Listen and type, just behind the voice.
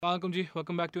Alaikum ji,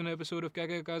 welcome back to an episode of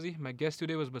Kaka Kazi. My guest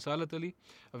today was Basalat Ali.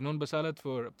 I've known Basalat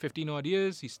for 15 odd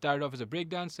years. He started off as a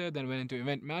breakdancer, then went into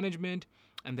event management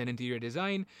and then interior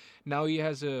design. Now he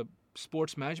has a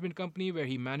sports management company where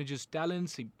he manages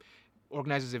talents, he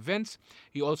organizes events.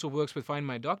 He also works with Find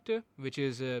My Doctor, which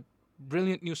is a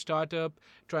brilliant new startup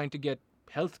trying to get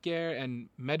healthcare and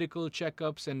medical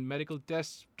checkups and medical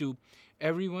tests to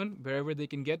everyone wherever they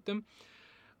can get them.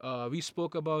 We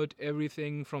spoke about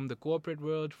everything from the corporate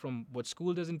world, from what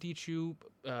school doesn't teach you,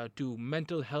 to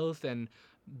mental health and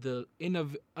the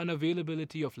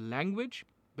unavailability of language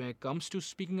when it comes to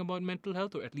speaking about mental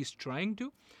health, or at least trying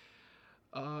to,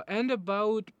 and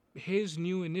about his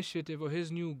new initiative or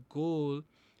his new goal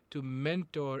to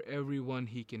mentor everyone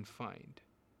he can find.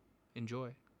 Enjoy.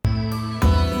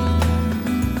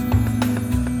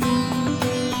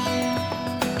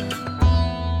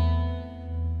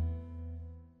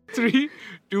 Three,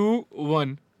 two,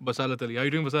 one. बसालत Ali, how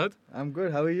you doing बसालत? I'm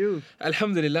good. How are you?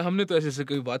 अल्हम्दुलिल्लाह, हमने तो ऐसे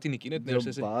कोई बात ही नहीं की ना इतने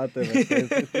अरसे से. बात है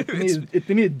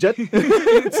इतनी इज्जत.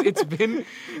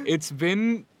 It's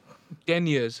been 10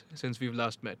 years since we've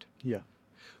last met. Yeah.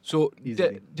 So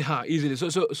Easily. Easily.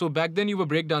 So back then you were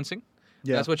breakdancing.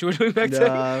 Yeah. That's what you were doing back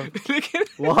Yeah. then.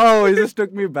 Wow, it just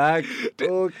took me back.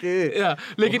 Okay. Yeah.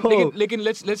 लेकिन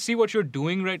let's see what you're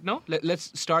doing right now. Let's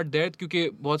start there क्योंकि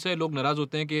बहुत सारे लोग नाराज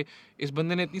होते हैं कि इस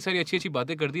बंदे ने इतनी सारी अच्छी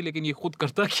बातें कर दी लेकिन ये खुद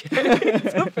करता क्या है.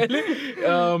 तो पहले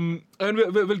and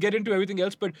we'll get into everything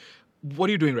else, but what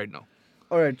are you doing right now?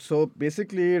 All right. So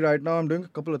basically, right now I'm doing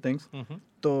a couple of things.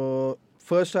 So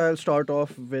first, I'll start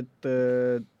off with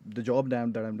the job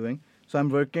that I'm doing. So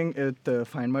I'm working at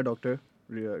Find My Doctor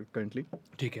currently.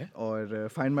 ठीक है. और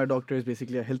Find My Doctor is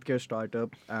basically a healthcare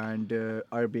startup, and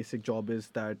our basic job is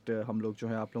that हम लोग जो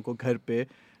है आप लोगों को घर पे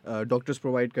doctors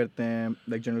provide करते हैं,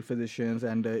 like general physicians,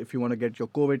 and if you want to get your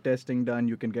COVID testing done,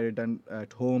 you can get it done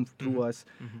at home through us.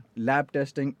 Lab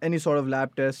testing, any sort of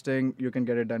lab testing, you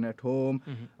can get it done at home.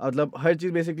 मतलब हर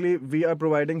चीज़ basically we are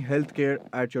providing healthcare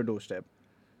at your doorstep.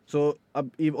 So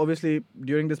obviously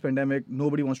during this pandemic,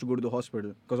 nobody wants to go to the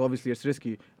hospital because obviously it's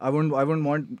risky. I wouldn't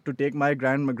want to take my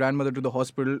grandmother to the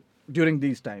hospital during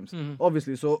these times.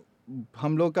 Obviously, so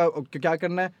हम लोग का क्या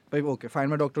करना है भाई. Okay, find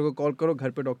my doctor को call करो,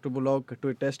 घर पे डॉक्टर बुलाओ,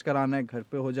 टेस्ट कराना है घर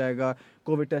पे हो जाएगा,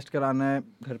 कोविड टेस्ट कराना है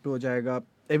घर पे हो जाएगा.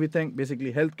 Everything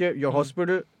basically healthcare. Your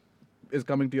hospital is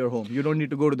coming to your home. You don't need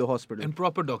to go to the hospital. And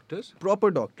proper doctors.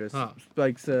 Proper doctors, Huh.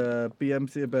 like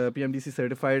PMDC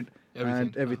certified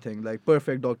and everything, like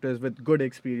perfect doctors with good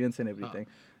experience and everything.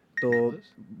 So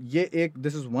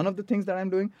this is one of the things that I'm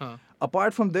doing.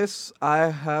 Apart from this, I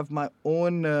have my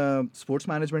own sports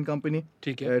management company.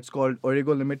 ठीक है. It's called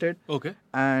Origo Limited. Okay.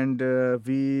 And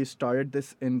we started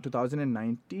this in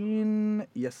 2019.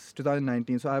 Yes,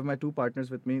 2019. So I have my two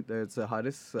partners with me. It's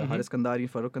Haris Kandari,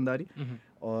 Farooq Kandari.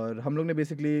 और हम लोग ने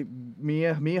basically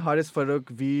me, Haris,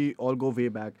 Farooq, we all go way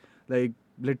back. Like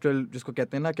literal जिसको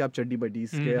कहते हैं ना कि आप चड्डी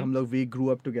बडीज के, हम लोग we grew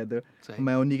up together.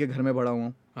 मैं उन्हीं के घर में बड़ा हुआ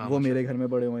हूँ, वो मेरे घर में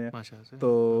बड़े हुए हैं.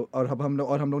 तो और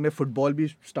हम लोग ने फुटबॉल भी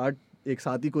स्टार्ट एक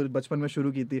साथ ही को बचपन में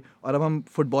शुरू की थी, और अब हम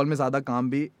फुटबॉल में ज़्यादा काम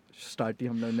भी स्टार्ट ही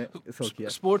हम लोग ने किया.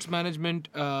 Sports management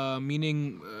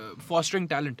meaning fostering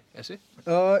talent ऐसे?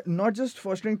 Not just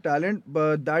fostering talent,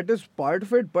 but that is part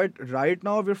of it. But right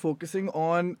now we're focusing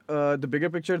on the bigger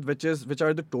picture, which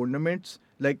are the tournaments.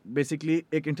 Like basically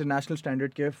एक international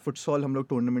standard के futsal हम लोग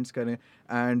tournaments करें,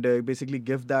 and basically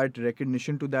give that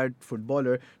recognition to that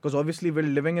footballer, because obviously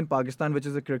we're living in Pakistan, which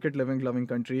is a cricket loving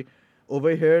country.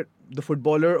 Over here, the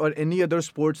footballer or any other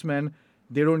sportsman,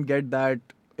 they don't get that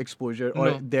exposure or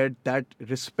that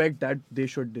respect that they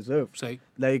should deserve. Sahi.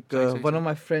 Like one of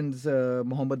my friends,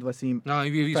 Mohammad Wasim.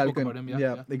 We spoke about him.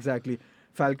 Yeah, exactly.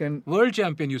 Falcon. World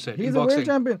champion, you said. He's in a boxing. world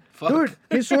champion. Fuck. Dude,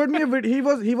 he showed me a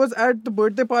video. He was at the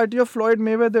birthday party of Floyd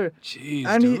Mayweather. Jeez,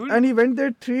 and dude. he went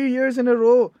there 3 years in a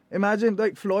row. Imagine,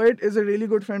 like Floyd is a really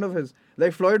good friend of his.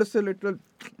 Like Floyd is a literal,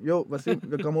 yo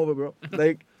Wasim, come over bro.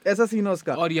 Like ऐसा scene है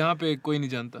उसका. और यहाँ पे कोई नहीं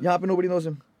जानता. यहाँ पे nobody knows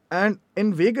him. And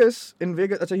in Vegas, he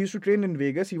used to train in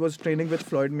Vegas. He was training with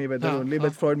Floyd Mayweather only,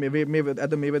 with Floyd Mayweather at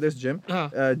the Mayweather's gym.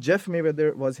 Jeff Mayweather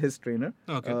was his trainer.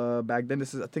 Okay. Back then,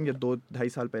 this is I think ये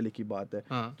 2-2.5 साल पहले की बात है.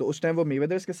 तो उस time वो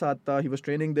Mayweather's के साथ था. He was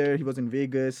training there. He was in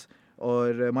Vegas.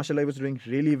 और माशाल्लाह he was doing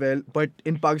really well. But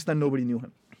in Pakistan, nobody knew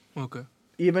him. Okay.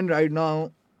 Even right now,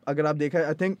 अगर आप देखा,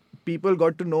 I think people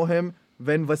got to know him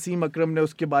when Wasim Akram ने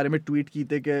उसके बारे में tweet की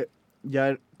थे कि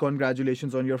यार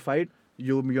congratulations on your fight.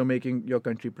 You're making your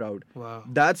country proud. Wow.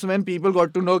 That's when people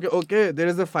got to know, okay, there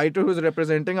is a fighter who's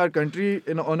representing our country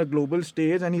on a global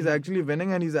stage, and he's actually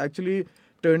winning, and he's actually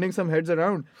turning some heads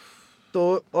around. तो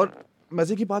और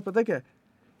मजे की बात पता है क्या है?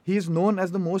 He is known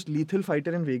as the most lethal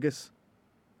fighter in Vegas.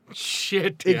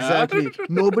 Shit. Exactly.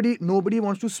 Nobody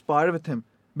wants to spar with him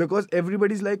because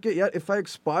everybody's like, yeah, if I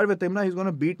spar with him, na, he's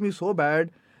gonna beat me so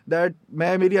bad that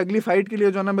मैं मेरी अगली fight के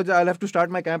लिए जो ना मुझे I'll have to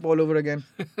start my camp all over again.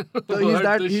 So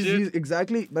he's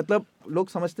exactly, मतलब लोग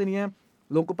समझते नहीं हैं,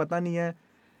 लोगों को पता नहीं है.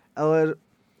 और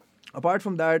apart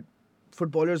from that,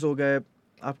 फुटबॉलर्स हो गए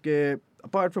आपके,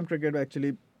 apart from cricket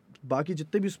actually, बाकी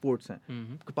जितने भी स्पोर्ट्स हैं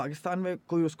पाकिस्तान में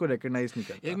कोई उसको रिकॉग्नाइज नहीं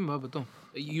करता. एक मैं बताऊं,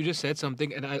 you just said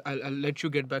something and I'll let you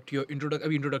get back to your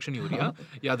अभी introduction ही हो रही है,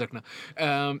 याद रखना.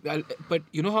 But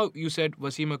you know how you said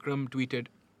Wasim Akram tweeted,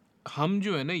 हम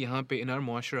जो है ना यहाँ पे in our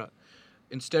muashra,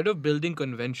 instead of building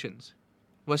conventions,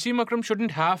 Wasim Akram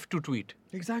shouldn't have to tweet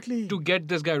Exactly. to get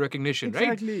this guy recognition,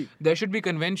 Exactly. right? There should be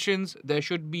conventions, there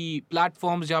should be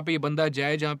platforms जहाँ पे ये बंदा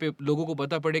जाए, जहाँ पे लोगों को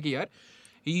पता पड़े कि यार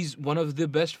he's one of the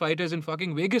best fighters in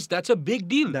fucking Vegas. That's a big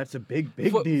deal. That's a big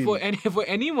deal. For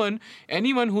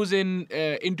anyone who's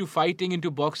into fighting,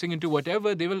 into boxing, into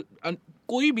whatever, they will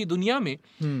कोई भी दुनिया में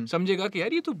समझेगा कि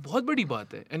यार ये तो बहुत बड़ी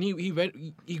बात है. And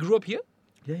he grew up here.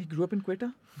 Yeah, he grew up in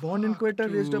Quetta. Born in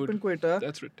Quetta, raised up in Quetta.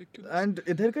 That's ridiculous. And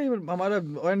इधर का ही हमारा,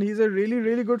 and he's a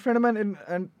really good friend of mine,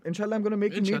 and inshallah I'm going to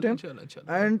make you meet him.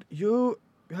 Inshallah. And you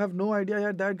have no idea,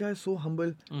 yaar, that guy is so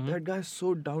humble. That guy is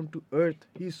so down to earth.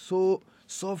 He's so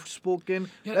soft spoken.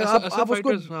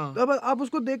 आप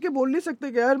उसको देख के बोल नहीं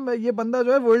सकते कि यार मैं ये बंदा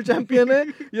जो है वर्ल्ड चैंपियन है,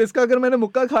 ये इसका अगर मैंने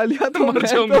मुक्का खा लिया तो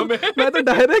मैं तो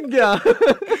डायरेक्ट गया.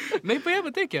 नहीं पर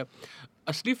पता है क्या,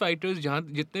 असली फाइटर्स जहाँ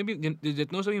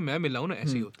जितनों से भी मैं मिला हूँ ना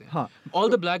ऐसे ही होते हैं. All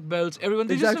the black belts, everyone,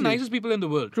 they're just the nicest people in the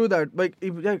world. True that. Like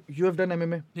you have done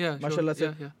MMA. Yeah, mashallah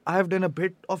sure. से. I have done a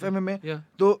bit of MMA. Yeah.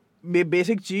 तो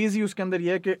basic चीज ही उसके अंदर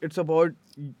ये है कि it's about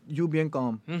you being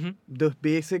calm. The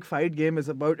basic fight game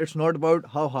is about, it's not about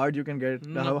how hard you can get,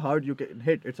 how hard you can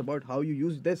hit. It's about how you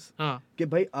use this. कि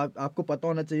भाई आपको पता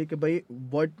होना चाहिए कि भाई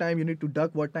what time you need to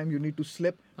duck, what time you need to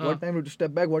slip, what time you need to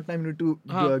step back, what time you need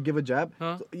to give a jab.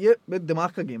 तो ये दिमाग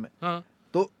का गेम है.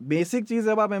 तो बेसिक चीज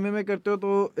जब आप एमएमए करते हो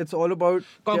तो it's all about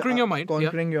conquering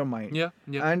your mind.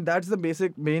 And that's the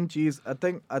basic main चीज.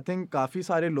 आई थिंक काफी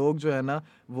सारे लोग जो है ना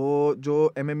वो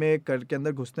जो एमएमए के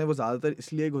अंदर घुसते हैं वो ज्यादातर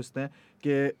इसलिए घुसते हैं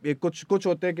कि कुछ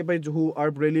होते हैं कि भाई जो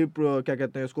आर रियली क्या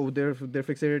कहते हैं उसको, देयर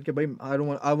फिक्सेटेड कि भाई I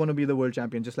want to be the world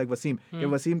champion, just like Waseem. कि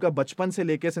वसीम का बचपन से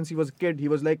लेके since he was kid he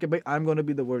was like कि भाई I am gonna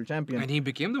be the world champion, and he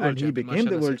became the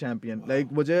world champion.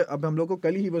 Like मुझे अब हम लोग को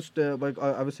कल ही was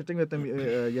I was sitting with him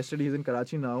yesterday. He's in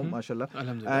Karachi now, mashallah,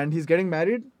 and he's getting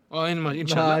married.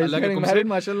 Inshallah, he's getting married,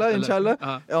 mashallah, inshallah,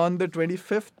 on the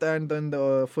 25th, and then the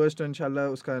first inshallah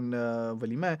उसका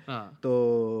वलीमा है. तो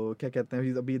क्या कहते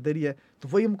हैं अभी इधर ही है. तो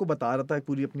वही हमको बता रहा था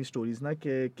पूरी अपनी स्टोरीज ना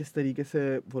कि किस तरीके से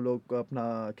वो लोग अपना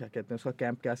क्या कहते हैं उसका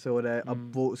कैंप कैसे हो रहा है,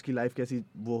 अब वो उसकी लाइफ कैसी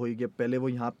वो हुई कि पहले वो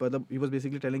यहाँ पर मतलब he was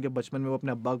basically telling कि बचपन में वो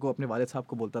अपने अब्बा को अपने वालिद साहब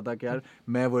को बोलता था कि यार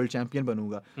मैं वर्ल्ड चैंपियन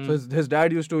बनूंगा. So his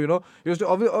dad used to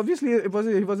obviously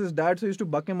he was his dad, so he used to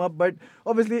buck him up, but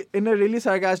obviously in a really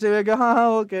sarcastic way कि हाँ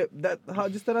okay हाँ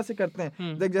जिस तरह से करते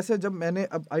हैं. Like जैसे जब मैंने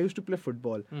अब I used to play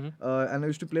football and I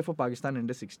used to play for Pakistan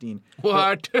under 16.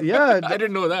 What? Yeah, I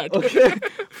didn't know that.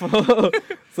 Okay.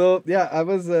 So yeah, I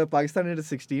was Pakistan under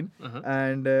 16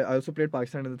 and I also played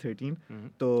Pakistan under 13.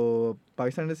 तो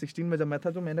Pakistan under 16 में जब मैं था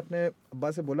तो मैंने अपने अब्बा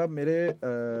से बोला,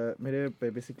 मेरे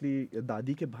बेसिकली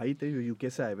दादी के भाई थे जो यूके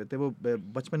से आए हुए थे, वो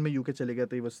बचपन में यूके चले गए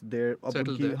थे, बस देयर अब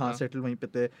उनकी हाँ सेटल वहीं पे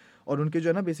थे. और उनके जो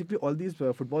है ना basically all these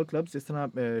football clubs जिस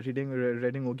तरह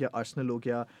रेडिंग हो गया, आर्सेनल हो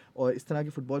गया, और इस तरह के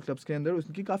फुटबॉल क्लब्स के अंदर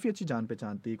उसकी काफ़ी अच्छी जान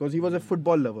पहचान थी because he was a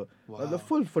football lover, मतलब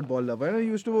full football lover.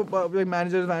 Used to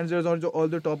managers और जो ऑल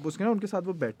द टॉप उसके ना उनके साथ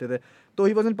वो बैठते थे. तो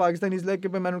he was in Pakistan. Is like कि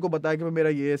मैंने उनको बताया कि मेरा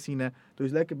ये सीन है, तो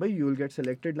इज लाइक कि भाई you will get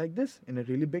selected like this in a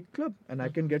really big club and I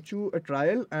can get you a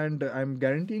trial and I'm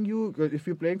guaranteeing you if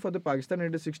you're playing for the Pakistan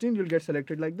under 16 you'll get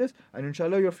selected like this and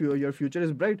inshallah your future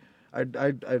is bright.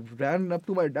 I ran up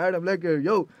to my dad. I'm like,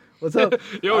 yo, what's up?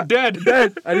 Yo, dad,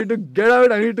 I need to get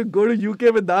out. I need to go to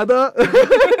UK with Dada.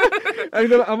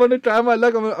 And I want to try my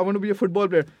luck. I want to be a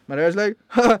football player. My dad's like,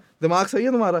 दिमाग सही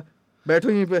है तुम्हारा, बैठो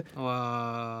यहीं पे.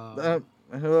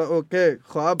 Okay,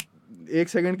 ख्वाब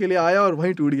 1 second के लिए आया और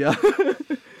वहीं टूट गया.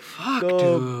 Fuck, so,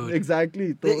 dude. Exactly.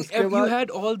 So you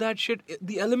had all that shit.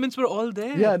 The elements were all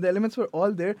there. Yeah, the elements were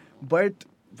all there. But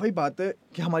वही बात है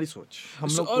कि हमारी सोच हम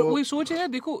लोग और वही सोच है.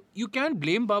 देखो, you can't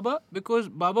blame Baba because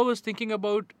Baba was thinking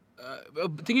about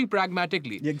thinking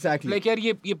pragmatically. Exactly. Like यार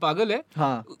ये पागल है.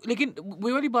 हाँ. लेकिन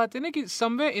वही वाली बात है ना कि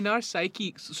somewhere in our psyche,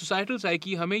 societal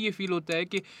psyche, हमें ये फील होता है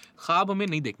कि ख्वाब हमें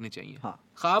नहीं देखने चाहिए. हाँ.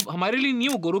 ख्वाब हमारे लिए नहीं,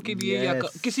 वो गोरों के लिए या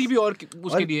किसी भी और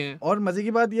उसके लिए है. और मजे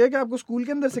की बात ये है कि आपको स्कूल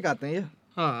के अंदर सिखाते हैं ये.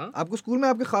 हाँ. आपको स्कूल में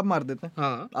आपके ख्वाब मार देते हैं.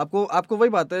 हाँ. आपको वही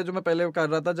बात है जो मैं पहले कर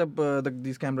रहा था जब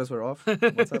these cameras were off.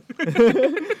 What's up?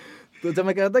 तो जब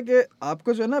मैं कह रहा था कि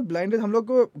आपको जो है ना ब्लाइंडर्स हम लोग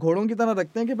को घोड़ों की तरह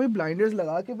रखते हैं कि भाई ब्लाइंडर्स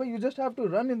लगा के भाई you just have to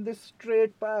run in this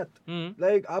straight path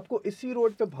like आपको इसी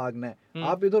रोड पे भागना है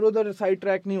आप इधर उधर साइड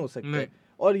ट्रैक नहीं हो सकते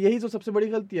और यही तो सबसे बड़ी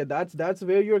गलती है that's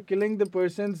where you are killing the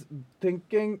person's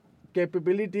thinking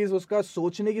capabilities उसका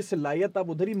सोचने की सलाहियत आप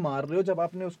उधर ही मार रहे हो जब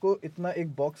आपने उसको इतना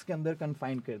एक बॉक्स के अंदर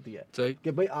कन्फाइन कर दिया है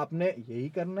कि भाई आपने यही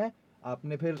करना है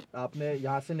आपने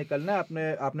यहाँ से निकलना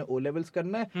है आपने ओ लेवल्स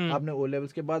करना है आपने ओ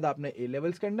लेवल्स के बाद आपने ए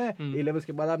लेवल्स करना है ए लेवल्स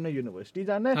के बाद आपने यूनिवर्सिटी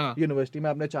जाना है यूनिवर्सिटी में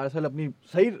आपने 4 साल अपनी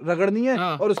सही रगड़नी है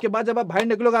और उसके बाद जब आप बाहर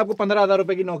निकलोगे आपको 15,000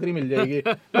 रुपए की नौकरी मिल जाएगी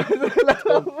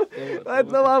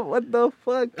मतलब आप what the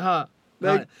fuck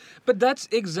but that's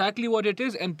exactly what it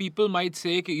is and people might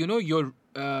say you know you're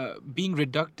being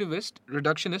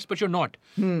reductionist but you're not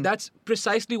that's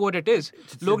precisely what it is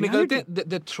log nikalते हैं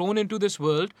they're thrown into this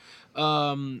world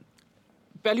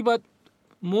पहली बात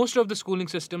most of the schooling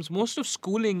systems most of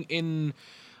schooling in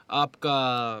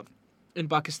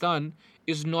Pakistan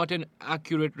is not an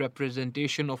accurate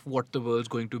representation of what the world's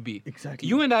going to be. Exactly.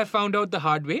 You and I found out the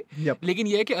hard way. Yep. लेकिन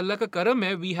ये है कि अल्लाह का करम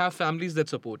है we have families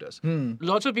that support us.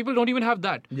 Lots of people don't even have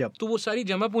that. Yep. तो वो सारी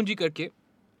जमा पूंजी करके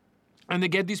and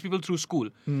they get these people through school.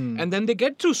 And then they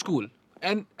get through school.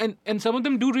 And some of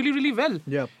them do really really well.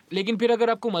 Yep. लेकिन फिर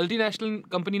अगर आपको मल्टीनेशनल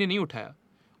कंपनी ने नहीं उठाया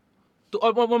तो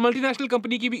और मल्टीनेशनल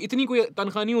कंपनी की भी इतनी कोई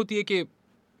तनख्वाह नहीं होती है कि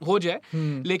हो जाए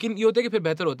लेकिन ये होता है कि फिर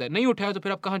बेहतर होता है नहीं उठाया तो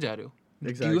फिर आप कहाँ जा रहे हो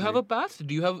Exactly. Do you have a path?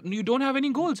 You don't have any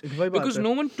goals because no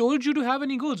one told you to have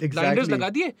any goals. Exactly. Blinders लगा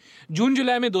दिए जून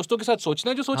जुलाई में दोस्तों के साथ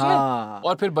सोचना है जो सोचना है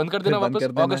और फिर बंद कर देना वापस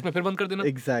अगस्त में फिर बंद कर देना.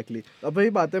 Exactly. अब वही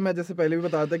बात है मैं जैसे पहले भी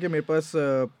बताया था कि मेरे पास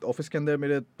ऑफिस के अंदर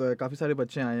मेरे काफ़ी सारे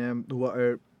बच्चे आए हैं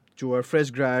जो आर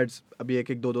फ्रेश ग्रेड्स अभी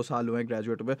एक 2 साल हुए हैं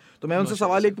ग्रेजुएट में तो मैं उनसे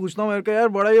सवाल एक पूछता हूँ यार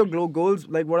what are your goals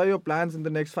like what are your plans in the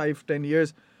next 5-10 years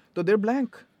तो they are blank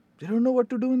they don't know what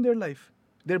to do in their life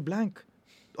they are blank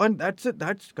and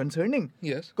that's concerning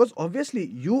yes because obviously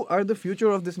you are the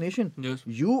future of this nation yes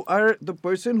you are the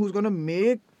person who's going to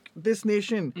make this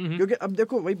nation क्योंकि अब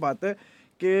देखो वही बात है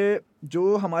कि जो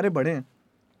हमारे बड़े हैं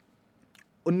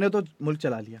उनने तो मुल्क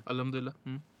चला लिया अल्हम्दुलिल्लाह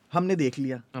हमने देख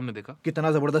लिया हमने देखा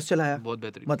कितना जबरदस्त चलाया बहुत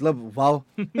बेहतरीन मतलब वाव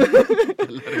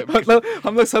मतलब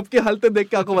हम लोग सबके हालतें देख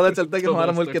के आपको पता चलता है कि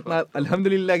हमारा मुल्क कितना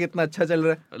अल्हम्दुलिल्लाह कितना अच्छा चल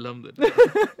रहा है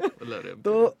अल्हम्दुलिल्लाह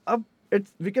तो अब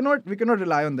we cannot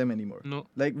rely on them anymore. No.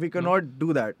 Like we cannot do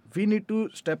that. We need to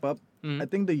step up. I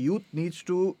think the youth needs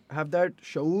to have that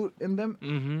shaur in them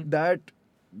that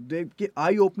they कि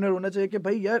eye opener होना चाहिए कि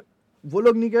भाई यार वो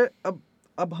लोग नहीं गए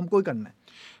अब हमको ही करना है.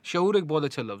 शऊर एक बहुत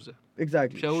अच्छा लफ्ज है.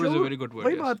 Exactly. शऊर is a very good word.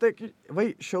 वही बात है कि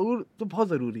वही शऊर तो बहुत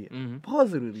ज़रूरी है. बहुत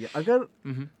ज़रूरी है. अगर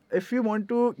if you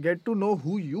want to get to know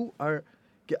who you are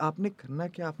कि आपने करना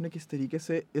क्या आपने किस तरीके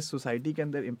से इस सोसाइटी के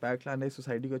अंदर इम्पैक्ट लाना है इस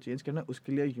सोसाइटी को चेंज करना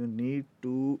उसके लिए you need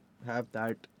to have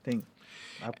that thing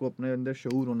आपको अपने अंदर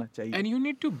शऊर होना चाहिए and you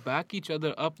need to back each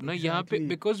other up ना यहाँ पे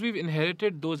because we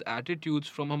inherited those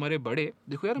attitudes from हमारे बड़े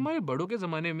देखो यार हमारे बड़ों के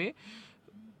ज़माने में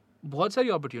बहुत सारी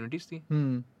अपॉर्चुनिटीज़ थी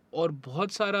और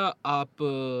बहुत सारा आप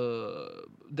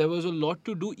there was a lot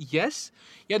to do yes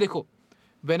या देखो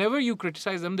whenever you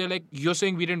criticize them, they're like, you're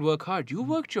saying we didn't work hard. You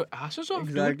worked your asses off,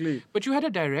 exactly. dude. But you had a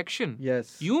direction.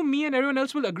 Yes. You, me, and everyone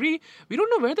else will agree. We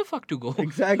don't know where the fuck to go.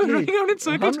 Exactly. Running around in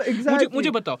circles. Exactly.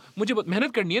 मुझे बताओ.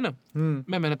 मेहनत करनी है ना.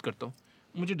 मैं मेहनत करता हूँ.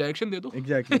 मुझे डायरेक्शन दे दो.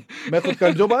 Exactly. मैं खुद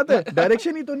कर जो बात है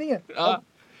डायरेक्शन ही तो नहीं है.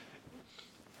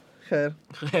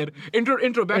 खैर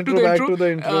intro back to the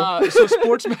intro. So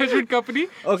sports management company.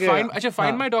 Okay.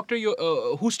 Find My Doctor.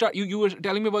 You were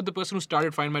telling me about the person who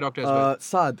started Find My Doctor as well.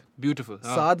 Saad. Beautiful.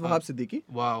 Saad Wahab Siddiqui.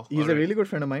 Wow. He's a really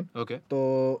good friend of mine. Okay. तो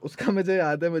उसका मुझे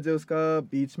याद है मुझे उसका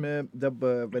बीच में जब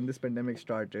when this pandemic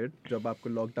started जब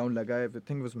आपको लॉकडाउन लगा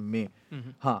everything was May.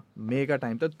 हाँ मई का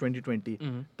टाइम था 2020.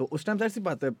 तो उस टाइम ज़ाहिर सी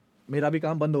बात है मेरा भी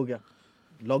काम बंद हो गया.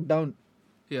 Lockdown.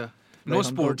 Yeah. No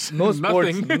sports. No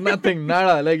sports. Nothing. Nada.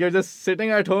 Like you're just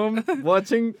sitting at home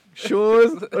watching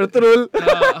shows. Ertugrul.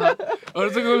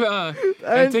 Ertugrul.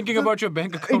 And thinking about your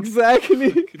bank account.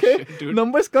 Exactly.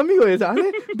 Numbers कम ही हुए जाने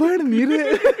बढ़ नहीं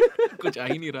रहे. कुछ आ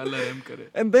ही नहीं रहा अल्लाह रहम करे.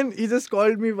 And then he just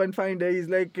called me one fine day. He's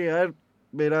like यार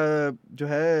मेरा जो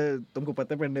है तुमको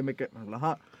पता है pandemic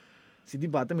हाँ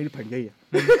सीधी बात है मेरी फट गई है.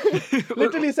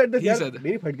 Literally said this. यार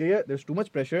मेरी फट गई है. There's too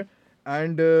much pressure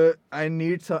and I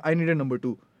need a number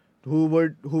 2. Who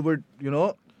would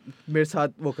मेरे साथ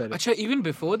वो करे. अच्छा, even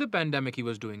before the pandemic he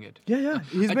was doing it. Yeah,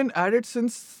 he's been at it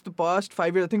since the past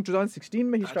 5 years. I think 2016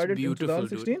 में he That's started in beautiful,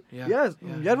 2016. dude. Yeah, Yes,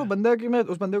 yeah, यार वो बंदा कि मैं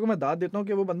उस बंदे को मैं दाद देता हूँ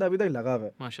कि वो बंदा अभी तक लगा हुआ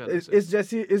है. माशाल्लाह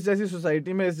इस जैसी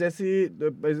सोसाइटी में, इस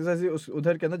जैसी उस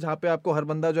उधर के अंदर जहाँ पे आपको हर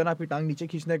बंदा जो है ना आपकी टांग नीचे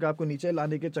खींचने का, आपको नीचे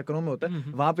लाने के चक्करों में होता है,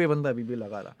 वहाँ पे बंदा अभी भी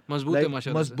लगा रहा. मजबूत है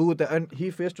माशाल्लाह से. मजबूत है. And he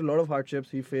faced a lot of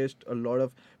hardships. He faced a lot of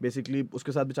basically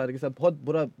उसके साथ बेचारे के साथ बहुत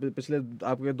बुरा, पिछले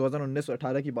आपके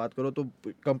 2019-18 की बात करो तो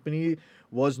company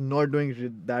was not doing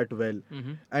that well.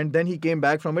 And then he came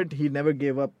back from it. He never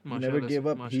gave up.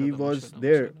 He was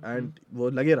there and वो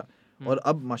लगे रहा. और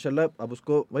अब माशाल्लाह अब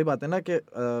उसको वही बात है ना कि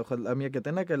हम ये कहते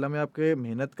हैं ना कि अल्लाह में आपके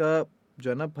मेहनत का जो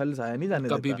है ना फल जाया नहीं जाने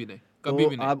देता. कभी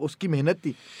भी नहीं. आप उसकी मेहनत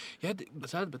थी यार.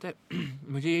 बसात पता है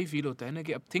मुझे यही फील होता है ना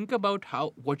कि अब think about how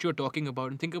what you are talking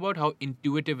about and think about how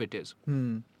intuitive it is.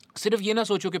 सिर्फ ये ना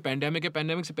सोचो कि पैंडेमिक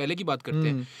से पहले की बात करते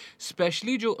हैं.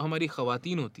 स्पेशली जो हमारी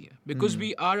खवातीन होती हैं, because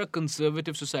we are a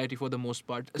conservative society for the most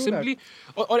part. Simply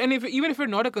और even if it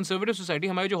not a conservative society,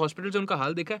 हमारे जो हॉस्पिटल्स हैं उनका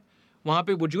हाल देखा है वहाँ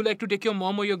पे. Would you like to take your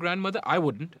mom और your grandmother? I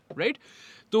wouldn't, right?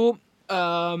 तो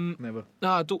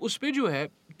हाँ, तो उस पे जो है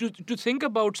to think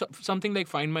about something like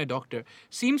Find My Doctor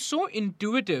seems so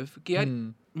intuitive कि यार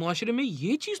मुआशरे में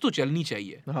ये चीज़ तो चलनी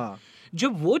चाहिए.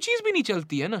 जब वो चीज़ भी नहीं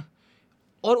चलती है ना,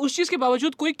 और उस चीज़ के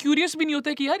बावजूद कोई क्यूरियस भी नहीं होता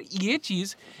है कि यार ये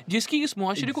चीज़ जिसकी इस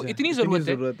मुआशरे को इतनी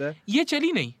ज़रूरत है ये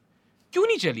चली नहीं. क्यों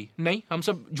नहीं चली? नहीं, हम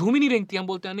सब झूम ही नहीं रेंगती, हम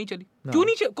बोलते हैं नहीं चली. क्यों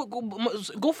नहीं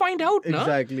चली? Go find out ना.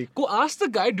 Go ask the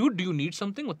guy, dude, do you need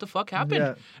something? What the fuck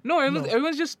happened? No,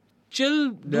 everyone's just chill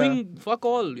doing fuck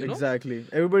all, you know. Exactly,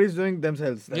 everybody's doing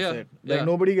themselves. That's it. Like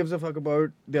nobody gives a fuck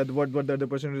about what the other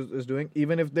person is doing,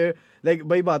 even if they're like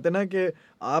वही बात है ना कि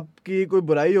आपकी कोई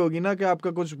बुराई होगी ना कि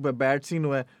आपका कुछ बैड सीन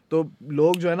हुआ है तो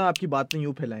लोग जो है ना आपकी बात नहीं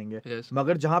यूं फैलाएंगे.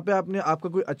 मगर जहाँ पे आपका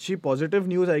कोई अच्छी पॉजिटिव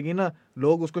न्यूज आएगी ना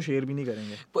लोग उसको शेयर भी नहीं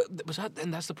करेंगे.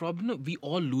 And that's the problem, no? We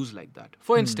all lose like that.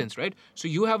 For instance, right?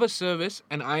 So you have a service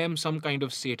and I am some kind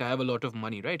of state. I have a lot of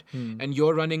money, right? And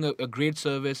you're running a great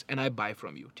service and I buy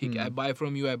from you. ठीक है, I buy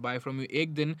from you.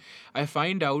 एक दिन I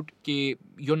find out कि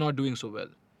you're not doing so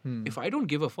well. If I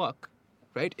don't give a fuck,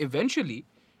 right? Eventually,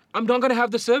 I'm not going to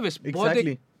have the service.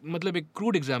 Exactly. मतलब एक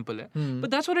crude example है.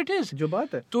 But that's what it is. जो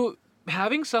बात है. तो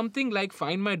having something like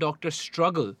Find My Doctor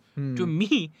struggle to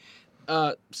me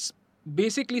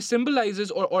basically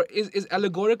symbolizes or is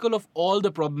allegorical of all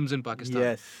the problems in Pakistan.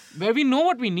 Yes. Where we know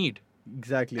what we need.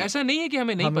 Exactly. ऐसा नहीं है कि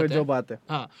हमें नहीं पता है. जो बात है.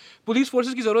 हाँ, पुलिस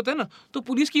फोर्सेस की जरूरत है ना, तो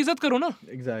पुलिस की इज्जत करो ना.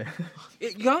 Exactly.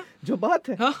 क्या? जो बात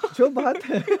है. जो बात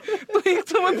है. तो एक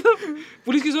तो मतलब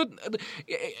पुलिस की जरूरत,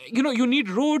 you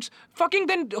need roads, fucking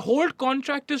then hold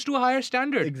contractors to a higher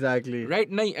standard. Exactly.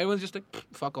 Right? नहीं, everyone's just like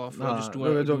fuck off. Just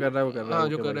do जो कर रहा है वो कर रहा है. हाँ,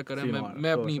 जो कर रहा है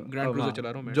मैं अपनी ग्रैंड क्रूजर चला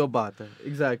रहा हूँ. जो बात है.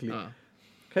 Exactly.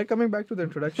 Okay, coming back to the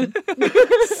introduction.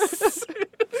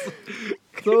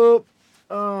 So,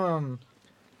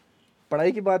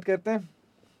 पढ़ाई की बात करते हैं.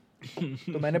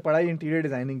 तो मैंने पढ़ाई इंटीरियर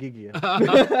डिजाइनिंग की है.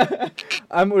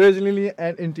 I am originally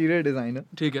an interior designer.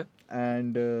 ठीक है.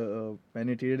 एंड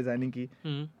मैंने इंटीरियर डिजाइनिंग की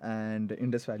एंड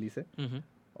इंडस वैली से.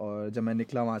 और जब मैं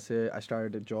निकला वहाँ से आई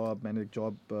स्टार्टेड जॉब. मैंने एक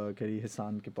जॉब करी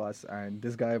हिसान के पास एंड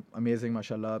दिस गाय अमेजिंग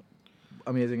माशाल्लाह,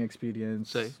 amazing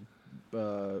experience.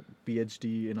 PhD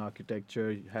in architecture.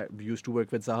 We used to work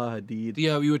with Zaha Hadid.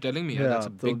 Yeah, you were telling me. That's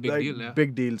a big deal. Yeah.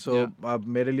 Big deal. So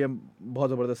मेरे लिए बहुत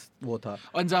ज़बरदस्त वो था.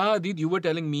 And Zaha Hadid, you were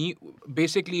telling me,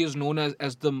 basically is known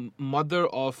as the mother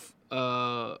of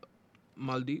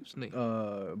Maldives. नहीं.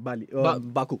 Bali.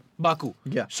 Baku.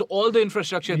 Yeah. So all the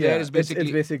infrastructure there is basically.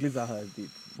 It's basically Zaha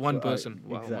Hadid. One person.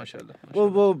 Wow, exactly.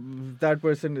 Mashallah. That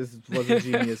person was a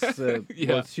genius.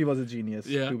 She was a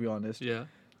genius. Yeah. To be honest. Yeah.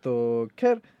 तो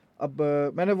खैर अब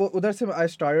मैंने वो उधर से I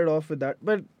started off with that.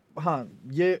 But हाँ,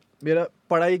 ये मेरा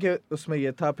पढ़ाई के उसमें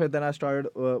ये था. फिर then I started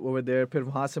over there. फिर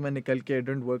वहाँ से मैं निकल के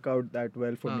didn't work out that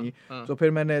well for me. तो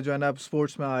फिर मैंने जो है ना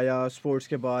स्पोर्ट्स में आया. स्पोर्ट्स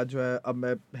के बाद जो है अब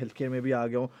मैं हेल्थ केयर में भी आ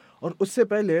गया हूँ. और उससे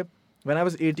पहले when I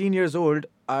was 18 years old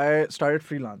I started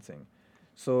freelancing.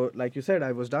 So, like you said, I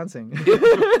was dancing. You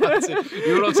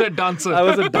were also a dancer. I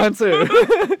was a dancer.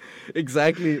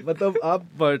 Exactly. मतलब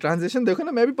आप ट्रांजिशन देखो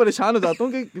ना, मैं भी परेशान हो जाता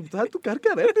हूँ कि तू कर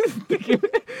क्या रहा है.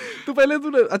 तू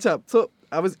पहले अच्छा. So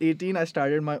I was 18. I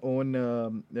started my own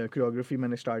choreography.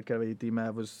 मैंने start करवाई थी. I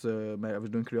was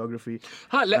doing choreography.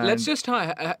 हाँ, let's just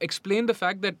explain the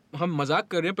fact that हम मजाक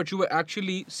कर रहे हैं, but you were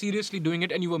actually seriously doing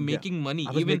it and you were making money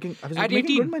I was even at 18.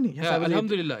 Making good money. Yes, yeah,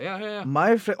 alhamdulillah.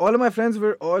 Yeah. All of my friends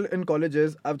were all in colleges.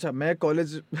 अच्छा, मैं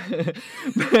college.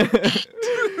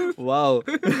 Wow.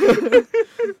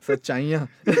 सच्चाइयाँ.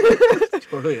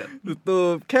 पढ़ो यार. तो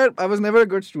खैर I was never a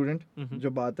good student जो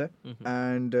बात है Mhm.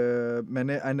 And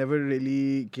मैंने I never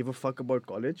really give a fuck about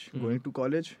college going to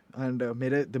college and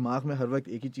मेरे दिमाग में हर वक्त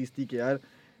एक ही चीज़ थी कि यार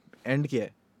एंड क्या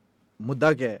है,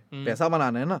 मुद्दा क्या है, पैसा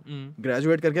बनाना है ना,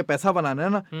 ग्रेजुएट करके पैसा बनाना है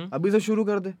ना, अभी से शुरू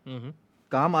कर दे,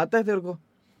 काम आता है तेरे को.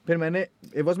 फिर मैंने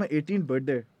it was my 18th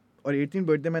birthday और 18th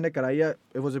बर्थडे मैंने कराया.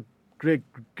 It was a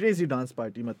crazy dance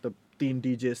party. मतलब 3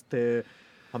 डीजेस थे,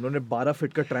 हम लोगों ने 12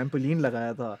 फीट का ट्रैम्पोलिन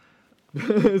लगाया था.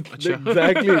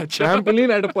 Exactly,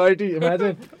 trampoline at a party,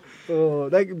 imagine. So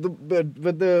like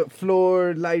with the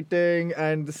floor lighting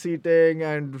and the seating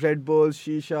and Red Bulls,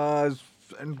 shishas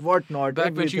and whatnot. Back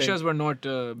when everything. shishas were not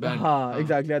banned. हाँ,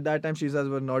 exactly. At that time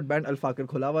shishas were not banned. Al Fakir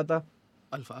खुला हुआ था.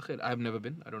 Al Fakhir, I've never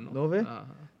been. I don't know. No way.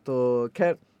 तो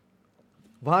खैर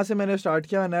वहाँ से मैंने start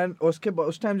किया and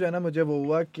उस टाइम जो है ना मुझे वो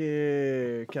हुआ कि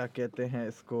क्या कहते हैं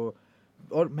इसको,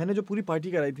 और मैंने जो पूरी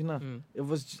पार्टी कराई थी ना, it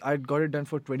was I got it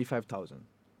done for 25,000,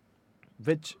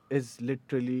 which is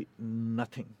literally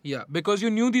nothing. Yeah, because you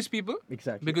knew these people.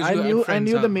 Exactly. Because I you had knew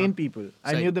friends, the main people.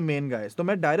 I सही. knew the main guys. तो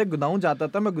मैं direct गुदाऊं जाता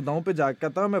था, मैं गुदाऊं पे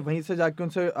जाकर था, मैं वहीं से जाके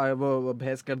उनसे वो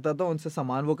बहस करता था, उनसे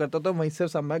सामान वो करता था, वहीं से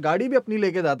सब मैं गाड़ी भी अपनी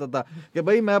लेके जाता था कि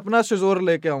भाई मैं अपना शिजोर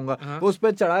लेके आऊंगा. वो उस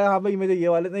पे चढ़ाया, हाँ भाई मुझे ये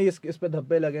वाले नहीं, इस पे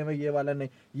धब्बे लगे हैं, ये वाला नहीं,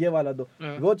 ये वाला दो.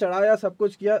 वो चढ़ाया, सब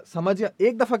कुछ किया, समझ गया.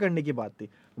 एक दफा करने की बात थी,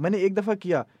 मैंने एक दफा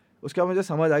किया, उसके बाद मुझे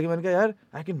समझ आ गई, मैंने कहा यार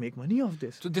I can make money off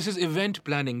this. So this is event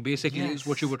planning basically, is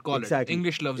what you would call exactly. it.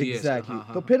 English loves yes. Exactly.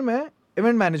 तो फिर मैं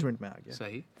event management में आ गया.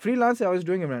 सही. Freelance I was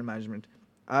doing event management.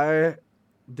 I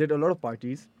did a lot of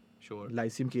parties. Sure.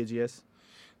 Lyceum KGS.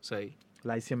 सही.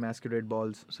 Lyceum Masquerade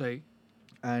Balls. सही.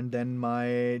 And then my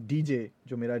DJ,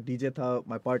 जो मेरा DJ था,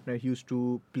 my partner, he used to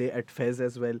play at Fez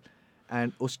as well.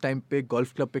 And उस time पे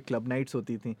golf club पे club nights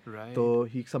होती थी. Right. तो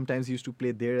he sometimes used to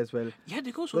play there as well. यार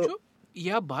देखो सोचो,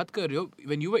 ये आप बात कर रहे हो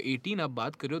when you were 18, आप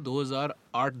बात कर रहे हो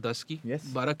 2008-10 की,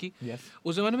 12 की.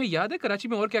 उस जमाने में याद है कराची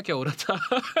में और क्या क्या हो रहा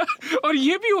था और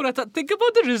ये भी हो रहा था. Think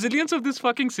about the resilience of this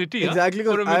fucking city. Exactly,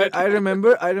 because I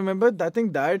remember I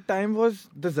think that time was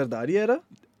the Zardari era,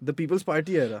 the People's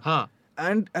Party era. हाँ.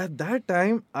 And at that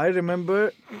time I remember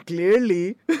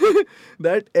clearly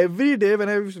that every day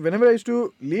whenever I used to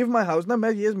leave my house ना,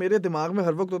 मैं ये मेरे दिमाग में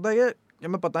हर वक्त होता है कि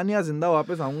मैं पता नहीं आज जिंदा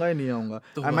वापस आऊंगा या नहीं आऊंगा.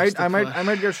 I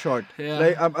might get shot.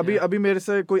 Like अभी मेरे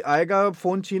से कोई आएगा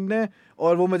फोन छीनने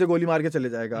और वो मुझे गोली मार के चले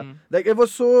जाएगा. Like it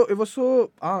was so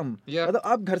arm. मतलब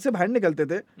आप घर से बाहर निकलते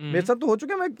थे, मेरे साथ तो हो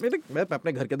चुका है, मैं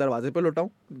अपने घर के दरवाजे पे लौटा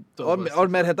हूँ और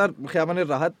मैं रहता ख्याबन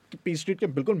राहत पी स्ट्रीट के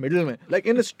बिल्कुल मिडिल में, like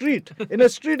in a street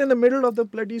in the middle of the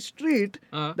bloody street.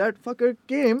 That fucker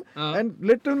came and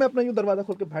literally मैं अपना यूं दरवाजा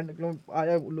खोल के बाहर निकलूं,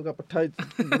 आया उल्लू का पट्टा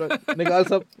निकाल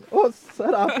सब. ओ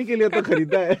सर आप ही के लिए तो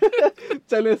खरीदा है.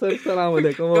 चले सर, सलाम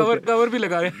अलैकुम. कवर भी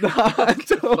लगा रहे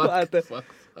हैं.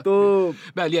 तो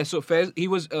well yeah, so Fez, he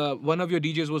was one of your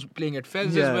DJs was playing at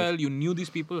Fez as well. You knew these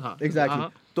people. हाँ. Exactly.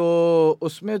 तो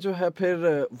उसमें जो है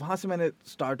फिर वहाँ से मैंने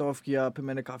स्टार्ट ऑफ किया. फिर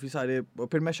मैंने काफ़ी सारे,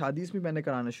 फिर मैं शादीज़ भी मैंने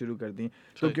कराना शुरू कर दी.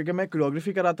 तो क्योंकि मैं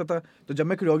कोरियोग्राफी कराता था, तो जब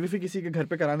मैं कोरियोग्राफी किसी के घर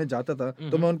पे कराने जाता था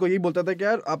तो मैं उनको यही बोलता था कि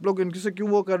यार आप लोग इनके से क्यों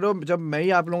वो कर रहे हो, जब मैं ही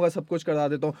आप लोगों का सब कुछ करा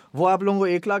देता हूँ. वो आप लोगों को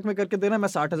 1 लाख में करके देना, मैं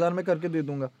 60,000 में करके दे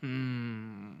दूंगा.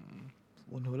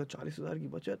 उन्होंने बोला 40,000 की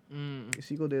बचत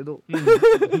किसी को दे दो.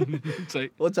 सही.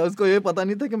 उसको ये पता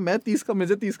नहीं था कि मैं 30 का,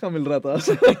 मुझे 30 का मिल रहा था.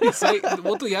 सही.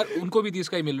 वो तो यार उनको भी 30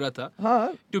 का ही मिल रहा था.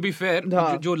 हाँ. टू बी फेयर,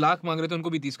 जो लाख मांग रहे थे उनको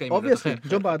भी 30 का ही मिल रहा था.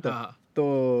 जो बात है. तो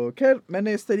खैर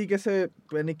मैंने इस तरीके से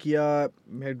मैंने किया,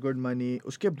 मेड गुड मनी.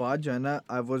 उसके बाद जो है ना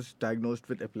I was diagnosed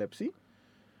with epilepsy.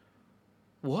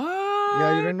 What?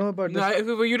 Yeah, you didn't know about this?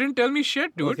 No, you didn't tell me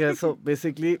shit, dude. Okay, so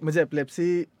basically मुझे एपिलेप्सी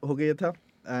हो गया था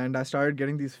and I started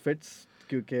getting these fits.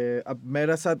 क्योंकि अब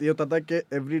मेरा साथ ये होता था कि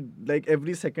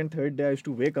every second third day I used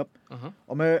to wake up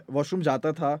और मैं वॉशरूम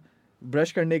जाता था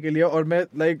ब्रश करने के लिए, और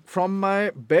मैं from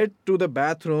my bed to the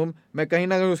bathroom मैं कहीं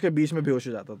ना कहीं उसके बीच में बेहोश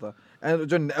हो जाता था.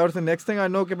 और next thing I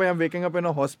know कि भाई I'm waking up in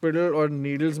a hospital और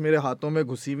needles मेरे हाथों में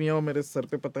घुसी हुई हैं और मेरे सर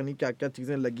पे पता नहीं क्या क्या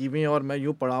चीज़ें लगी हुई हैं और मैं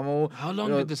यूँ पड़ा हुआ हूँ. How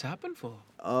long did this happen for?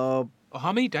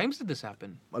 How many times did this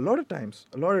happen? A lot of times.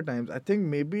 I think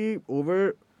maybe over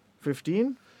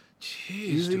 15. Jeez,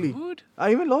 easily. Dude.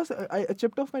 I even lost. I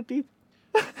chipped off my teeth.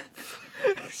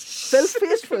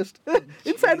 Self-face first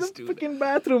inside the freaking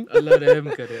bathroom. Allah raham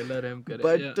kare.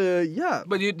 But yeah.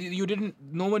 But you didn't.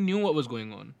 No one knew what was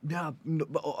going on. Yeah. No,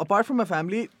 apart from my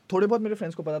family, थोड़े बहुत मेरे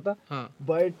friends को पता था. हाँ.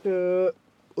 But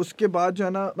उसके बाद जो है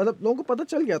ना, मतलब लोगों को पता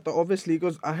चल गया था obviously,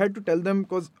 because I had to tell them,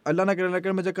 because अल्लाह ना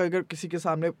करे मुझे अगर किसी के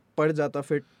सामने पड़ जाता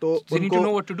फिट तो they need to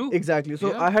know what to do. Exactly.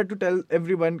 So yeah. I had to tell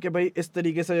everyone कि भाई इस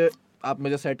तरीके से आप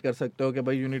मुझे सेट कर सकते हो कि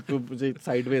भाई यू नीड टू मुझे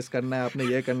साइडवेज करना है, आपने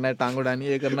ये करना है, टांग उड़ानी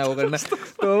है, ये करना है, वो करना है.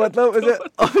 तो मतलब मुझे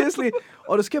ऑब्वियसली.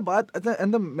 और उसके बाद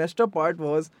and the messed up part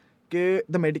was कि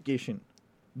the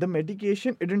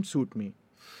medication it didn't suit me,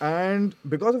 and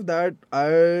because of that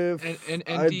And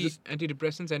I just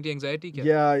antidepressants, anti-anxiety क्या?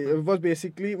 yeah, it was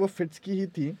basically वो फिट्स की ही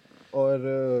थी. और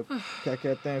क्या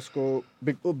कहते हैं इसको,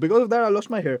 because of that I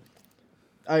lost my hair.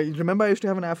 I remember I used to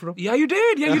have an afro. Yeah, you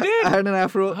did. Yeah, you did. I had an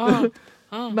afro.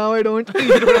 Now I don't.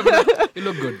 You don't have enough. You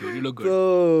look good, dude. You look good.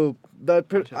 So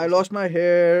that I lost my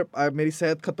hair. मेरी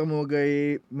सेहत खत्म हो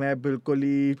गई. मैं बिल्कुल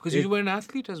ही. Because you were an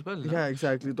athlete as well. No? Yeah,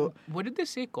 exactly. So what did they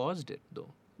say caused it though?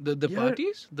 The Yeah.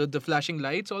 parties, the flashing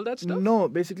lights, all that stuff. no,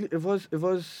 basically it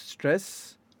was stress.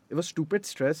 It was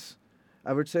stupid stress,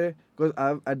 I would say, because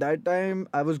at that time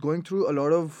I was going through a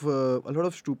lot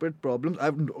of stupid problems.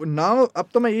 Now अब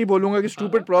तो मैं यही बोलूँगा कि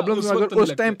stupid problems उस में वक्त अगर तो उस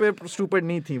नहीं time पे stupid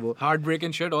नहीं थी वो. Heartbreak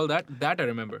and shit, all that. That I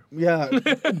remember. Yeah,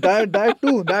 that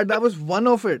too. That was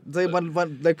one of it. One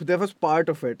like that was part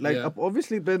of it. Like Yeah.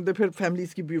 obviously then फिर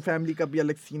family का भी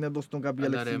अलग scene है, दोस्तों का भी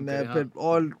अल्लाह अलग रहम scene है, करे, फिर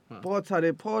all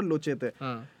बहुत लोचे थे.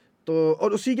 हाँ. तो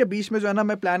और उसी के बीच में जो है ना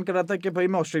मैं प्लान कर रहा था कि भाई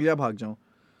मैं ऑस्ट्रेलिया भाग जाऊं,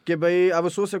 कि भाई I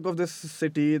was so sick of this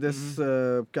city, this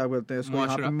क्या बोलते हैं इसको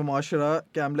यहाँ पे मुआशरा,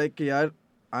 कि आई एम लाइक कि यार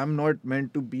I am not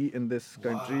meant to be in this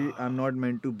country, I am not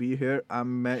meant to be here,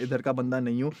 मैं इधर का बंदा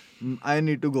नहीं हूँ, I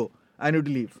need to go, I need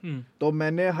to leave. तो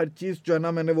मैंने हर चीज़ जो है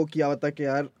ना मैंने वो किया हुआ था कि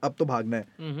यार अब तो भागना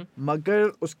है. मगर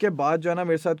उसके बाद जो है ना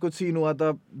मेरे साथ कुछ सीन हुआ था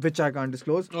विच आई कांट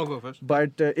डिस्क्लोज,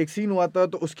 बट एक सीन हुआ था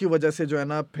तो उसकी वजह से जो है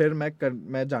ना फिर मैं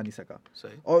जा नहीं सका.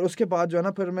 और उसके बाद जो है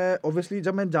ना फिर मैं ऑब्वियसली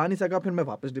जब मैं जा नहीं सका फिर मैं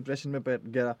वापस डिप्रेशन में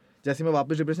गया. जैसे मैं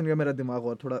वापस डिप्रेशन गया मेरा दिमाग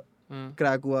और थोड़ा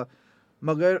क्रैक हुआ.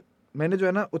 मगर मैंने जो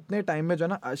है ना उतने टाइम में जो है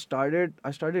ना I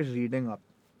started reading up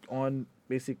on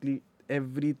basically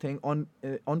everything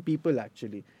on people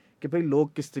actually, कि भाई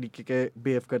लोग किस तरीके के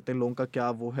बिहेव करते हैं, लोगों का क्या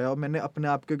वो है. और मैंने अपने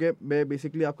आप, क्योंकि मैं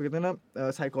बेसिकली आपको कहते हैं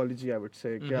ना साइकोलॉजी आई वुड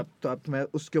से, कि अब मैं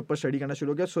उसके ऊपर स्टडी करना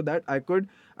शुरू हो गया, so that I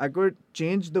could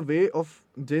change the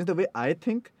way I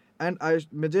think. And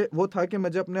मुझे वो था कि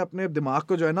मुझे अपने दिमाग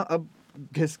को जो है ना अब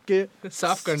घिस के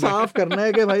साफ करना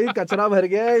है कि भाई कचरा भर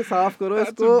गया है, साफ करो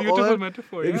इसको.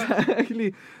 और एग्जैक्टली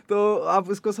तो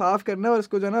आप इसको साफ करना है और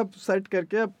इसको जो है ना सेट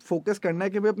करके अब फोकस करना है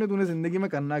कि भाई अपनी तूने जिंदगी में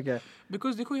करना क्या है.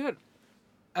 बिकॉज देखो यार,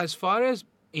 as far as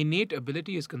innate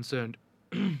ability is concerned,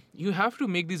 you have to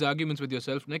make these arguments with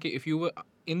yourself na, कि if you were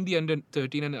in the under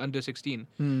 13 and under 16,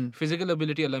 physical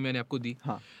ability अल्लाह मैंने आपको दी.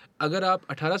 अगर आप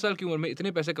 18 साल की उम्र में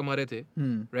इतने पैसे कमा रहे थे,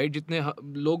 राइट, जितने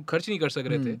लोग खर्च नहीं कर सक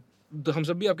रहे थे, तो हम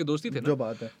सब भी आपके दोस्त ही थे ना, जो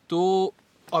बात है, तो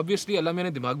ऑब्वियसली अल्लाह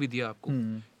मैंने दिमाग भी दिया आपको.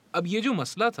 अब ये जो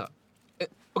मसला था,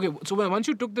 okay, so once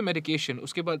you took the medication,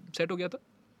 उसके बाद सेट हो गया था?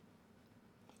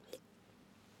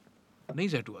 नहीं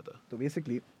सेट हुआ था. तो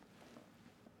basically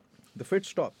the fit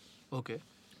stop. Okay.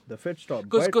 The fit stop.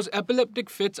 Because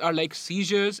epileptic fits are like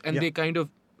seizures, and they kind of,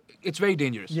 it's very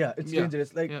dangerous. Yeah, it's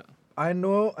dangerous. Like I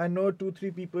know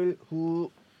 2-3 people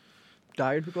who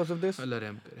died because of this. Allah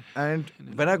रहम करे. And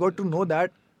when I got to know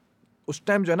that, उस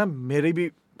time जो है ना मेरी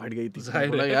भी फट गई थी.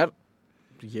 बोला यार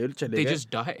ये चले गए.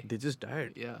 They just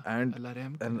died. Yeah. And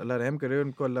अल्लाह रहम करे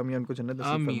उनको, अल्लाह मियां उनको जन्नत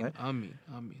नसीब फरमाए.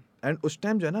 आमीन. And उस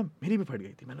टाइम जो है ना मेरी भी फट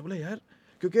गई थी. मैंने बोला यार,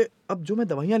 क्योंकि अब जो मैं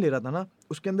दवाइयाँ ले रहा था ना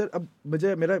उसके अंदर, अब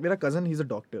मुझे मेरा cousin he is a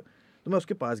doctor, तो मैं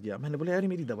उसके पास गया. मैंने बोला यार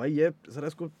मेरी दवाई है, ज़रा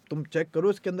इसको तुम चेक करो,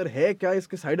 इसके अंदर है क्या,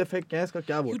 इसके साइड इफेक्ट क्या है, इसका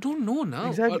क्या वो. You don't know ना.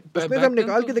 Exactly. उसने जब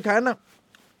निकाल के दिखाया ना,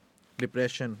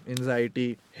 डिप्रेशन, एंजाइटी,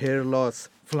 हेयर लॉस,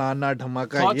 फलाना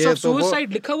धमाका, ये तो वो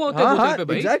सुसाइड लिखा हुआ होता है बोतल पे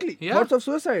भाई. Exactly, thoughts of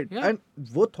suicide. And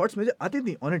वो थॉट्स मुझे आती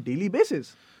थी on a daily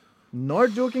basis, not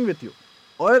joking with you.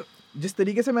 और जिस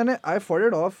तरीके से मैंने आई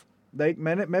फॉरवर्ड ऑफ, लाइक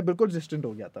मैं बिल्कुल डिस्टेंट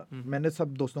हो गया था. मैंने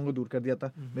सब दोस्तों को दूर कर दिया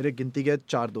था. मेरे गिनती के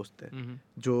 4 दोस्त थे,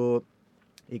 जो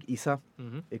एक ईसा,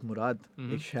 एक मुराद,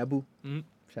 एक शैबू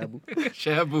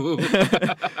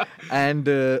एंड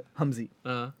हमजी.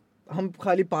 हम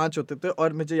खाली 5 होते थे.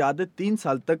 और मुझे याद है 3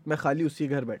 साल तक मैं खाली उसी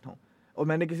घर बैठा हूँ. और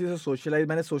मैंने किसी से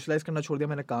सोशलाइज करना छोड़ दिया,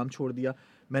 मैंने काम छोड़ दिया,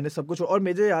 मैंने सब कुछ. और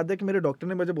मुझे याद है कि मेरे डॉक्टर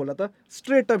ने मुझे बोला था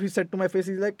straight up, he said to my face,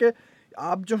 is like कि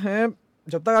आप जो हैं,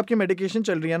 जब तक आपकी मेडिकेशन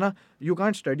चल रही है ना, you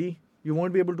can't study, you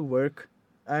won't be able to work,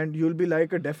 and you will be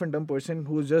like a deaf and डम person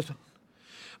who is just.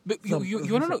 You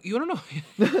don't know.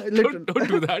 Don't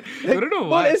do that. You don't know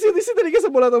why. इसी तरीके से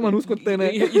बोला था मनूस कुत्ते ने.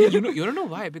 You don't know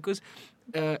why, because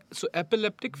so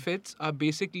epileptic fits are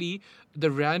basically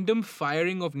the random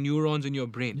firing of neurons in your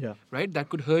brain, right? That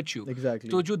could hurt you.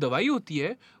 Exactly. तो जो दवाई होती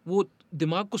है वो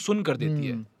दिमाग को सुन कर देती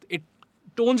है. It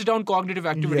tones down cognitive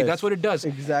activity. Yes, That's what it does.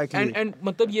 exactly. And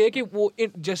मतलब ये है कि वो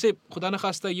जैसे खुदा न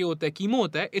खास्ता ये होता है कीमो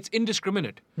होता है, it's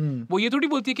indiscriminate. वो ये थोड़ी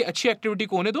बोलती है कि अच्छी एक्टिविटी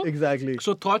को होने दो. Exactly.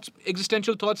 So thoughts,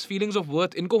 existential thoughts, feelings of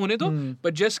worth, इनको होने दो,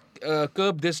 but just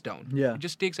curb this down. Yeah. It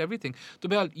just takes everything. So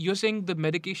Behal, you're saying the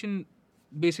medication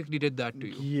basically did that to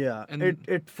you. Yeah, And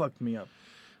it fucked me up.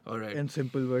 all right. In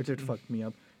simple words, it fucked me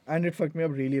up. And it fucked me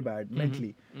up really bad,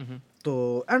 mentally.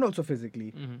 तो and also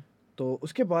physically. तो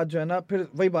उसके बाद जो है ना, फिर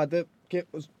वही बात है कि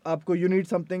आपको you need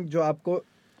something जो आपको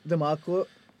दिमाग को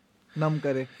नम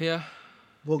करे, Yeah.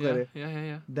 वो करे.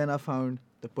 Yeah. Then I found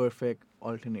the perfect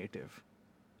alternative.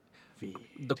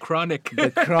 The chronic. The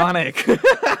chronic.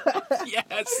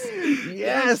 Yes.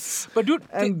 Yes. But dude,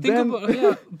 And think then-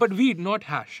 about but weed, not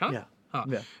hash, huh? Yeah. Huh.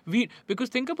 Yeah. Weed, because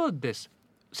think about this.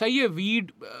 सही है, weed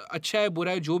अच्छा है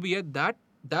बुरा है जो भी है,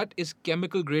 that is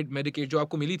chemical grade medication जो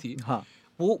आपको मिली थी. हाँ.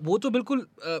 वो तो बिल्कुल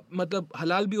मतलब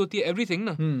हलाल भी होती है everything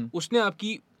ना. उसने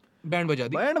आपकी बैंड बजा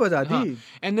दी. बैंड बजा दी. हाँ.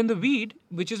 And then the weed,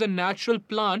 which is a natural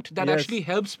plant that Yes. actually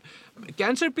helps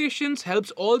cancer patients,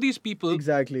 helps all these people.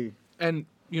 Exactly. And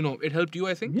you know, it helped you,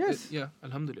 I think. Yes. Yeah,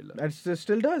 alhamdulillah. That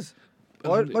still does. और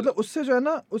Alhamdulillah. मतलब उससे जो है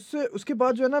ना, उसके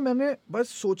बाद जो है ना, मैंने बस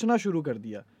सोचना शुरू कर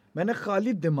दिया. मैंने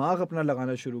खाली दिमाग अपना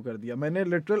लगाना शुरू कर दिया. मैंने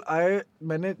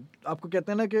मैंने आपको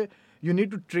कहते हैं ना कि you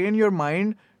need to train your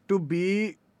mind to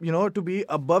be, you know, to be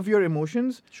above your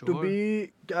emotions, to Sure.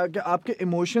 be क्या आपके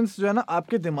emotions जो है ना,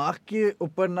 आपके दिमाग के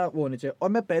ऊपर ना वो होने चाहिए. और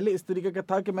मैं पहले इस तरीके का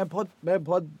था कि मैं बहुत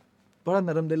बड़ा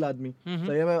नरम दिल आदमी.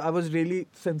 सही है, I was really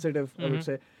sensitive, I would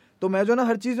say. तो मैं जो ना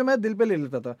हर चीज़ जो मैं दिल पे ले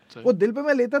लेता था, वो दिल पे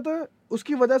मैं लेता था,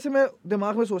 उसकी वजह से मैं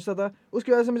दिमाग में सोचता था,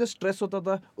 उसकी वजह से मुझे स्ट्रेस होता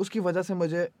था, उसकी वजह से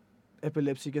मुझे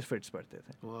एपिलेप्सी के फिट्स पड़ते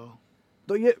थे. Wow.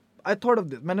 तो ये आई थॉट ऑफ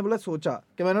दिस, मैंने बोला सोचा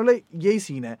कि मैंने बोला यही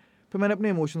सीन है. फिर मैंने अपने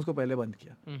इमोशंस को पहले बंद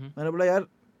किया. मैंने बोला यार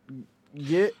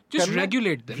ये Just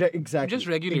regulate them. Exactly. Just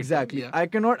regulate them, Exactly. yeah.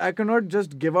 I cannot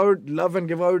just give out love and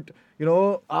give out, you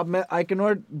know, I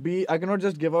cannot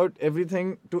just give out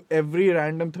everything to every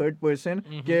random third person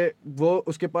कि वो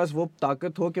उसके पास वो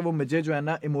ताकत हो कि वो मुझे जो है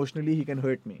ना emotionally he can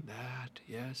hurt me. That,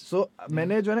 yes. So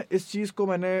मैंने जो है ना इस चीज़ को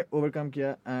मैंने ओवरकम किया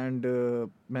एंड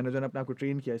मैंने जो है ना अपने आप को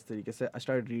ट्रेन किया इस तरीके से. I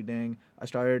started reading, I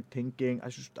started thinking, I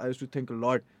used to think a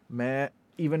lot. मैं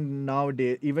even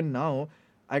now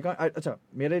अच्छा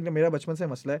मेरा बचपन से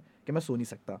मसला है कि मैं सो नहीं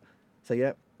सकता. सही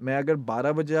है, मैं अगर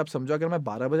 12 बजे आप समझो, अगर मैं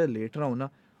 12 बजे लेट रहा हूँ ना,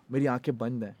 मेरी आंखें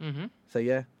बंद हैं. सही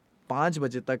है, 5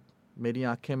 बजे तक मेरी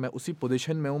आंखें, मैं उसी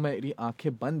पोजीशन में हूँ, मेरी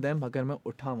आंखें बंद हैं मगर मैं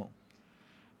उठा हुआ हूँ.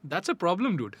 That's a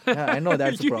problem, dude. Yeah, I know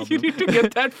that's a problem. You need to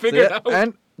get that figured out.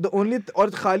 And the only और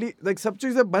खाली like सब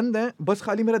चीज़ें बंद हैं, बस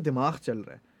खाली मेरा दिमाग चल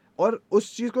रहा है. और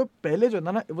उस चीज़ को पहले जो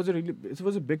था ना, it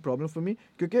was a big problem for me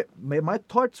क्योंकि my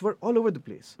thoughts were all over the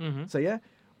place. सही है.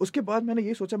 उसके बाद मैंने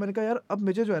ये सोचा, मैंने कहा यार अब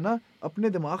मुझे जो है ना अपने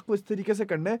दिमाग को इस तरीके से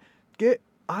करना है कि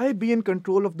I be in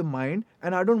control of the mind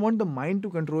and I don't want the mind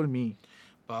to control me.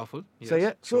 Powerful. Yes, सही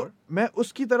है. sure. So मैं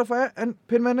उसकी तरफ आया एंड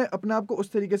फिर मैंने अपने आप को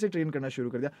उस तरीके से ट्रेन करना शुरू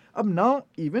कर दिया. अब now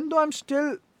even though I am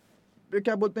still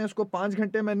क्या बोलते हैं उसको 5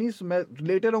 घंटे मैं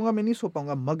लेटे रहूंगा, मैं नहीं सो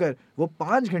पाऊंगा, मगर वो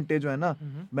 5 घंटे जो है ना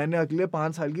मैंने अगले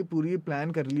 5 साल की पूरी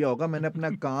प्लान कर लिया होगा. मैंने अपना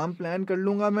काम प्लान कर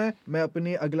लूंगा, मैं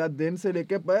अपनी अगला दिन से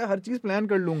लेके हर चीज़ प्लान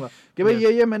कर लूंगा कि भाई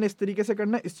ये मैंने इस तरीके से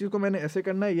करना है, इस चीज़ को मैंने ऐसे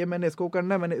करना है, ये मैंने इसको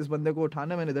करना है, मैंने इस बंदे को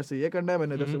उठाना है, मैंने इधर से ये करना है,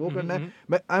 मैंने इधर से वो करना है.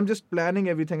 I am just planning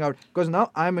everything out because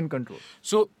now I am in control.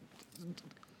 So,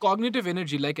 cognitive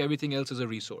energy, like everything else, is a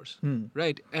resource,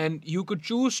 right? And you could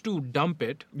choose to dump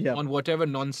it Yeah. on whatever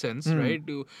nonsense,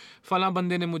 right? फला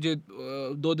बंदे ने मुझे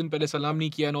 2 दिन पहले सलाम नहीं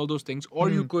किया and all those things, or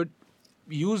you could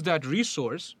use that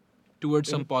resource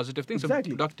towards some positive things, some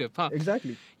Exactly. productive. हाँ.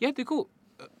 Exactly. Yeah, देखो,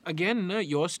 again,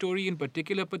 your story in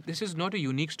particular, but this is not a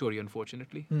unique story,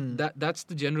 unfortunately.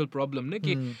 That's the general problem, ना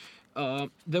कि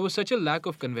there was such a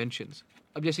lack of conventions.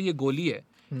 अब जैसे ये गोली है,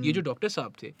 ये जो डॉक्टर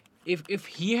साहब थे,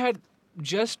 if he had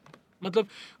just मतलब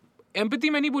एम्पैथी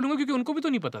मैं नहीं बोलूंगा क्योंकि उनको भी तो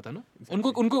नहीं पता था ना.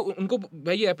 उनको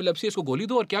भाई ये एपिलेप्सी, इसको गोली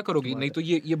दो और क्या करोगी, नहीं तो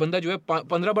ये बंदा जो है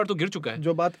 15 बार तो गिर चुका है.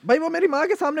 जो बात भाई वो मेरी माँ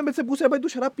के सामने मुझसे पूछे, भाई तू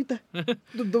शराब पीता है,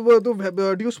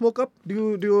 do you smoke up,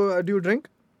 do you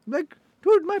drink, like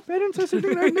dude my parents are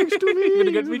sitting right next to me.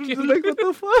 Gonna get me killed. Like what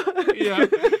the fuck. Yeah,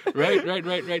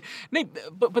 right. No,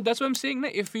 but that's what I'm saying.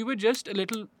 Na, if we were just a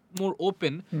little more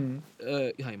open,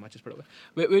 हाँ much is probably.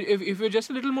 If we're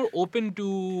just a little more open to,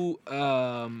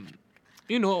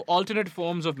 you know, alternate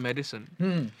forms of medicine.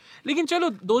 लेकिन चलो,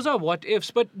 those are what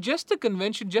ifs. But just the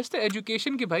convention, just the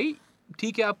education कि भाई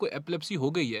ठीक है आपको epilepsy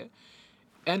हो गई है,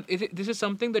 and this is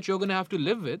something that you're gonna have to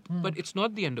live with, but it's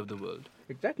not the end of the world.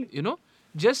 Exactly. You know,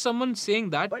 just someone saying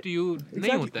that to you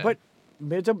नहीं होता है. But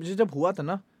मैं जब हुआ था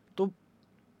ना तो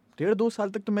 1.5-2 साल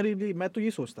तक तो मैं तो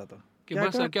ये सोचता था कि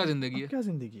बस क्या जिंदगी है, क्या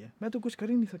जिंदगी है, मैं तो कुछ कर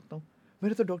ही नहीं सकता हूँ.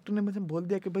 मेरे तो डॉक्टर ने मुझे बोल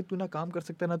दिया कि भाई तू ना काम कर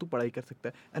सकता है ना तू पढ़ाई कर सकता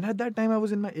है. And at that time I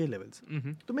was in my A levels.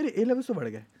 तो मेरे ए लेवल्स तो बढ़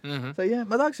गए. सही है,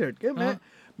 मजाक से हट के मैं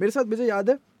मेरे साथ मुझे याद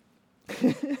है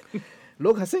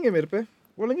लोग हंसेंगे मेरे पे,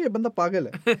 बोलेंगे ये बंदा पागल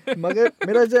है. मगर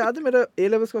मेरा जो याद है, मेरा ए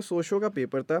लेवल्स का सोशो का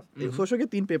पेपर था. सोशो के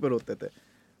 3 पेपर होते थे.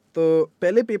 तो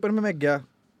पहले पेपर में मैं गया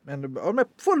और मैं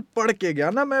फुल पढ़ के गया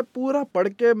ना. मैं पूरा पढ़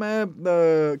के मैं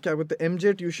क्या बोलते हैं,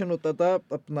 एमजे ट्यूशन होता था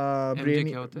अपना.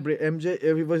 Brainy MJ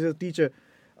he was a teacher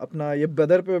अपना. ये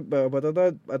ब्रदर पे बताता.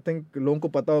 आई थिंक लोगों को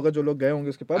पता होगा जो लोग गए होंगे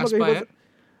उसके पास. मगर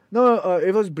no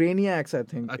it was Brainiacs. I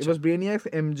think it was Brainiacs.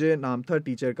 MJ नाम था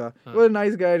टीचर का. He was a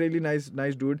nice guy, really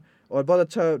nice dude. और बहुत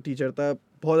अच्छा टीचर था,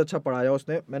 बहुत अच्छा पढ़ाया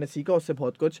उसने. मैंने सीखा उससे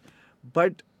बहुत कुछ.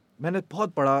 बट मैंने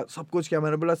बहुत पढ़ा, सब कुछ किया.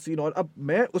 मैंने बोला सीन. और अब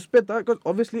मैं उस पे था because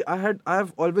obviously I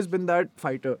have always been that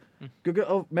fighter.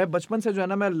 क्योंकि मैं बचपन से जो है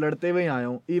ना मैं लड़ते हुए आया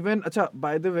हूँ. इवन अच्छा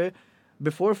by the way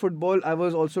before football I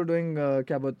was also doing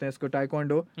क्या बोलते हैं इसको,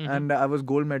 taekwondo. And I was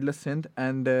gold medallist Sindh.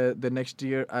 And the next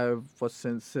year I was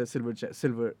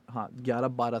silver. हाँ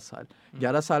 11-12 साल.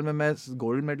 11 साल में मैं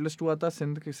गोल्ड मेडलिस्ट हुआ था,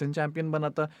 सिंध चैंपियन बना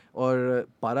था. और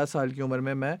 12 साल की उम्र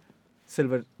में मैं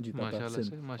सिल्वर जीता था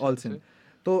सिंध, ऑल सिंध.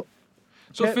 तो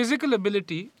So physical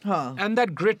ability and that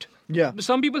grit. Yeah.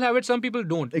 Some people have it, some people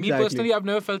don't. Exactly. Me personally, I've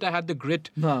never felt I had the grit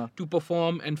to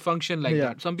perform and function like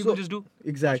that. Some people just do.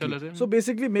 Exactly. So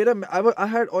basically,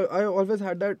 I always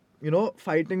had that, you know,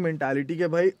 fighting mentality कि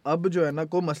भाई अब जो है ना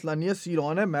कोई मसला नहीं है,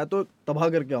 सीरॉन है, मैं तो तबाह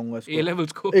करके आऊंगा इसको. A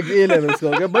levels को. A levels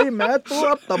को. भाई मैं तो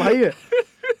अब तबाही है.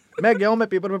 मैं गया हूँ, मैं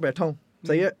पेपर में बैठा हूँ.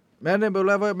 सही है. मैंने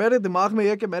बोला मेरे दिमाग में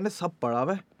ये कि मैंने सब पढ़ा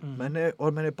हुआ है.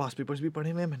 मैंने पास पेपर्स भी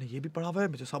पढ़े हुए हैं, मैंने ये भी पढ़ा हुआ है,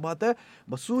 मुझे सब आता है.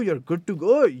 बसू you are good to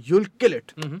go, you'll kill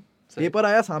it. Paper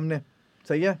आया सामने.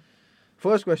 सही है.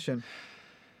 फर्स्ट क्वेश्चन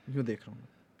यूँ देख रहा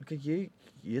हूँ कि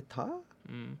ये था,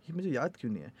 ये मुझे याद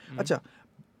क्यों नहीं है. अच्छा,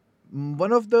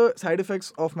 one of the side effects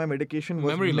of my medication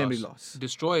was memory loss.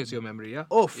 Destroys your memory,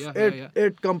 yeah.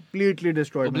 It completely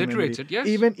destroyed my memory. Obliterates it, yes.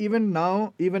 Even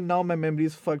now my memory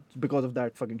is fucked because of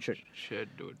that fucking shit.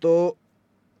 Shit, dude. So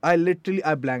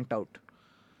I blanked out.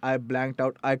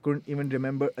 I couldn't even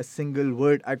remember a single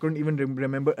word. I couldn't even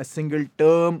remember a single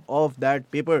term of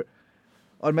that paper.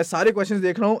 और मैं सारे questions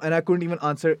देख रहा हूँ and I couldn't even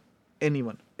answer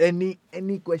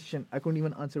any question. I couldn't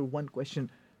even answer one question.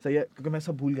 सही है, क्योंकि मैं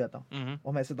सब भूल गया था.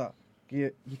 और मैं ऐसे था कि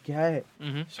ये क्या है,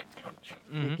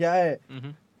 ये क्या है.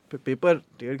 पेपर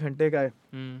 1.5 घंटे का है,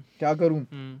 क्या करूं.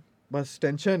 बस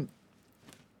टेंशन,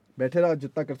 बैठे रहा,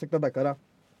 जितना कर सकता था करा.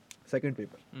 सेकंड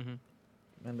पेपर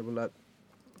मैंने बोला,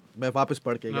 मैं वापस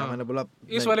पढ़ के गया. मैंने बोला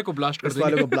इस वाले को ब्लास्ट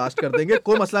कर देंगे.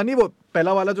 कोई मसला नहीं. वो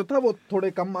पहला वाला जो था वो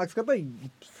थोड़े कम मार्क्स का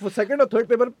था. सेकंड और थर्ड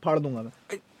पेपर फाड़ दूंगा मैं.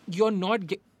 You're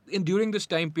not during this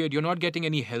time period you're not getting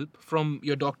any help from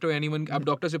your doctor or anyone. आप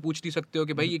डॉक्टर से पूछ नहीं सकते हो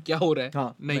कि भाई ये क्या हो रहा है.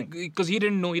 हाँ, नहीं, because he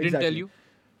didn't know, he didn't tell you.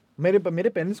 मेरे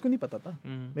पेरेंट्स को नहीं पता था.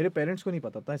 मेरे पेरेंट्स को नहीं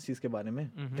पता था इस चीज़ के बारे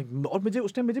में. और मुझे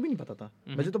उस टाइम मुझे भी नहीं पता था.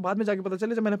 मुझे तो बाद में जाके पता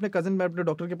चला जब मैंने अपने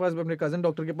डॉक्टर के पास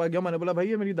डॉक्टर के पास गया. मैंने बोला भाई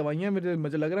ये मेरी दवाइयाँ,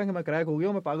 मुझे लग रहा है कि मैं क्रैक हो गया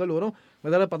हूँ, मैं पागल हो रहा हूँ,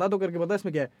 मैं ज़रा पता तो करके बता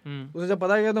इसमें क्या है. उसे जब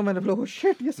पता गया तो मैंने बोला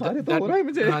शिट, ये सारे तो हो रहा है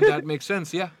मुझे. That makes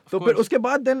sense, yeah. तो फिर उसके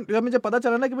बाद देन जब मुझे पता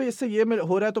चला ना कि भाई इससे ये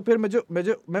हो रहा है, तो फिर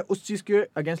मैं उस चीज़ के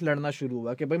अगेंस्ट लड़ना शुरू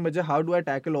हुआ कि भाई मुझे how do I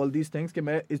tackle all these things, कि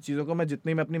मैं इस चीज़ों को मैं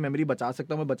जितनी मैं अपनी मेमोरी बचा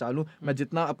सकता हूँ मैं बचा लूँ. मैं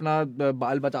जितना अपना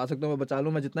बाल बचा सकता हूँ मैं बचा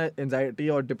लूँ. मैं जितना एंजाइटी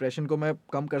और डिप्रेशन को मैं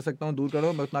कम कर सकता हूँ, दूर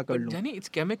करूँ, मैं उतना कर लूँ. यानी इट्स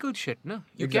केमिकल शिट ना.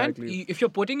 You can if you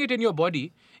are putting it in your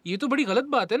body. ये तो बड़ी गलत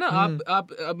बात है ना.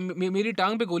 आप मेरी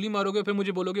टांग पे गोली मारोगे फिर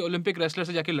मुझे बोलोगे ओलंपिक रेसलर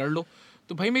से जाके लड़ लो.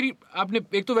 तो भाई आपने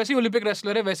एक तो वैसे ही ओलंपिक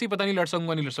रेसलर है, वैसे ही पता नहीं लड़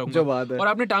सकूंगा और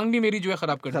आपने टांग भी मेरी जो है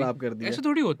खराब कर दी. ऐसे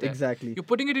थोड़ी होता है. Exactly. You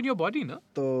putting it in your body ना.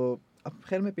 तो अब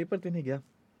खैर मैं पेपर देने गया.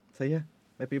 सही है,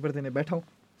 मैं पेपर देने बैठा हूँ.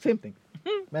 Same thing.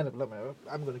 मैंने बोला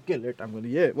I am gonna kill it, I am gonna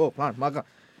ये वो प्लांट माँ का.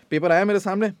 पेपर आया मेरे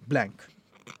सामने, ब्लैंक.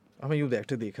 अब मैं यूँ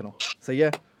देख रहा हूँ. सही है.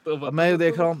 अब मैं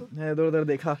देख रहा हूँ, मैं इधर उधर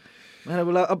देखा. मैंने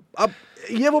बोला अब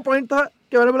ये वो पॉइंट था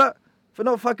कि मैंने बोला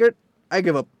no fuck it, I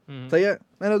give up. सही है.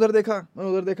 मैंने उधर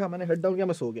देखा, मैंने हेड डाउन किया,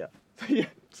 मैं सो गया. सही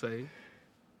है. सही.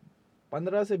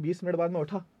 15 से 20 मिनट बाद में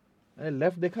उठा, मैंने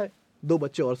लेफ्ट देखा है, 2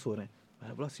 बच्चे और सो रहे हैं.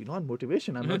 मैंने बोला Sinon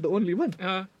motivation, I'm not the only one.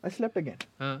 I slept again.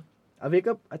 I wake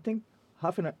up, I think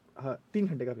 3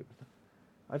 घंटे का पेपर था.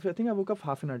 I think I woke up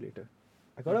half an hour later.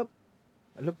 I got up,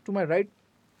 I looked to my right,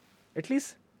 at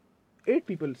least 8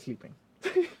 people sleeping.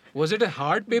 Was it a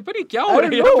hard paper? क्या हो रहा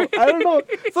है? I don't know.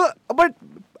 So, but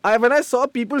when I saw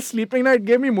people sleeping, it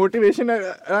gave me motivation.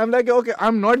 I'm like, okay,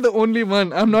 I'm not the only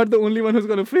one. I'm not the only one who's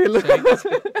going to fail.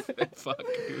 Fuck,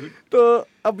 dude. तो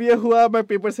अब ये हुआ, मैं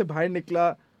paper से बाहर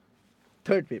निकला.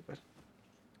 Third paper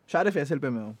Sharif Faisal पे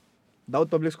मैं हूँ. दाऊद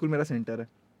पब्लिक स्कूल मेरा सेंटर है.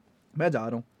 मैं जा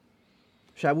रहा हूँ.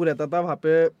 शाबू रहता था वहाँ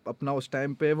पे अपना, उस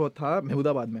टाइम पे वो था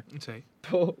महमूदाबाद में. सही.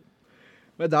 तो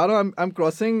मैं जा रहा हूँ, I am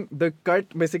crossing the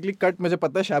cut, basically cut मुझे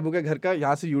पता है शाबू के घर का,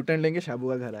 यहाँ से यू टर्न लेंगे शाबू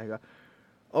का घर आएगा,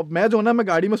 और मैं जो ना मैं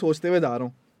गाड़ी में सोचते हुए जा रहा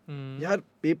हूँ यार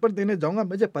पेपर देने जाऊंगा,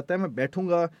 मुझे पता है मैं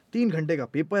बैठूंगा 3 घंटे का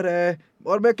पेपर है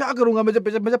और मैं क्या करूंगा,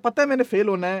 मुझे पता है मैंने फेल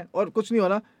होना है और कुछ नहीं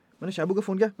होना। मैंने शाबू को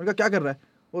फ़ोन किया, मैंने कहा क्या कर रहा है,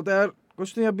 बोलता है यार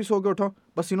कुछ नहीं अभी सो के उठाओ,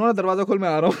 बस इन्होंने दरवाज़ा खोल मैं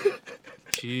आ रहा हूँ।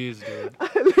 Jeez, dude.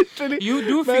 Literally, You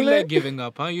do feel मैंने- like giving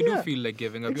up, huh? You do Yeah, feel like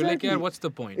giving up. You're like, yeah, exactly. what's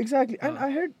the point? Exactly, and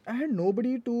I had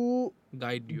nobody to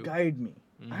Guide you. guide me.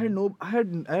 I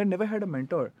had never had a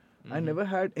mentor. I never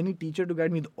had any teacher to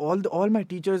guide me. All my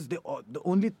teachers, the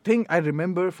only thing I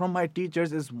remember from my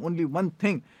teachers is only one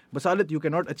thing. Basalat, you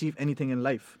cannot achieve anything in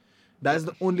life. That's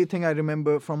the only thing I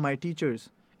remember from my teachers.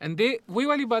 And they वही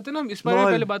वाली बात है ना, हम इस बारे में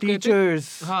पहले बात कर रहे थे।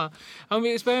 Teachers. हाँ, हम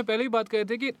इस बारे में पहले ही बात कर रहे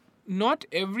थे कि not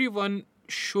everyone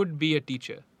should be a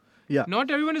teacher. Yeah. Not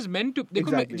everyone is meant to.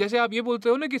 देखो Exactly. जैसे आप ये बोलते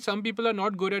हो ना कि some people are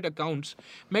not good at accounts.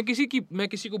 मैं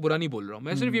किसी को बुरा नहीं बोल रहा हूँ,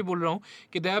 मैं सिर्फ ये बोल रहा हूँ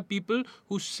कि there are people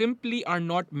who simply are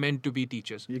not meant to be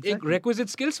teachers. Exactly. एक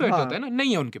requisite skill set होता है ना,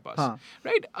 नहीं है उनके पास, हाँ.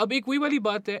 right? अब एक वही वाली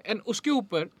बात है, and उसके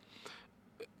ऊपर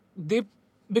they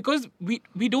because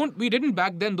we didn't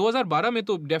back then 2012 में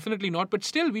तो definitely not,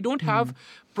 but still we don't have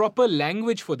proper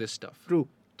language for this stuff. True.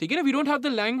 ठीक है ना, we don't have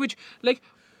the language, like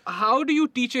how do you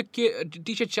teach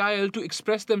a child to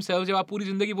express themselves जब आप पूरी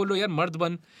जिंदगी बोल रहे हो यार मर्द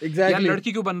बन, Exactly. यार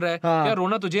लड़की क्यों बन रहा है, हाँ. यार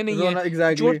रोना तुझे नहीं रोना, है,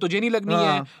 exactly. चोट तुझे नहीं लगनी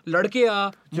हाँ. है, लड़के आ,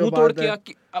 जो मुंह तोड़ बात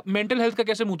के है. आ, मेंटल हेल्थ का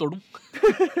कैसे मुंह तोड़ूं?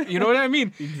 You know what I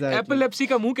mean? Exactly. Epilepsy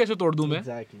का मुंह कैसे तोड़ दूं मैं?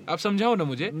 Exactly. आप समझाओ ना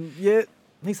मुझे। ये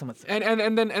नहीं समझ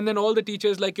सकते। and then all the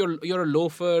teachers like you're a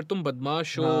loafer, तुम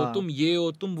बदमाश हो, हाँ. तुम ये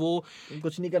हो, तुम वो। तुम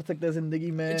कुछ नहीं कर सकते जिंदगी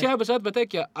में। अच्छा बस पता है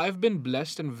क्या, I've been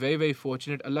blessed and very very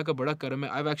fortunate, अल्लाह का बड़ा करम है,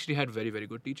 I've actually had very very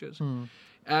good teachers.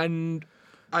 And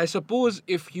I suppose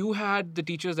if you had the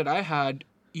teachers that I had,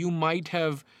 you might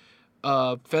have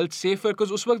felt safer,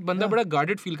 because उस वक्त बंदा बड़ा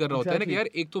guarded feel कर रहा होता है ना कि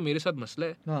यार एक तो मेरे साथ मसला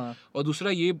है, हाँ. और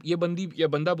दूसरा ये बंदी या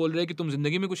बंदा बोल रहा है कि तुम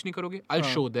जिंदगी में कुछ नहीं करोगे,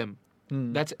 I'll show them.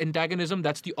 That's antagonism,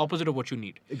 that's the opposite of what you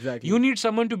need. Exactly. You need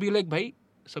someone to be like भाई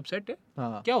सब सेट है,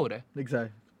 हाँ. क्या हो रहा है,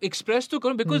 Exactly. एक्सप्रेस तो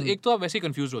करो, बिकॉज एक तो आप वैसे ही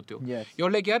कंफ्यूज होते हो, Yes. you're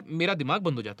like यार मेरा दिमाग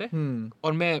बंद हो जाता है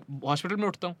और मैं हॉस्पिटल में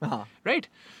उठता हूँ, हाँ. राइट?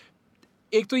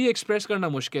 एक तो ये एक्सप्रेस करना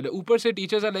मुश्किल है, ऊपर से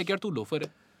टीचर्स आर लाइक यार तू लोफर है,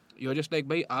 you're just like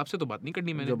भाई आपसे तो बात नहीं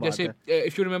करनी मैंने, जो बात जैसे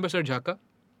इफ यू रिमेंबर सर झाका,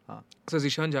 हाँ. सर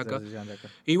ज़ीशान झाका, ज़ीशान झाका.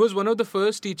 he was one of the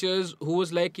first teachers who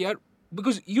was like यार,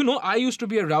 because you know I used to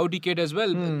be a rowdy kid as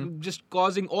well, just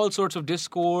causing all sorts of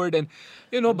discord and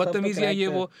you know बदतमीजियाँ ये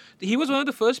वो. He was one of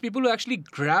the first people who actually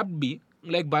grabbed me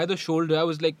like by the shoulder. I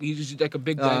was like, he's like a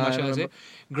big guy, I mashallah se,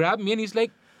 grabbed me and he's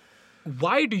like,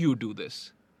 why do you do this?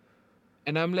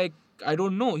 And I'm like, I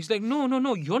don't know. He's like,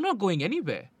 no, you're not going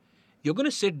anywhere. You're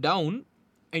gonna sit down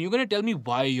and you're gonna tell me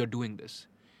why you're doing this.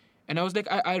 And I was like,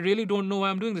 I really don't know why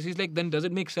I'm doing this. He's like, then does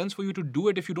it make sense for you to do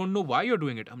it if you don't know why you're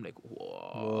doing it? I'm like,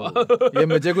 whoa. ये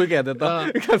मुझे कोई कह देता.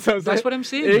 कसम से. That's what I'm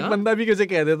saying. एक बंदा भी मुझे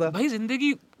कह देता. भाई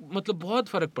जिंदगी मतलब बहुत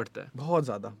फर्क पड़ता है. बहुत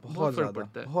ज़्यादा. बहुत फर्क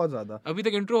पड़ता है. बहुत ज़्यादा. अभी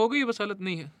तक इंट्रो हो गई, बस हालत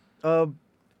नहीं है.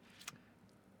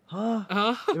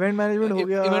 हाँ. Event management हो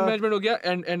गया. Event management हो गया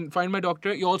and find my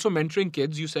doctor. You're also mentoring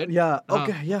kids, you said. Yeah.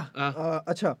 Okay. Yeah.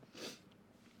 अच्छा.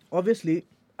 Obviously,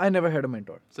 I never had a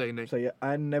mentor. सही नहीं. सही है.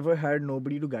 I never had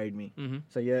nobody to guide me.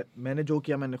 सही है. मैंने जो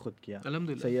किया मैंने खुद किया.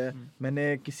 अल्हम्दुलिल्लाह. सही है.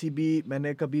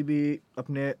 मैंने कभी भी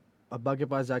अपने अब्बा के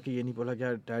पास जाके ये नहीं बोला कि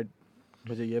यार डैड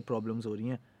मुझे ये प्रॉब्लम्स हो रही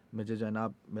हैं, मुझे जो है ना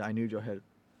I need your help.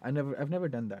 I've never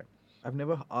done that. I've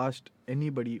never asked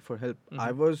anybody for help.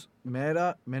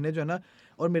 मैंने जो है ना,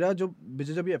 और मेरा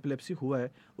जब ये एपिलेप्सी हुआ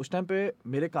है उस टाइम पे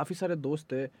मेरे काफ़ी सारे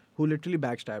दोस्त थे who literally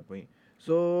backstabbed me.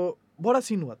 So बड़ा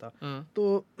सीन हुआ था.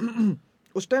 तो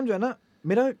उस टाइम जो है ना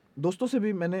मेरा दोस्तों से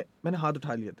भी मैंने हाथ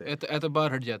उठा लिए थे.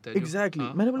 एतबार हट जाता है.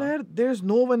 Exactly. मैंने बोला यार there is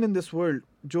no one in this world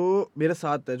जो मेरे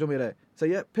साथ है, जो मेरा है.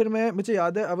 सही है. फिर मुझे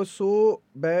याद है I was so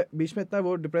बीच में इतना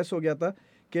वो डिप्रेस हो गया था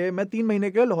कि मैं 3 महीने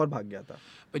के लिए लाहौर भाग गया था.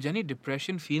 But Jenny,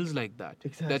 depression feels like that.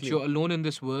 Exactly. That you're alone in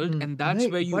this world, and that's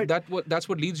where you that's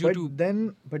what leads you to.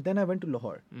 But then I went to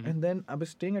Lahore, and then I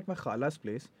was staying at my khala's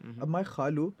place. अब my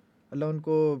khalu, अल्लाह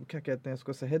उनको क्या कहते हैं,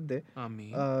 उसको सेहत दे.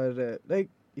 आमीन. और like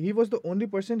he was the only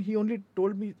person, he only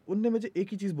told me, उनने मुझे एक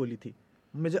ही चीज़ बोली थी,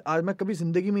 मुझे आज मैं कभी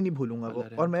ज़िंदगी में नहीं भूलूंगा वो,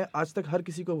 और मैं आज तक हर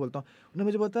किसी को बोलता हूँ. उन्होंने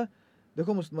मुझे बोला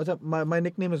देखो मतलब my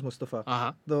nickname is Mustafa.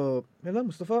 तो मैंने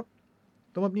मुस्तफ़ा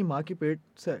तुम अपनी माँ की पेट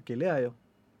से अकेले आए हो.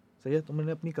 सही है.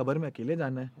 तुमने अपनी कब्र में अकेले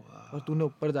जाना है, और तूने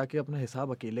ऊपर जाके अपना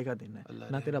हिसाब अकेले का देना है.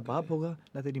 ना तेरा बाप होगा,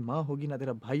 ना तेरी माँ होगी, ना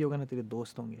तेरा भाई होगा, ना तेरे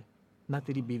दोस्त होंगे, ना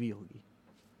तेरी बीवी होगी.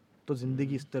 तो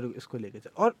ज़िंदगी इस तरह इसको लेके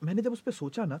जा. और मैंने जब उस पर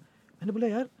सोचा ना, मैंने बोला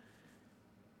यार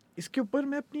इसके ऊपर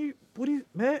मैं अपनी पूरी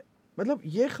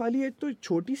ये खाली एक तो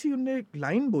छोटी सी उनने एक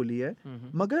लाइन बोली है,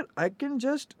 मगर आई कैन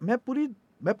जस्ट मैं पूरी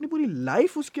मैं अपनी पूरी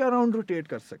लाइफ उसके अराउंड रोटेट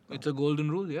कर सकता हूँ. It's a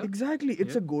golden rule, yeah. Exactly,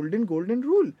 it's a Yeah. Golden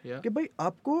rule Yeah. कि भाई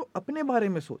आपको अपने बारे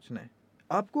में सोचना है,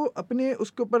 आपको अपने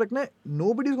उसके ऊपर रखना है.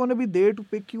 Nobody is gonna be there to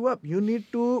pick you up. You need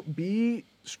to be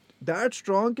that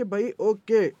strong कि भाई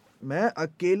ओके मैं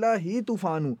अकेला ही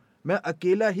तूफान हूँ, मैं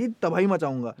अकेला ही तबाही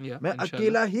मचाऊंगा, Yeah, मैं inshallah.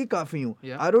 अकेला ही काफी हूँ.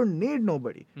 Yeah. I don't need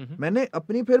nobody. Mhm. मैंने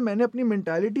अपनी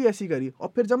मेंटालिटी ऐसी करी,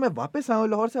 और फिर जब मैं वापस आया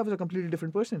लाहौर से, I was a completely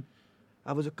different person.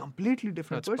 I was a completely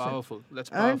different That's person. powerful.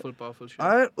 That's And powerful shit.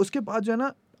 और उसके बाद जो है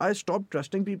ना, आई स्टॉप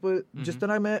ट्रस्टिंग पीपल. जिस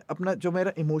तरह मैं अपना जो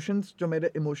मेरे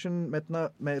इमोशन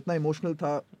मैं इतना इमोशनल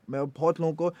था, मैं बहुत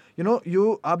लोगों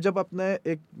को आप जब अपने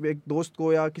एक दोस्त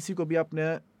को या किसी को भी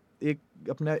आपने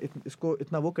इसको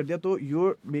इतना वो कर दिया, तो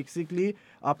यूर बेसिकली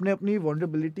आपने अपनी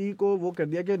वनरेबिलिटी को वो कर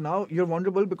दिया कि now you're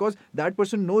vulnerable because that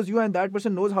person knows you and that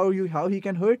person knows how he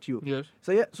can hurt you. Yes.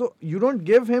 So you don't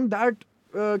give him that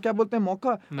क्या बोलते हैं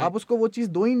मौका. आप उसको वो चीज़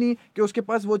दो ही नहीं कि उसके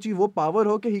पास वो पावर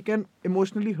हो कि he can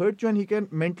emotionally hurt you and he can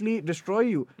mentally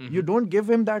destroy you. You don't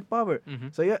give him that power.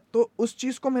 सही है. तो उस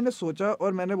चीज़ को मैंने सोचा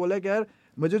और मैंने बोला कि यार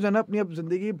मुझे जो है ना अपनी अब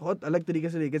ज़िंदगी बहुत अलग तरीके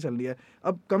से लेके चल रही है.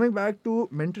 अब coming back to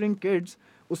mentoring kids,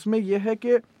 उसमें यह है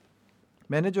कि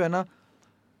मैंने जो है ना,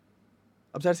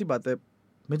 अब जाहिर सी बात है,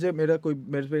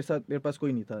 मेरे पास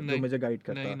कोई नहीं था जो मुझे गाइड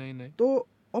करता. नहीं. तो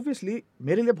ऑब्वियसली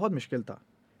मेरे लिए बहुत मुश्किल था.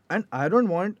 And I don't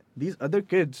want these other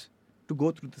kids to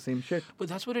go through the same shit. But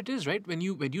that's what it is, right? When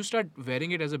you start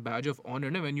wearing it as a badge of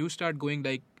honor, na, when you start going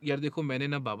like, यार देखो मैंने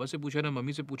ना बाबा से पूछा ना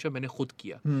mummy से पूछा, मैंने खुद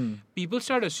किया. People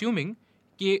start assuming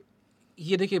कि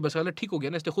ये देखिए बसालत ठीक हो गया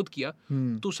ना, इसने खुद किया,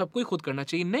 तो सबको ही खुद करना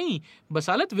चाहिए. नहीं,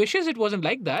 बसालत wishes it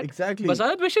wasn't like that. Exactly.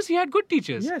 बसालत wishes he had good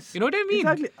teachers. Yes. You know what I mean?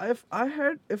 Exactly.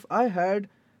 If I had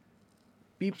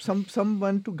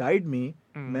someone to guide me,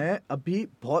 मैं अभी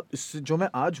बहुत जो मैं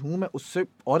आज हूँ मैं उससे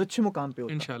और अच्छे मुकाम पे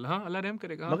होता. इंशाल्लाह, हाँ, अल्लाह रहम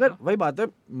करेगा. मगर वही बात है,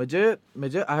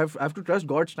 मुझे I have to trust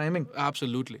God's timing.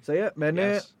 Absolutely. सही है.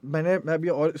 मैं भी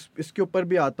और इसके ऊपर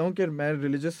भी आता हूँ कि मैं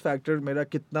रिलीजियस फैक्टर मेरा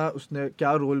कितना उसने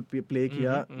क्या रोल प्ले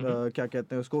किया, क्या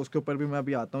कहते हैं उसके ऊपर भी मैं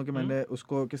अभी आता हूँ कि मैंने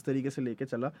उसको किस तरीके से लेके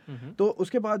चला. तो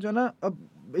उसके बाद जो है ना,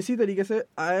 अब इसी तरीके से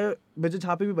मुझे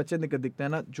जहाँ पे भी बच्चे दिखते हैं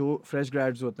ना, जो फ्रेश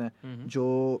ग्रेड्स होते हैं, जो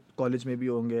कॉलेज में भी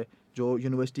होंगे, जो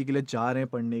यूनिवर्सिटी के लिए जा रहे हैं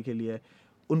पढ़ने के लिए,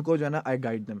 उनको जो है ना आई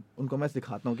गाइड देम. उनको मैं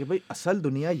सिखाता हूँ कि भाई असल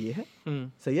दुनिया ये है.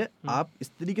 सही है. आप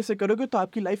इस तरीके से करोगे तो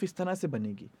आपकी लाइफ इस तरह से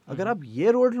बनेगी. अगर आप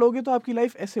ये रोड लोगे तो आपकी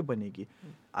लाइफ ऐसे बनेगी.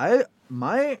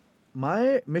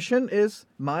 माई mission is,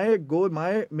 my goal,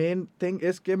 my main thing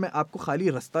is कि मैं आपको खाली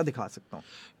रास्ता दिखा सकता हूँ.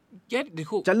 यार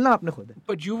देखो, चलना आपने खुद है.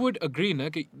 But you would agree ना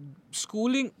कि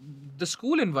the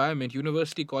school environment,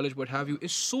 university, college, what have you,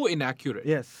 is so inaccurate.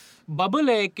 Yes. Bubble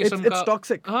है एक किस्म का. It's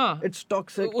toxic. हाँ. It's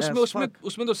toxic.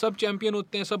 उसमें तो सब चैंपियन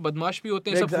होते हैं, सब बदमाश भी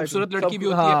होते हैं, सब Exactly. खूबसूरत लड़की भी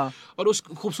होती है, और उस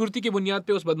खूबसूरती की बुनियाद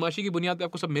पे, उस बदमाशी की बुनियाद पे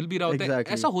आपको सब मिल भी रहा होता है.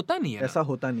 Exactly. ऐसा होता नहीं है.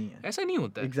 ऐसा नहीं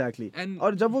होता है. Exactly. Exactly.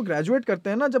 और जब वो ग्रेजुएट करते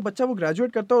हैं ना, जब बच्चा वो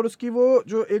ग्रेजुएट करता है और उसकी वो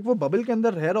जो एक वो बबल के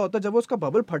अंदर रह रहा होता है, जब वो उसका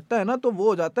बबल फटता है ना, तो वो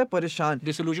हो जाता है परेशान.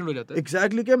 Disillusioned हो जाता है.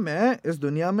 Exactly कि मैं इस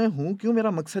दुनिया में हूँ क्यों,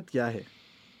 मेरा मकसद क्या है.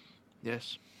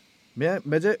 Yes.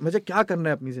 मुझे क्या करना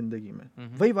है अपनी ज़िंदगी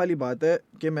में. वही वाली बात है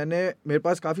कि मेरे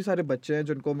पास काफ़ी सारे बच्चे हैं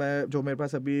जो मेरे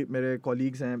पास अभी मेरे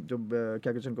कॉलीग्स हैं, जो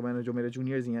क्या कहते हैं, जो मेरे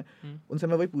जूनियर्स ही हैं, उनसे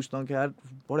मैं वही पूछता हूँ कि यार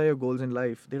what are your goals in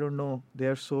life. They don't no, they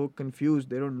are so confused,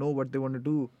 they don't know what they want to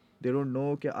do. They don't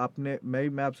no कि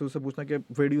मैं आपसे उससे पूछता कि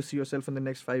where do you see yourself in the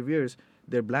next 5 years.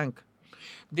 They are blank.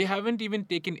 They haven't even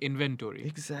taken inventory.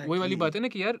 Exactly. वही वाली बात है ना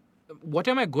कि यार what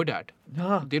am I good at?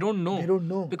 They don't know. They don't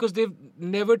know. Because they've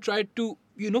never tried to,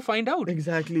 find out.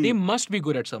 Exactly. They must be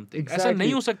good at something. Exactly. ऐसा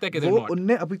नहीं हो सकता कि they're not.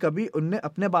 उनने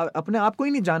अपने आप को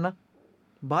ही नहीं जाना.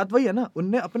 बात वही है ना,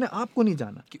 उनने अपने आप को नहीं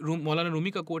जाना. मौलाना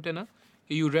रूमी का कोट है ना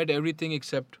कि you read everything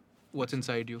except what's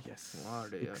inside you. Yes. वाह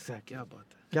रे यार, Exactly.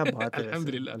 क्या बात है.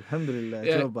 अल्हम्दुलिल्लाह.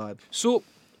 Yeah. क्या बात. So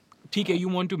ठीक है,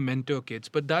 you want to mentor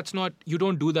kids, but that's not, you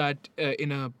don't do that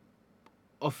in a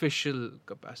official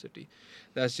capacity.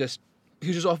 That's just,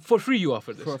 you just for free you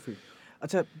offer this. For free.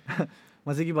 अच्छा,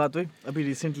 मजे की बात हुई. अभी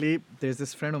recently there's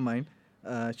this friend of mine.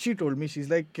 She told me, she's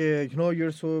like,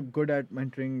 you're so good at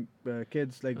mentoring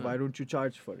kids. Like, why don't you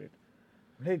charge for it?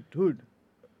 Like, dude,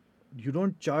 you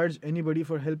don't charge anybody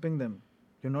for helping them.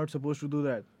 You're not supposed to do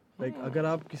that. Like, अगर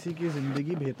आप किसी की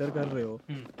जिंदगी बेहतर कर रहे हो,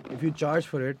 if you charge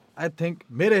for it, I think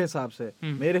मेरे हिसाब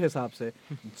से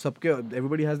सबके,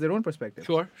 everybody has their own perspective.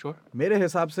 Sure. मेरे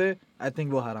हिसाब से I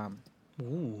think वो हराम है.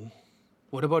 Ooh.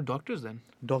 What about doctors then?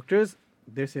 Doctors,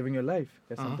 they're saving your life.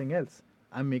 There's something else.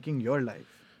 I'm making your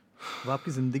life. वो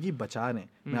आपकी ज़िंदगी बचा रहे हैं,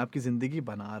 मैं आपकी ज़िंदगी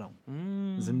बना रहा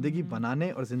हूँ. ज़िंदगी बनाने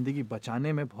और ज़िंदगी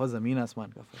बचाने में बहुत ज़मीन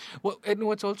आसमान का फ़र्क. Well, and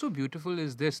what's also beautiful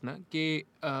is this ना कि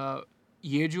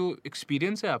ये जो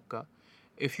experience है आपका,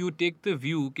 if you take the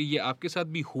view कि ये आपके साथ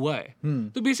भी हुआ है,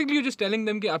 तो basically you're just telling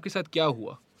them कि आपके साथ क्या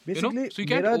हुआ. Basically, So you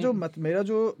can't मेरा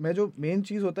जो main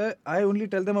चीज होता है, I only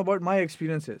tell them about my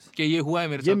experiences. कि ये हुआ है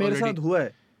मेरे ये साथ मेरे already. साथ हुआ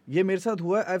है. ये मेरे साथ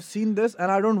हुआ है. I've seen this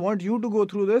and I don't want you to go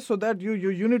through this, so that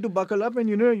you need to buckle up and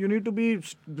you need to be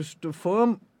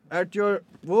firm at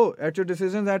your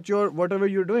decisions, at your whatever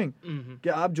you're doing. कि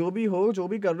आप जो भी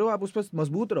कर रहे हो, आप उस पर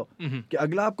मजबूत रहो. कि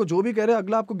अगला आपको जो भी करे,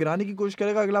 अगला आपको गिराने की कोशिश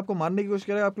करेगा, अगला आपको मारने की कोशिश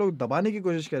करेगा, आप लोग दबाने की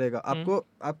कोशिश करेगा.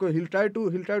 आपको he'll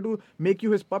try to make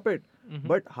you his puppet.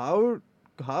 But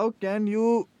how can you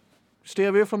stay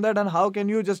away from that, and how can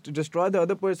you just destroy the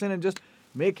other person and just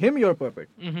make him your puppet?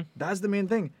 That's the main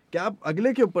thing. कि आप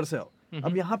अगले के ऊपर से आओ.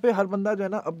 अब यहाँ पे हर बंदा जो है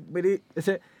ना, अब मेरी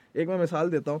ऐसे एक मैं मिसाल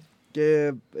देता हूँ कि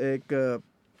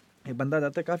एक बंदा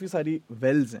जाता है, काफ़ी सारी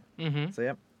वेल्स हैं, सही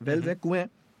है, वेल्स हैं, कुएं हैं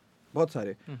बहुत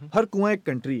सारे, हर कुआं एक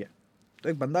कंट्री है. तो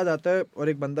एक बंदा जाता है और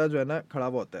एक बंदा जो है ना खड़ा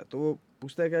हुआ होता है, तो वो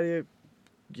पूछता है क्या ये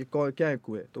क्या है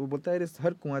कुएं? तो वो बोलता है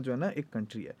हर कुआं जो है ना एक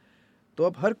कंट्री है. तो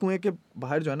अब हर कुएं के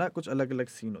बाहर जो है ना कुछ अलग अलग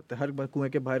सीन होते हैं. हर कुएं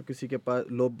के बाहर किसी के पास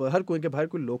लोग, हर कुएं के बाहर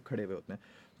कोई लोग खड़े हुए होते हैं.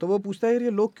 तो वो पूछता है यार ये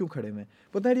लोग क्यों खड़े हुए हैं?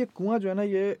 पता है ये कुआं जो है ना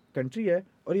ये कंट्री है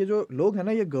और ये जो लोग हैं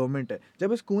ना ये गवर्नमेंट है.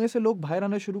 जब इस कुएं से लोग बाहर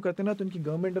आना शुरू करते हैं ना तो इनकी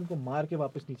गवर्नमेंट उनको मार के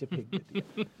वापस नीचे फेंक देती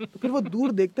है. तो फिर वो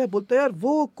दूर देखता है, बोलता है यार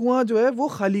वो कुआं जो है वो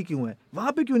खाली क्यों है,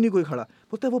 वहाँ पे क्यों नहीं कोई खड़ा?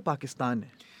 बोलता है वो पाकिस्तान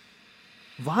है.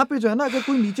 वहाँ पे जो है ना अगर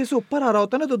कोई नीचे से ऊपर आ रहा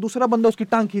होता है ना तो दूसरा बंदा उसकी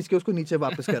टांग खींच के उसको नीचे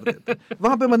वापस कर देता है.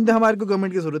 वहाँ पे बंदे हमारे को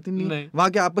गवर्नमेंट की जरूरत ही नहीं. वहाँ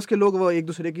के आपस के लोग वो एक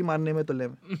दूसरे की मारने में तुले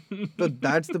में. तो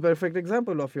that's the perfect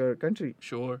example of your country.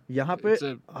 Sure. यहाँ पे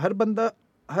हर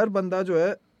बंदा जो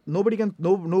है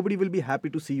nobody will be happy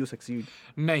to see you succeed.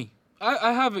 नहीं.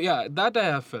 I have, yeah, that I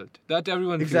have felt. That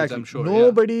everyone feels, I'm sure.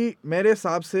 Nobody, मेरे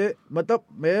हिसाब से मतलब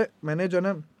मैंने जो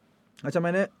ना, अच्छा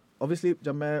मैंने obviously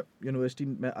जब मैं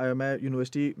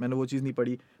यूनिवर्सिटी मैंने वो चीज़ नहीं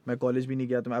पढ़ी, मैं कॉलेज भी नहीं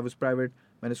गया, तो आई वाज प्राइवेट.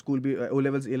 मैंने स्कूल भी A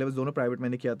levels दोनों प्राइवेट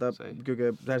मैंने किया था,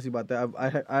 क्योंकि जाहिर सी बात है I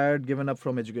had given up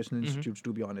from educational institutes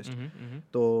to be honest.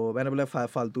 तो मैंने बोला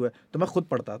फालतू है, तो मैं खुद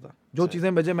पढ़ता था जो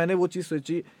चीज़ें मैंने वो चीज़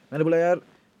सोची. मैंने बोला यार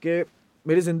कि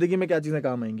मेरी ज़िंदगी में क्या चीज़ें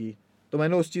काम आएंगी, तो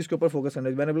मैंने उस चीज़ के ऊपर फोकस करना.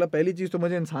 मैंने बोला पहली चीज़ तो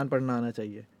मुझे इंसान पढ़ना आना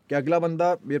चाहिए, कि अगला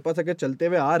बंदा मेरे पास अगर चलते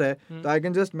हुए आ रहा है तो आई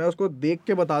कैन जस्ट मैं उसको देख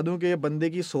के बता दूं कि ये बंदे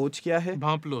की सोच क्या है,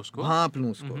 भांप लूं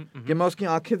उसको कि मैं उसकी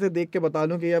आंखें से देख के बता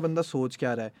दूं कि ये बंदा सोच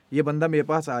क्या रहा है, ये बंदा मेरे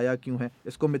पास आया क्यों है,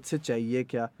 इसको मुझसे चाहिए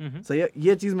क्या. सही है,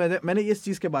 ये चीज़ मैंने इस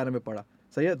चीज़ के बारे में पढ़ा.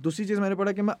 सही है. दूसरी चीज़ मैंने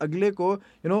पढ़ा कि मैं अगले को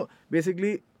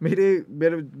बेसिकली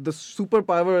मेरे the super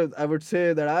power I would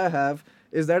say that I have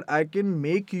is that I can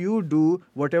make you do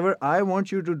whatever I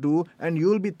want you to do, and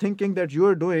you'll be thinking that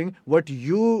you're doing what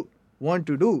you want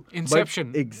to do.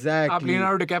 Inception. But exactly. आप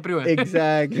Leonardo DiCaprio हैं.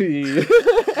 Exactly.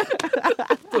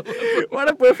 What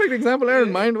a perfect example I had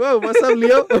in mind. Wow, what's up,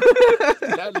 Leo?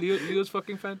 Yeah, Leo's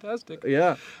fucking fantastic.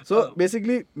 Yeah. So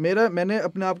basically मैंने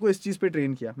अपने आप को इस चीज़ पे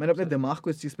train किया, मैंने अपने दिमाग को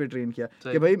इस चीज़ पे ट्रेन किया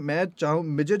कि भाई मैं चाहूँ,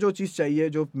 मुझे जो चीज़ चाहिए,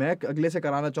 जो मैं अगले से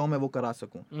कराना चाहूँ, मैं वो करा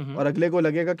सकूँ, और अगले को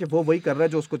लगेगा कि वो वही कर रहा है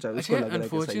जो उसको चाहिए, उसको लग रहा है.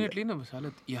 Unfortunately ना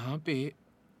बसालत यहाँ पे,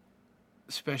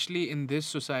 especially in this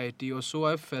society, or so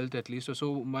I've felt at least, or so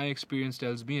my experience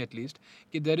tells me at least,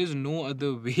 that there is no other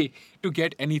way to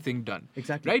get anything done.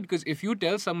 Exactly. Right? Because if you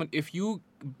tell someone, if you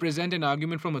present an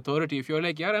argument from authority, if you're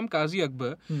like, yeah, I'm Qazi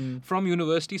Akbar from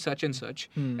university such and such,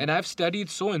 and I've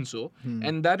studied so and so,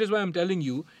 and that is why I'm telling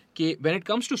you, that when it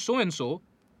comes to so and so,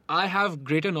 I have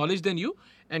greater knowledge than you,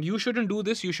 and you shouldn't do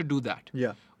this, you should do that.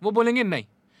 Yeah. वो बोलेंगे नहीं.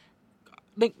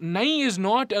 नहीं is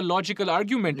not a logical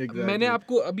argument. Exactly. मैंने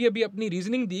आपको अभी अपनी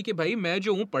reasoning दी कि भाई मैं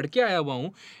जो हूँ पढ़ के आया हुआ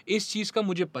हूँ, इस चीज़ का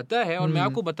मुझे पता है, और मैं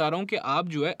आपको बता रहा हूँ कि आप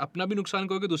जो है अपना भी नुकसान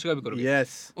करोगे, दूसरे का भी करोगे.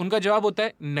 Yes. उनका जवाब होता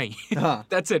है नहीं.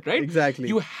 That's it, right? Exactly.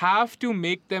 You have to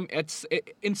make them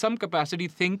in some capacity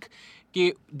think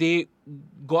कि they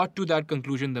got to that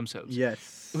conclusion themselves. Yes.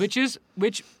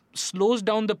 Which slows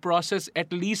down the process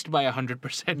at least by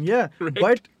 100%. Yeah, right?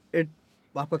 But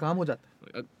आपका काम हो जाता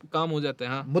है. काम हो जाता है.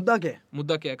 हाँ. मुद्दा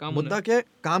क्या है?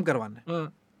 काम करवाना है.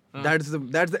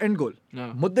 That's the end goal.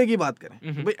 मुद्दे की बात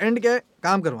करें, भाई एंड क्या है?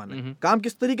 काम करवाना है. काम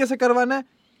किस तरीके से करवाना है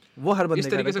वो हर बंदे इस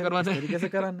तरीके से करवाना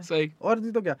है. सही. और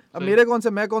नहीं तो क्या. अब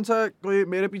मैं कौन सा कोई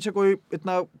मेरे पीछे कोई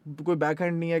इतना कोई बैक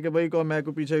हैंड नहीं है कि भाई मैं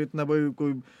कोई पीछे इतना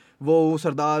कोई वो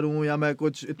सरदार हूँ या मैं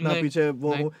कुछ इतना पीछे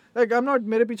वो हूँ. लाइक आई एम नॉट,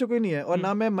 मेरे पीछे कोई नहीं है, और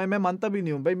ना मैं मानता भी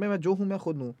नहीं हूँ भाई. मैं जो हूँ मैं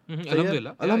खुद हूँ.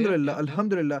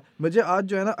 अल्हम्दुलिल्लाह. मुझे आज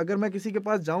जो है ना, अगर मैं किसी के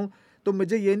पास जाऊँ तो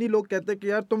मुझे ये नहीं लोग कहते कि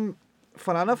यार तुम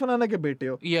फलाना के बेटे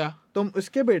हो, तुम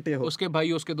उसके बेटे हो, उसके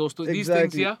भाई, उसके दोस्तों. इस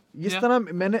तरह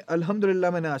मैंने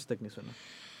अल्हम्दुलिल्लाह मैंने आज तक नहीं सुना.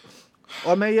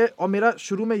 और मेरा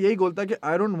शुरू में यही गोल था कि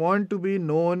I don't want to be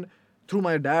known through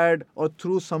my dad और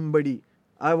through somebody.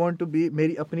 I want to be,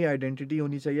 मेरी अपनी आइडेंटिटी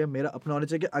होनी चाहिए, मेरा अपना होना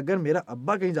चाहिए. कि अगर मेरा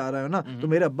अब्बा कहीं जा रहा है ना तो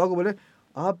मेरे अब्बा को बोले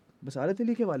आप बसारत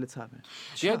अली के वालिद साहब हैं.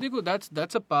 Yeah, देखो,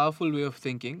 that's a powerful way of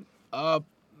thinking.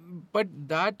 But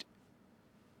that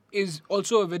is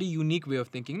also a very unique way of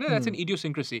thinking. No, that's an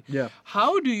idiosyncrasy. Yeah.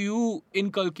 How do you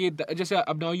inculcate that? Just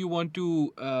now you want to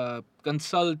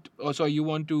consult, or sorry, you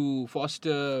want to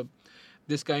foster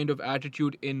this kind of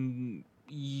attitude in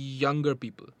younger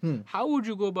people. How would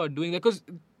you go about doing that? Because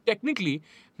technically,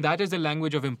 that is the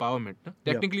language of empowerment. No?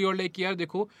 Technically, you're like, yeah,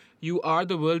 dekho, you are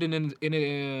the world in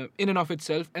and of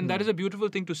itself, and that is a beautiful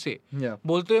thing to say. Yeah.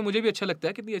 बोलते हुए मुझे भी अच्छा लगता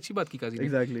है, कितनी अच्छी बात की काजी ने.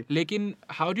 Exactly. लेकिन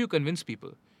how do you convince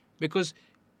people? Because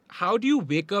how do you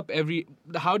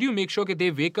make sure that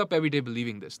they wake up every day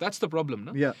believing this? That's the problem,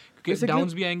 no? Yeah. Because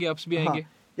downs भी आएंगे, ups भी आएंगे.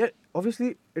 Yeah, obviously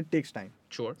it takes time.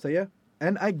 Sure. सही है.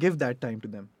 And I give that time to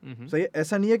them. सही है.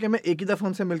 ऐसा नहीं है कि मैं एक ही दफा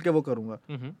उनसे मिलके वो करूंगा.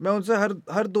 मैं उनसे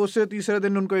हर दूसरे तीसरे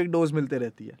दिन उनको एक डोज मिलते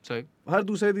रहती है. सही. हर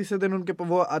दूसरे तीसरे दिन उनके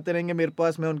वो आते रहेंगे मेरे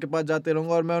पास, मैं उनके पास जाते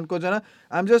रहूंगा और मैं उनको जो है ना,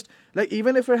 I'm just like,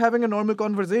 even if we're having a normal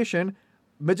conversation,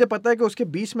 मुझे पता है कि उसके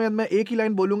बीच में मैं एक ही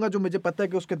लाइन बोलूंगा जो मुझे पता है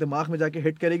कि उसके दिमाग में जाके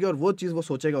हिट करेगी और वो चीज़ वो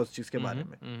सोचेगा उस चीज़ के बारे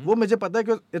में. वो मुझे पता है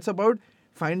कि it's about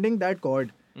finding that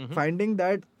cord, finding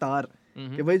that तार,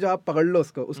 कि भाई जो आप पकड़ लो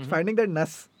उसको, फाइंडिंग दैट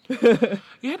नस.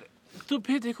 यार तो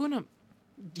फिर देखो ना,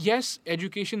 yes,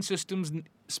 education systems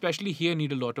especially here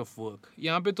need a lot of work.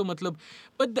 यहाँ पे तो मतलब,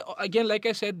 but again, like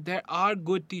I said, there are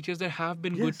good teachers, there have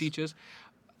been good teachers.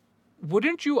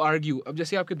 Wouldn't you argue, अब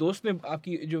जैसे आपके दोस्त ने,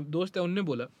 आपकी जो दोस्त है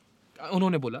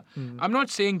उन्होंने बोला, I'm not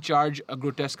saying charge a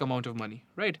grotesque amount of money,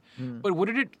 right? But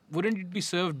wouldn't it be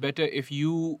served better if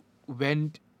you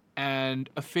went and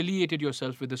affiliated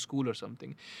yourself with a school or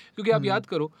something? क्योंकि आप याद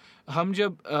करो, हम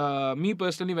जब me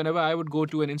personally, whenever I would go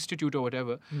to an institute or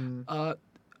whatever,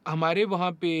 हमारे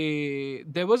वहाँ पे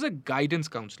there was a guidance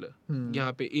counselor.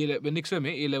 यहाँ पे निक्सर में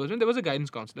A levels में there was a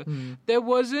guidance counselor. There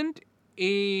wasn't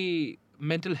a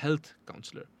mental health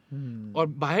counselor. और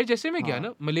बाहर जैसे में गया ना,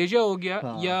 मलेशिया हो गया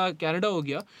या कनाडा हो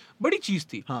गया, बड़ी चीज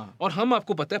थी. और हम,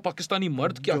 आपको पता है, पाकिस्तानी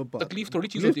मर्द क्या तकलीफ थोड़ी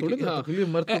चीज होती है.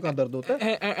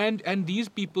 एंड दीज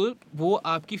पीपल, वो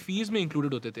आपकी फीस में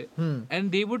इंक्लूडेड होते थे,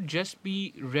 and they would just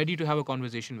be ready to have a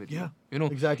conversation with you. You know,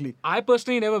 exactly. I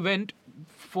personally never went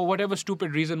for whatever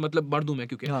stupid reason, मतलब मर्द हूँ मैं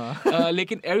क्योंकि,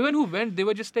 लेकिन everyone who went, they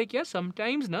were just like, yeah,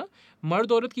 sometimes ना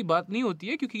मर्द औरत की बात नहीं होती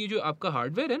है, क्योंकि ये जो आपका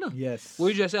हार्डवेयर है ना,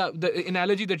 वही जैसे the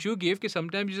analogy that you gave, कि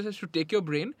sometimes you just have to take your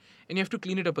brain and you have to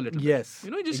clean it up a little bit.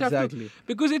 You know, you just have to,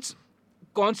 because it's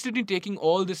constantly taking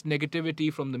all this negativity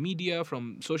from the media,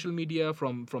 from social media,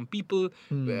 from people,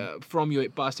 from your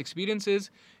past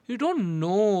experiences. You don't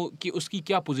know कि उसकी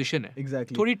क्या position है.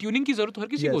 Exactly. थोड़ी tuning की जरूरत हर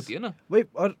किसी को होती है ना. वही,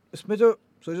 और इसमें जो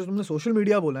तुमने सोशल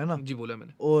मीडिया बोला है ना, जी बोला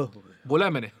मैंने, बोला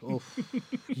है मैंने,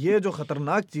 ये जो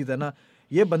खतरनाक चीज है ना,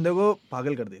 ये बंदे को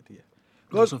पागल कर देती है.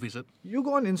 200%. You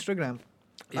go on Instagram,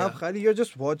 आप खाली, you're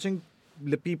just watching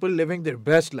people living their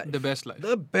best life. The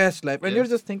best life. And you're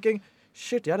just thinking,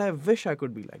 shit, yaar, I wish I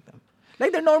could be like them.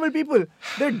 Like, they're normal people.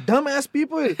 They're dumb-ass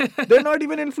people. They're not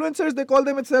even influencers. They call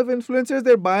themselves influencers.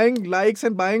 They're buying likes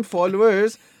and buying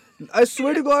followers. I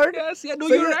swear to God. Yes, yeah, no,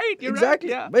 you're right. You're exactly.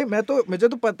 Right. Yeah. भाई मुझे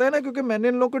तो पता है ना, क्योंकि मैंने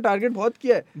इन लोगों को टारगेट बहुत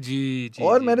किया है. जी.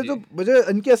 और मैंने तो, मुझे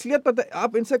इनकी असलियत पता है.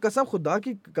 आप इनसे कसम खुदा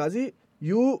की, काजी,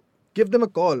 you give them a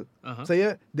call. सही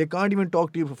है. They can't even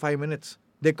talk to you for 5 minutes.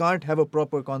 They can't have a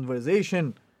proper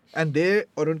conversation. And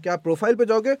और उनके आप प्रोफाइल पे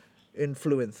जाओगे,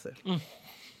 influencer.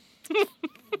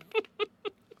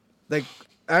 Like,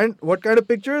 and what kind of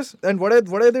pictures? And what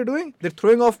are they doing? They're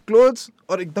throwing off clothes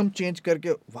और एकदम change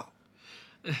करके, wow.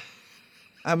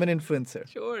 I'm an influencer.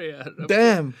 Sure, yeah.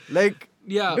 Damn, like,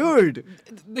 yeah, dude.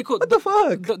 Dekho, what the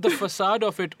fuck? The facade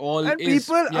of it all and is... And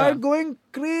people are going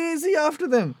crazy after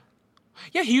them.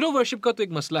 Yeah, hero worship का तो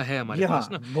एक मसला है हमारे पास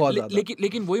ना. बहुत ज़्यादा.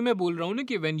 लेकिन वही मैं बोल रहा हूँ ना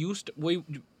कि when you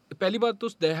पहली बात तो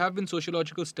there have been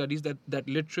sociological studies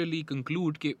that literally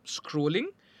conclude कि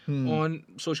scrolling on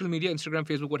social media, Instagram,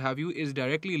 Facebook, what have you, is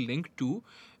directly linked to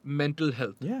mental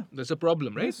health. Yeah. That's a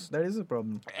problem, right? Yes, that is a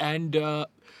problem. And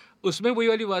उसमें वही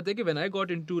वाली बात है कि when I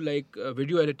got into like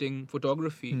video editing,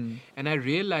 photography, and I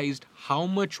realized how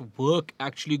much work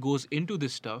actually goes into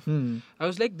this stuff, I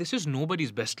was like, this is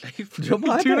nobody's best life. Do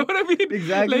you know what I mean?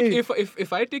 Exactly. Like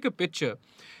if I take a picture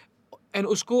and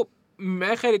उसको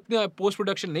मैं खैर इतना post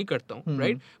production नहीं करता हूँ,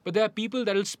 right? But there are people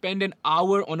that will spend an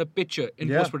hour on a picture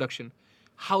in post production.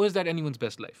 How is that anyone's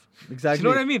best life? Exactly. You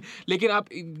know what I mean? लेकिन आप,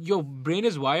 your brain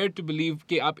is wired to believe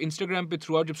कि आप Instagram पे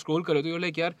throughout जब scroll करो तो you're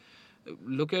like, यार,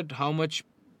 look at how much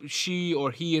she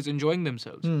or he is enjoying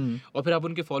themselves. और फिर आप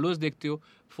उनके followers देखते हो,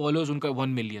 followers उनका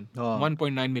 1 million,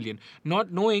 1.9 million,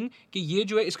 not knowing कि ये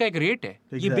जो है इसका एक rate है,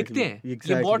 ये बिकते हैं,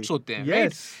 ये bots होते हैं,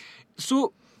 right?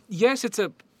 So yes,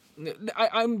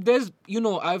 there's,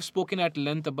 I've spoken at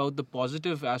length about the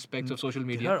positive aspects of social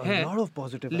media. There are a lot of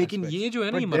positive लेकिन aspects. ये जो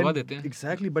है ना, But ये मरवा then- देते हैं.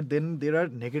 Exactly, but then there are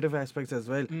negative aspects as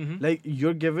well. Mhm. Like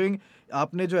you're giving,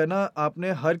 आपने जो है ना,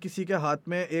 आपने हर किसी के हाथ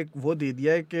में एक वो दे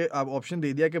दिया है कि आप ऑप्शन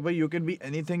दे दिया कि भाई you can be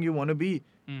anything you want to be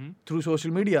Mhm. through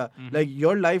social media. Mhm. Like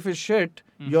your life is shit.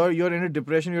 You're in a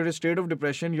depression. You're in a state of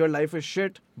depression. Your life is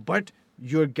shit. But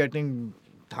you're getting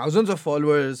thousands of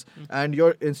followers and your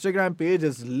Instagram page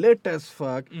is lit as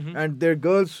fuck and there are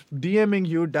girls DMing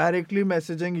you, directly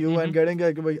messaging you and getting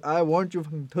like, I want you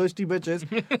fucking thirsty bitches.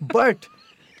 But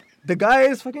the guy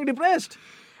is fucking depressed.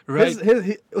 Right.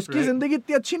 उसकी Right. जिंदगी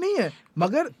इतनी अच्छी नहीं है,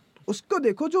 मगर उसको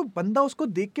देखो, जो बंदा उसको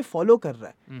देख के फॉलो कर रहा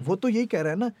है वो तो यही कह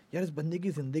रहा है ना, यार इस बंदे की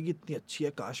जिंदगी इतनी अच्छी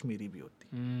है, काश मेरी भी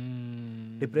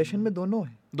होती. डिप्रेशन में दोनों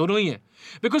है. दोनों ही है.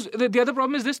 Because the other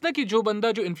problem is this ना, कि जो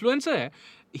बंदा जो influencer है,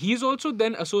 he's also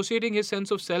then associating his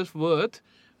sense of self-worth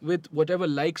with whatever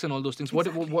likes and all those things.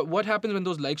 What happens when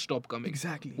those likes stop coming?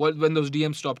 Exactly. When those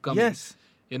DMs stop coming? Yes.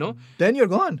 You know? Then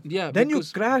you're gone. Yeah, Then you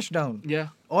because- crash down. Yeah.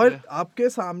 और yeah. आपके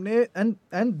सामने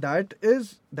and that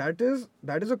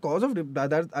is a cause of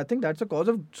that, I think that's a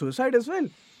cause of suicide as well.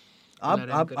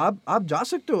 आप जा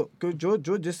सकते हो कि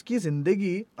जो जिसकी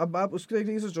जिंदगी, अब आप उसके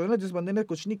तरीके से सोचो ना, जिस बंदे ने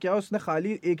कुछ नहीं किया, उसने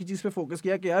खाली एक ही चीज पे फोकस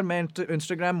किया कि यार मैं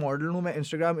इंस्टाग्राम मॉडल हूँ, मैं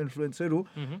इंस्टाग्राम इन्फ्लुएंसर हूँ,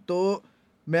 तो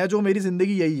मैं जो मेरी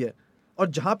जिंदगी यही है. और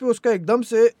जहाँ पे उसका एकदम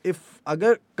से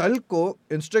अगर कल को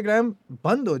इंस्टाग्राम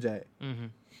बंद हो जाए,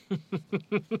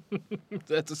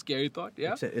 That's a scary thought.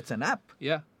 Yeah. it's an app.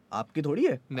 Yeah. आपकी थोड़ी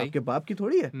है, नहीं. आपके बाप की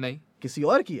थोड़ी है, नहीं. किसी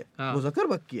और की है. हाँ. वो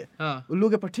ज़करबर्ग की है, हाँ. उल्लू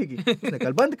के पट्टे की. उसने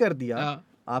कल बंद कर दिया. हाँ.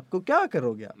 आपको क्या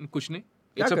करोगे आप? कुछ नहीं.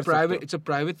 क्या It's a कर सकते हो? it's a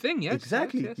private thing. Yes.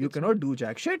 Exactly. Yes, You it's- cannot do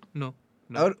jack shit. No.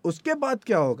 और उसके बाद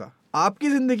क्या होगा? आपकी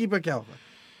जिंदगी पे क्या होगा?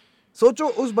 सोचो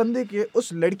उस बंदे के,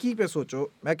 उस लड़की पे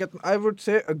सोचो. मैं कहता हूँ, I would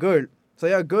say a girl.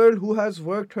 Say a girl who has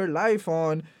worked her life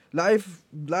on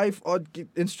life on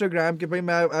Instagram कि भाई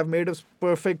मैं I've made a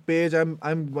perfect page,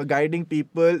 I'm guiding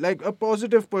people, like a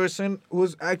positive person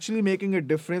who's actually making a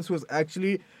difference, who's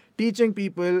actually teaching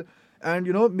people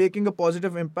and making a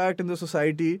positive impact in the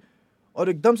society. और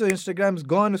एकदम से Instagram is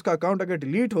gone, उसका account अगर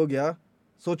delete हो गया,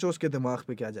 सोचो उसके दिमाग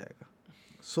पे क्या जाएगा.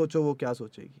 सोचो वो क्या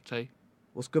सोचेगी. सही.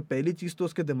 उसको पहली चीज तो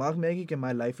उसके दिमाग में आएगी कि my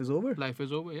life is over. Life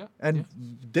is over. Yeah. And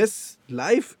yeah. this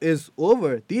life is over.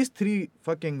 These three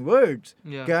fucking words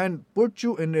Yeah. can put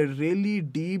you in a really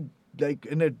deep, like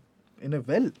in a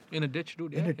well, In a ditch,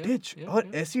 dude. in Yeah, a yeah, ditch. yeah, और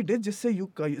yeah. ऐसी ditch जिससे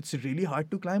it's really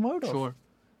hard to climb out of.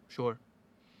 Sure.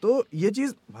 तो ये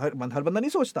चीज हर बंदा नहीं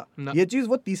सोचता. ना. ये चीज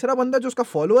वो तीसरा बंदा जो उसका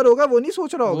फॉलोअर होगा वो नहीं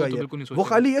सोच रहा वो होगा. तो ये बिल्कुल नहीं सोच वो रहा.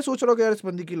 खाली ये सोच रहा होगा, यार इस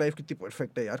बंदी की लाइफ कितनी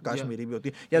परफेक्ट है, यार काश Yeah. मेरी भी होती,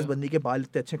 या इस Yeah. बंदी के बाल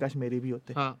इतने अच्छे, काश मेरे भी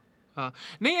होते. हाँ.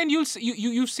 No, and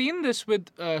you've seen this with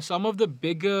some of the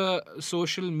bigger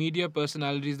social media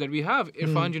personalities that we have.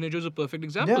 Irfan Junejo is a perfect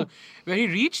example, Yeah. where he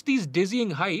reached these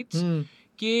dizzying heights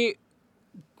कि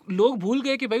लोग भूल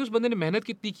गए कि भाई उस बंदे ने मेहनत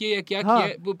कितनी की है या क्या हाँ. किया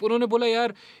है. उन्होंने बोला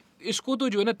यार इसको तो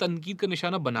जो है ना तनकीद का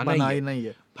निशाना बनाना ही है. नहीं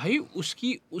है. भाई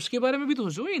उसके बारे में भी तो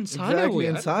सोचो, इंसान है वो Exactly,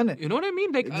 यार. इंसान है. You know what I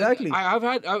mean? Like Exactly. I've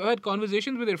had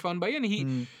conversations with Irfan bhai and he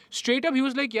straight up he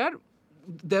was like yaar,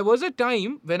 there was a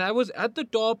time when I was at the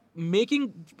top making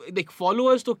like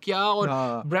followers to kya or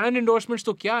हाँ. brand endorsements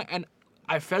to kya, and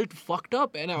I felt fucked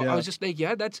up and I Yeah. was just like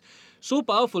yeah, that's so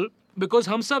powerful because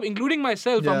हम सब including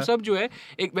myself हम Yeah. सब जो है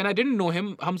when I didn't know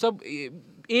him हम सब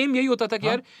M यही होता था कि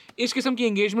यार इस किस्म की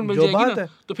एंगेजमेंट मिल जो जाएगी बात ना है,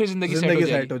 तो फिर जिंदगी जिंदगी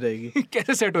सेट सेट हो जाएगी.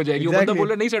 कैसे सेट हो जाएगी? वो बंदा Exactly. बोल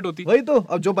रहा नहीं सेट होती. वही तो,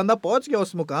 अब जो बंदा पहुंच गया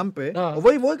उस मुकाम पे, हाँ.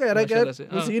 वही वो कह रहा है कि यार माशाल्लाह से,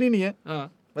 कोई हाँ. सीन ही नहीं है,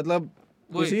 हाँ. मतलब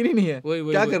कोई वही, सीन ही नहीं है, वही,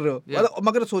 क्या वही, कर रहे हो. yeah. मतलब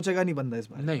मगर सोचेगा नहीं बंदा इस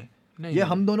बारे में. नहीं ये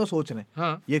हम दोनों सोच रहे हैं.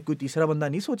 हाँ. ये कोई तीसरा बंदा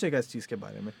नहीं सोचेगा इस चीज के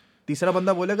बारे में. तीसरा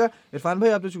बंदा बोलेगा इरफान भाई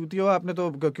आप तो चूती हो, आपने तो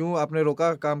क्यों आपने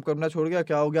रोका, काम करना छोड़ गया,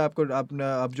 क्या हो गया आपको, आपने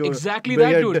अब जो Exactly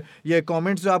that, dude. ये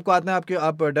कमेंट्स जो आपको आते हैं आपके,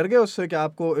 आप डर गए उससे कि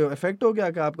आपको इफेक्ट हो गया,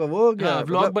 कि आपका वो हो गया, हाँ,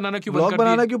 vlog बनाना क्यों बंद कर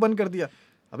बनाना दिया? क्यों बंद कर दिया.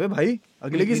 अबे भाई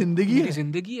अगले की जिंदगी है.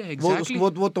 जिंदगी है वो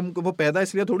exactly. वो तुमको वो पैदा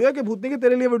इसलिए थोड़ी है कि भूतनी के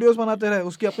तेरे लिए वीडियोस बनाते रहे.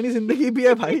 उसकी अपनी जिंदगी भी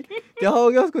है भाई. क्या हो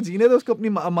गया, उसको जीने दो. उसको अपनी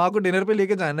माँ को डिनर पे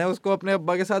लेके जाना है, उसको अपने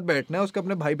अब्बा के साथ बैठना है, उसको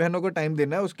अपने भाई बहनों को टाइम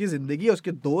देना है. उसकी जिंदगी है,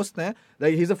 उसके दोस्त हैं.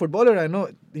 Like he is a footballer, I know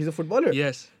he is a footballer.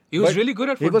 Yes. He was But really good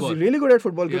at He football. was really good at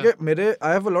football. Yeah. क्योंकि मेरे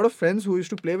I have a lot of friends who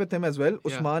used to play with him as well.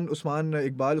 Yeah. Usman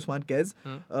Iqbal, Usman Kez.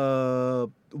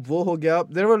 हाँ. वो हो गया.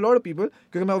 There were a lot of people.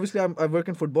 क्योंकि मैं obviously I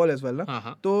work in football as well ना.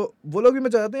 हाँ. तो वो लोग भी मैं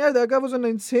चाहते हैं यार that guy was an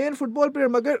insane football player,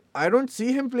 मगर I don't see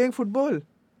him playing football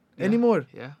anymore.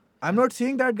 Yeah. I'm not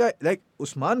seeing that guy. Like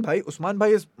Usman Bhai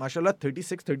is mashallah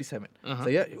 36, 37. Uh-huh. So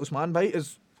yeah, Usman Bhai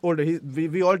is older.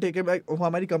 We all take him like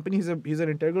हमारी company. He's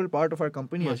an integral part of our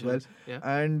company as well. Yeah.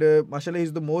 And mashallah,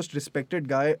 he's the most respected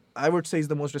guy. I would say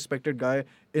he's the most respected guy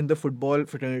in the football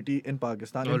fraternity in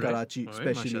Pakistan, in Karachi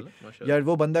especially. यार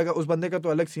वो बंदा का उस बंदे का तो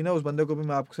अलग scene है. उस बंदे को भी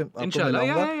मैं आपको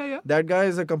मिलाऊंगा. Yeah. That guy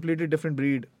is a completely different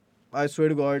breed. I swear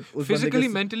to God. Physically,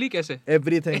 mentally, कैसे?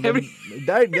 Everything.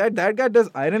 That guy does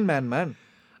Iron Man.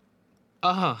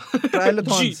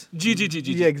 Triathlons. Ji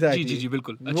Yeah, exactly. जी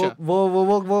बिल्कुल. अच्छा.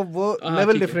 वो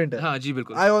level different है. हाँ जी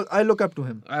बिल्कुल. I look up to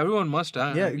him. Everyone must.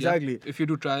 Yeah, exactly. If you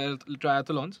do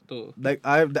triathlons, तो. Like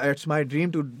it's my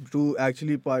dream to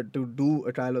actually to do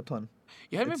a triathlon.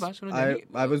 यार मैं बात सुनो.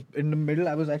 I was in the middle.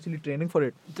 I was actually training for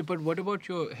it. But what about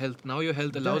your health? Now your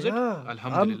health allows it.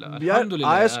 Alhamdulillah.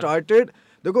 I started.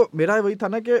 देखो मेरा वही था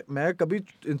ना कि मैं कभी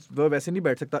वैसे नहीं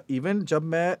बैठ सकता. इवन जब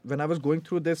मैं when I was going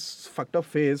through this fucked up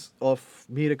phase of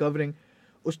me recovering,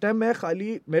 उस टाइम मैं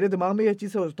खाली मेरे दिमाग में ये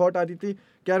चीज़ थॉट आती थी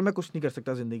कि यार मैं कुछ नहीं कर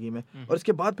सकता ज़िंदगी में. और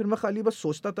इसके बाद फिर मैं खाली बस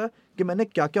सोचता था कि मैंने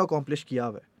क्या क्या अकॉम्प्लिश किया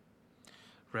हुआ है.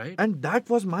 And that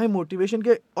was my motivation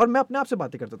के. और मैं अपने आप से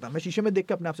बातें करता था. मैं शीशे में देख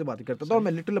के अपने आप से बातें करता था. और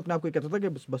मैं लिटिल अपने आप को कहता था कि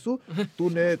बसू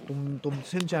तुम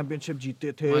सिंध चैंपियनशिप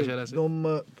जीते थे, तुम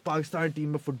पाकिस्तान टीम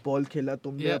में फुटबॉल खेला,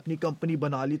 तुमने अपनी कंपनी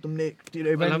बना ली, तुमने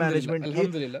इवेंट मैनेजमेंट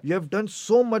की, you have done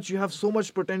so much, you have so much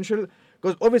potential.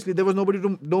 Because obviously there was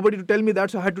nobody to tell me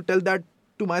that, so I had to tell that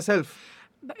to myself.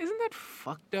 Isn't that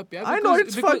fucked up? Yeah, I know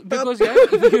it's fucked up.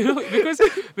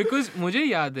 Because मुझे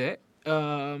याद है,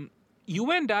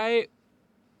 you and I,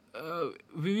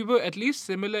 we were at least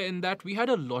similar in that we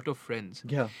had a lot of friends.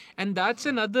 Yeah. And that's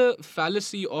another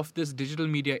fallacy of this digital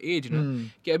media age, ना?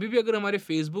 कि अभी भी अगर हमारे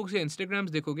Facebook से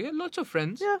Instagrams देखोगे, lots of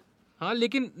friends. Yeah. हाँ,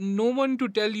 लेकिन no one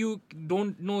to tell you,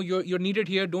 you're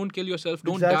needed here, don't kill yourself,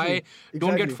 don't die,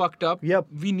 don't get fucked up.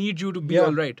 Yep. We need you to be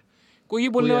all right. कोई ये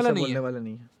बोलने वाला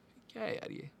नहीं है. क्या है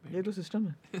यार ये तो सिस्टम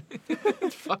है.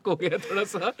 फक हो गया थोड़ा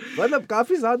सा. मतलब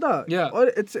काफी ज्यादा. और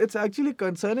it's actually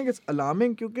concerning, it's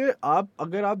alarming. क्योंकि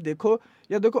अगर आप देखो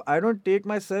I don't take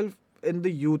myself in the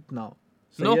youth now.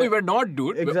 No, we were not,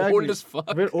 dude. Exactly. We're old as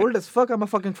fuck. We're old as fuck. I'm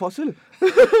a fucking fossil.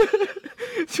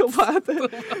 जो बात है.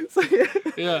 सही है.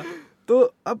 Yeah. तो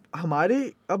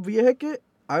अब ये है कि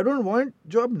I don't want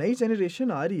जो अब नई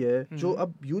जनरेशन आ रही है, जो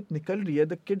अब यूथ निकल रही है,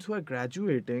 the kids who are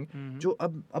graduating, जो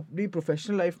अब अपनी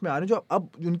प्रोफेशनल लाइफ में आ रहे हैं, जो अब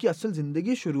उनकी असल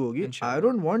जिंदगी शुरू होगी. I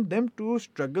don't want them to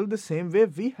struggle the same way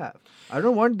we have. I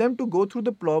don't want them to go through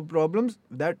the problems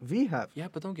that we have. Yeah,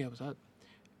 पता हूँ क्या बता.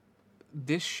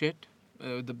 This shit,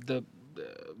 the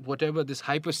whatever, this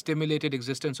hyper stimulated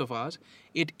existence of ours,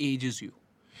 it ages you.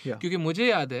 Yeah. क्योंकि मुझे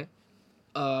याद है,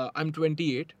 I'm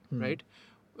 28, right?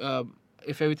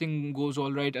 If everything goes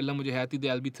all right, Allah mujhe hayati de,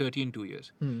 I'll be 30 in 2 years.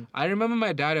 I remember my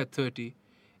dad at 30,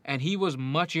 and he was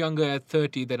much younger at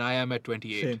 30 than I am at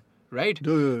 28. Same. Right?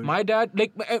 Dude. My dad,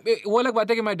 like, वो अलग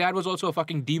बात है कि my dad was also a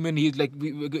fucking demon. He's like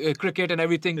cricket and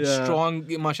everything, strong,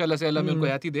 mashallah से Allah में उनको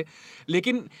hayati de.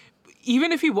 लेकिन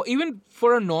even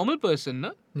for a normal person,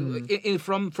 na,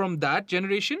 from that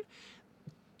generation,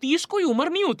 30 कोई उम्र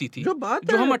नहीं होती थी. जो बात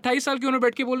जो हम 28 साल की उम्र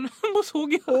बैठ के बोल रहे हैं, बस हो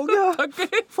गया.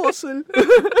 Fossil.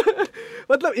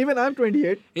 मतलब even I'm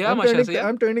 28. Yeah,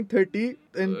 I'm turning 30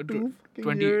 in 2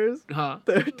 years. हाँ.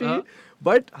 30.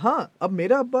 But हाँ, अब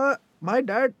मेरा अब्बा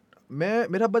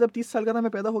जब 30 साल का था,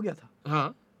 मैं पैदा हो गया था.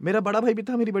 हाँ. मेरा बड़ा भाई भी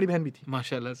था, मेरी बड़ी बहन भी थी.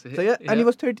 माशाल्लाह से. So and he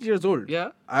was 30 years old. Yeah.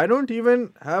 I don't even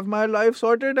have my life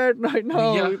sorted right now.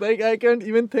 Yeah. Like I can't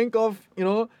even think of,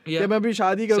 कि मैं भी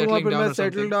शादी करूँगा, फिर मैं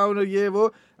settle down और ये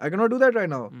वो. I cannot do that right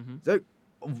now. So,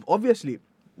 obviously,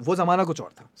 वो ज़माना कुछ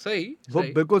और था. सही. वो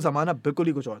बिल्कुल ज़माना बिल्कुल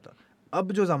ही कुछ और था.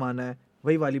 अब जो ज़माना है,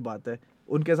 वही वाली बात है.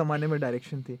 उनके ज़माने में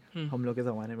डायरेक्शन थी, हम लोग के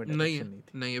ज़माने में डायरेक्शन नहीं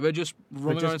थी. नहीं, we're just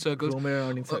roaming around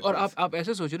circles. और आप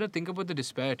ऐसे सोचो ना, think about the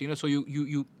disparity, so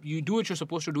you do what you're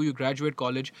supposed to do, you graduate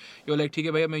college, you're like, ठीक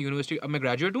है भैया, मैं यूनिवर्सिटी, अब मैं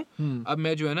ग्रेजुएट हूँ, अब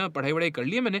मैं जो है ना पढ़ाई कर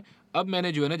ली है मैंने, अब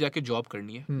मैंने जो है ना जाके जॉब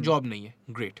करनी है. जॉब नहीं है,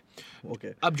 ग्रेट.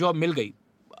 ओके. अब जॉब मिल गई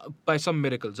by some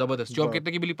miracle, जबरदस्त. जॉब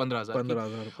कितने की मिली? 15,000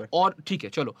 रुपए. और ठीक है,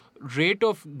 चलो, रेट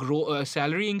ऑफ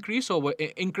सैलरी इंक्रीज और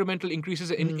इंक्रीमेंटल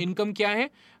इंक्रीजेस इन इनकम क्या है?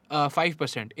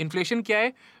 5%. इन्फ्लेशन क्या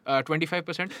है?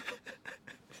 25%.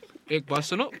 एक बात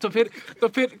सुनो, तो फिर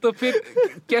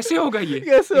कैसे होगा ये?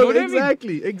 कैसे होगा?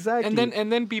 Exactly.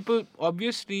 And then people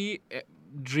obviously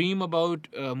dream about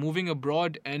moving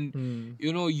abroad, and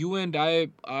you and I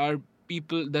are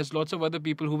people. There's lots of other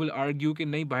people who will argue कि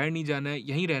नहीं, बाहर नहीं जाना है,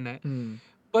 यहीं रहना है.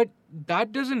 But that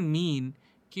doesn't mean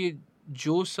कि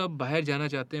जो सब बाहर जाना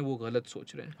चाहते हैं वो गलत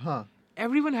सोच रहे हैं. हाँ.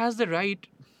 Everyone has the right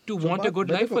to want a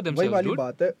good life for themselves. वही वाली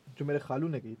बात है जो मेरे खालू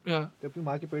ने की. कि अपनी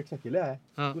माँ के पेट से अकेले आए,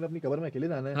 तूने अपनी कब्र में अकेले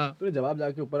जाना है, तूने जवाब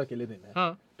जाके ऊपर अकेले देना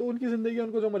है. तो उनकी जिंदगी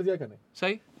उनको जो मर्जी करने.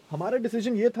 सही. हमारा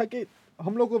डिसीजन ये था कि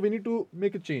हम लोग को we need to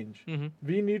make a change,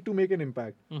 we need to make an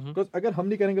impact, because अगर हम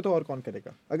नहीं करेंगे तो और कौन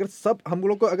करेगा? अगर सब हम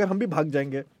लोग को अगर हम भी भाग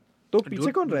जाएंगे तो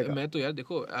पीछे कौन रहेगा? मैं तो यार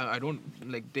देखो, I don't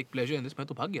like take pleasure in this, मैं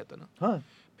तो भाग गया था ना हाँ,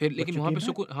 फिर, लेकिन वहाँ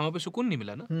पे सुकून नहीं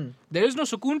मिला ना. देयर इज नो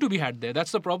सुकून to be had there,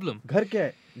 that's the problem. घर क्या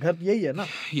है? घर यही है ना.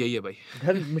 यही है भाई,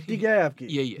 घर मिट्टी क्या है आपकी?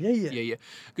 यही है.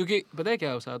 क्योंकि पता है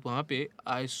क्या साथ वहाँ पे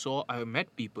I met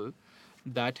people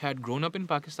that had grown up in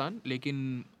Pakistan,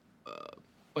 लेकिन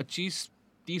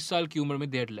 25-30 साल की उम्र में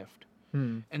they had left,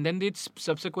 and then they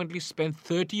subsequently spent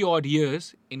 30 odd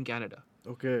years in Canada.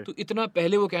 Okay. तो इतना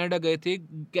पहले वो कनाडा गए थे,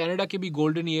 कनाडा के भी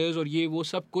गोल्डन ईयर्स और ये वो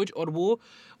सब कुछ, और वो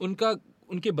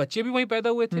उनके बच्चे भी वहीं पैदा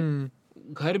हुए थे,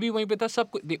 घर भी वहीं पे था, सब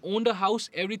कुछ. They owned a house,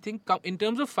 everything. In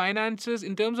terms of finances,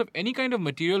 in terms of any kind of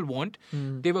material want,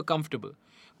 they were comfortable.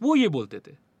 वो ये बोलते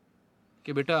थे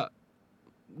कि बेटा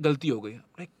गलती हो गई.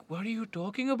 Like what are you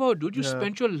talking about dude, you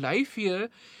spent your life here,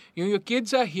 your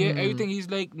kids are here, everything. He is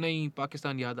like नहीं,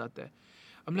 पाकिस्तान याद आता है.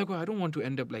 I'm like, well, I don't want to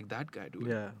end up like that guy, dude.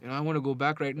 Yeah. You know, I want to go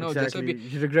back right now. Exactly.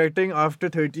 You're regretting after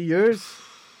 30 years.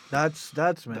 That's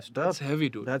messed up. That's heavy,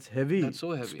 dude. That's heavy. That's so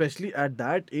heavy. Especially at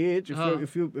that age,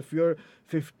 if you're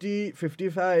 50,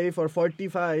 55 or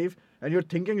 45 and you're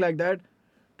thinking like that,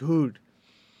 dude,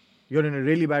 you're in a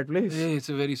really bad place. Yeah,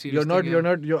 it's a very serious thing.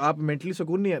 You're आप mentally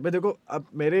सुकून नहीं है. मैं देखो,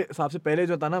 अब मेरे हिसाब से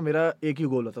पहले जो था ना, मेरा एक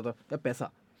ही गोल होता था,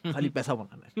 पैसा, खाली पैसा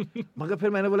बनाना है. मगर फिर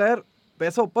मैंने बोला यार,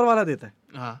 पैसा ऊपर वाला देता है.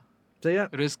 हाँ. सही है.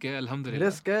 रिस्क है, अल्हम्दुलिल्लाह.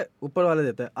 रिस्क है, ऊपर वाला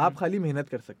देता है. आप खाली मेहनत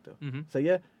कर सकते हो. सही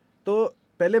है. तो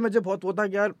पहले मुझे बहुत वो था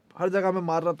कि यार हर जगह में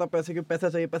मार रहा था पैसे के, पैसा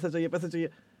चाहिए, पैसा चाहिए, पैसा चाहिए.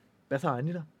 पैसा आ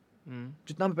नहीं रहा.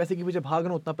 जितना मैं पैसे के पीछे भाग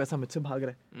रहा हूँ, उतना पैसा मुझसे भाग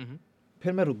रहा है.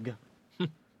 फिर मैं रुक गया.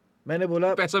 मैंने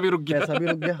बोला पैसा भी रुक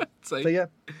गया. सही है.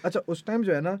 अच्छा, उस टाइम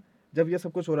जो है ना, जब ये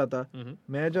सब कुछ हो रहा था,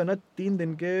 मैं जो है ना 3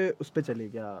 दिन के उस पे चले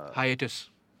गया, हाइएटस,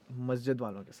 मस्जिद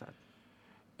वालों के साथ,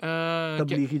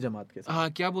 तबलीगी जमात के साथ. हाँ,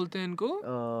 क्या बोलते हैं इनको,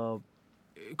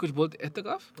 कुछ बोलते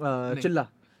एहतिकाफ, चिल्ला.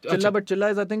 बट चिल्ला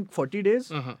इज आई थिंक 40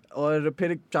 days, और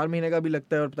फिर 4 महीने का भी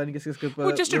लगता है, और पता नहीं किसके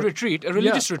ऊपर. Just a retreat, a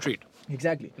religious retreat.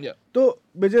 Exactly. तो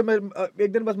मुझे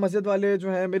एक दिन बस मस्जिद वाले जो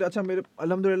है मेरे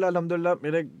अल्हम्दुलिल्लाह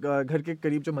मेरे घर के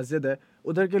करीब जो मस्जिद है,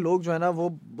 उधर के लोग जो है ना,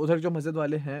 वो उधर जो मस्जिद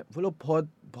वाले हैं, वो लोग बहुत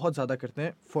बहुत ज़्यादा करते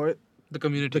हैं for the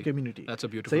community. That's a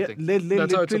beautiful thing.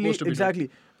 That's how it's supposed to be. Exactly.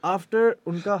 After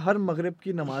उनका हर मगरिब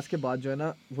की नमाज के बाद जो है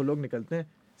ना, वो लोग निकलते हैं.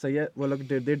 सही है. वो लोग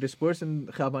दे डिस्पर्स इन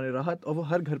ख़ियाबान राहत, और वो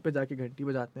हर घर पे जाके घंटी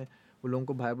बजाते हैं. वो लोगों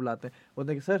को बाहर बुलाते हैं.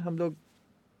 बोलते हैं कि सर, हम लोग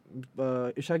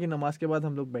इशा की नमाज के बाद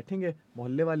हम लोग बैठेंगे,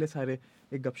 मोहल्ले वाले सारे,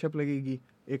 एक गपशप लगेगी,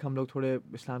 एक हम लोग थोड़े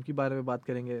इस्लाम के बारे में बात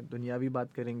करेंगे, दुनियावी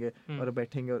बात करेंगे, और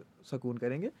बैठेंगे और सुकून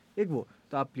करेंगे. एक वो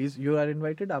तो आप प्लीज़, यू आर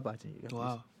इन्वाइटेड, आप आ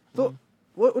जाइएगा. तो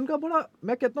वो उनका बड़ा,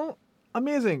 मैं कहता हूँ,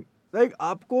 अमेजिंग. लाइक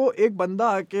आपको एक बंदा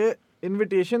आके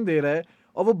इनविटेशन दे रहा है,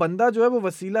 और वो बंदा जो है वो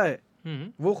वसीला है,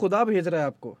 वो खुदा भेज रहा है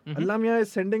आपको. अल्लाह मियां is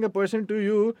sending a person to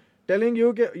you, telling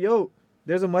you कि यो,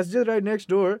 देयर इज अ मस्जिद right next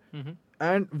door,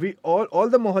 and we all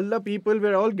the mohalla people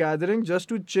were all gathering just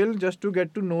to chill, just to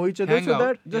get to know each other,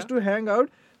 to hang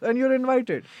out, and you're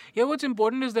invited. Yeah, what's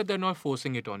important is that they're not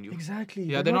forcing it on you. Exactly.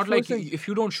 Yeah, they're not like, if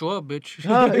you don't show up, bitch.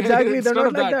 हाँ, exactly. They're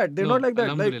not like that. They're No, not like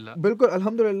that. alhamdulillah. Like, बिल्कुल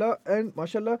अल्हम्दुलिल्लाह. And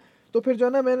माशाल्लाह. तो फिर जो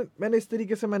है ना, मैंने इस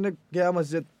तरीके से मैंने गया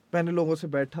मस्जिद, मैंने लोगों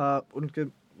से बैठा, उनके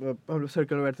हम लोग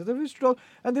सर्कल में बैठते थे, we used to talk,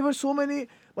 and there were so many,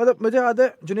 मतलब मुझे याद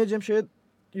है Junaid Jamshed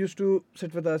used to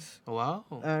sit with us.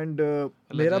 Wow. And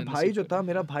मेरा भाई जो था,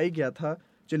 मेरा भाई गया था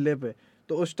चिल्ले पे.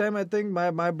 तो उस time I think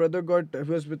my brother got,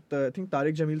 he was with I think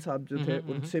Tariq Jameel साहब जो थे,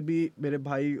 उनसे भी मेरे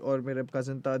भाई और मेरे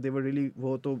कज़न था, दे वर रियली,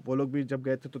 वो लोग भी जब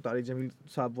गए थे तो तारिक जमील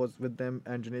साहब was with them,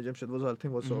 and Junaid Jamshed was I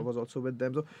think was also with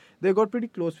them. So they got pretty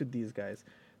close with these guys.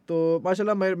 तो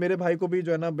माशाल्लाह मेरे भाई को भी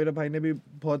जो है ना, मेरे भाई ने भी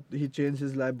बहुत ही चेंज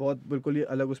हिज लाइफ, बहुत बिल्कुल ही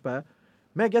अलग उस पाया.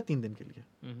 मैं गया 3 दिन के लिए.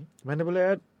 मैंने बोला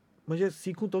यार मुझे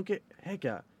सीखूं तो कि है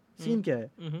क्या सीन, क्या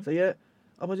है. सही है.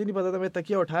 अब मुझे नहीं पता था, मैं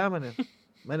तकिया उठाया,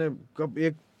 मैंने कब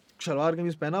एक शलवार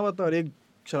कमीज पहना हुआ था और एक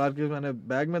शलवार कमीज मैंने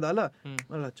बैग में डाला.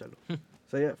 मैंने चलो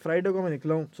सही है. फ्राइडे को मैं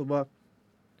निकला हूँ सुबह,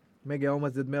 मैं गया हूँ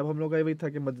मस्जिद में. अब हम लोग का वही था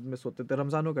कि मस्जिद में सोते थे,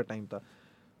 रमज़ानों का टाइम था.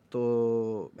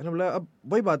 तो मैंने बोला, अब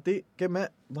वही बात थी कि मैं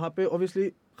वहाँ पे ऑब्वियसली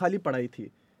खाली पढ़ाई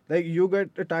थी. Like you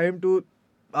get time to,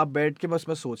 आप बैठ के बस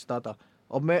मैं सोचता था.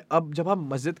 और मैं अब जब आप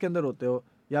मस्जिद के अंदर होते हो,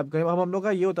 या कहीं हम लोग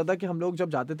का ये होता था कि हम लोग जब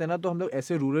जाते थे ना, तो हम लोग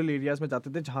ऐसे रूरल एरियाज़ में जाते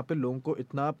थे जहाँ पे लोगों को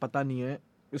इतना पता नहीं है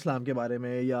इस्लाम के बारे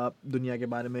में या दुनिया के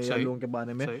बारे में या लोगों के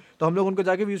बारे में. तो हम लोग उनको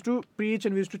जाके we used to preach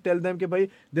and we used to tell them कि भाई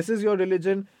this is your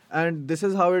religion and this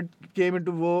is how it came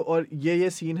into वो, और ये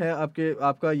सीन है,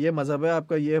 आपका ये मज़हब है,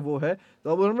 आपका ये वो है. तो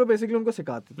अब हम लोग बेसिकली उनको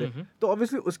सिखाते थे. तो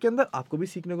ऑब्वियसली उसके अंदर आपको भी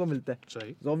सीखने को मिलता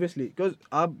है ऑब्वियसली, बिकॉज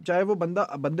आप चाहे वो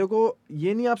बंदे को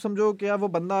ये नहीं आप समझो कि यार वो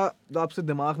बंदा आपसे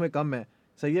दिमाग में कम है.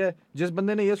 सही है. जिस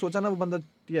बंदे ने ये सोचा ना वो बंदा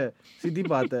है, सीधी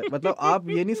बात है. मतलब आप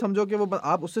ये नहीं समझो कि वो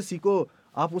आप उससे सीखो,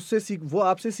 आप उससे वो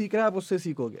आपसे सीख रहा है, आप उससे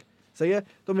सीखोगे. सही है.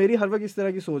 तो मेरी हर वक्त इस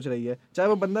तरह की सोच रही है, चाहे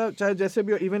वो बंदा चाहे जैसे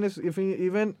भी, even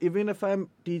if I am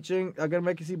teaching, अगर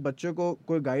मैं किसी बच्चे को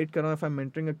कोई गाइड कर रहा हूँ, if I am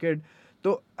mentoring a kid,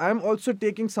 तो I am also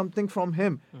taking something from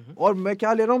him. और मैं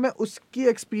क्या ले रहा हूँ, मैं उसकी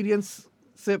एक्सपीरियंस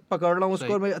से पकड़ रहा हूँ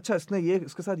उसको, और मैं अच्छा इसने ये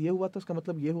इसके साथ ये हुआ था, उसका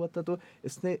मतलब ये हुआ था, तो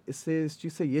इसने इससे इस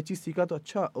चीज़ से ये चीज़ सीखा, तो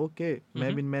अच्छा ओके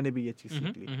मैंने भी ये चीज़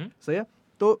सीख ली. सही है.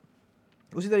 तो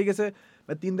उसी तरीके से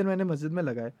मैं 3 दिन मैंने मस्जिद में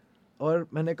लगाए और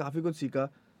मैंने काफ़ी कुछ सीखा,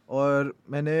 और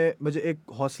मुझे एक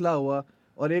हौसला हुआ,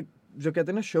 और एक जो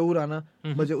कहते हैं ना शऊर आना,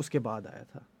 मुझे उसके बाद आया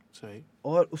था. सही.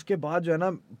 और उसके बाद जो है ना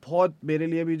बहुत मेरे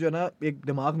लिए भी जो है ना एक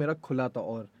दिमाग मेरा खुला था.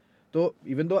 और तो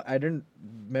इवन दो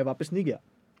मैं वापस नहीं गया.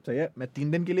 सही है. मैं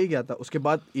 3 दिन के लिए गया था. उसके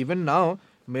बाद इवन नाउ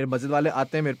मेरे मस्जिद वाले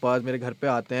आते हैं मेरे पास, मेरे घर पे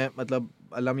आते हैं. मतलब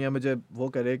अल्लाह मियाँ मुझे वो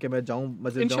करे कि मैं जाऊँ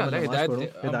मस्जिद, जाऊँ, नमाज़ पढूं,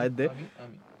 हिदायत दे.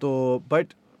 तो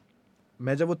बट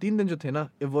मैं जब वो 3 दिन जो थे ना,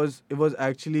 it was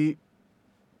actually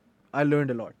I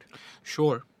learned a lot.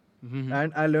 Sure.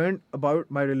 And I learned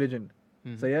about my religion.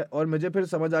 सही है. और मुझे फिर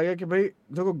समझ आ गया कि भाई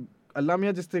देखो अल्लाह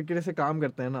मियाँ जिस तरीके से काम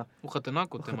करते हैं ना, वो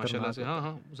खतरनाक होते हैं माशाल्लाह से.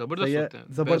 हाँ, जबरदस्त होते हैं.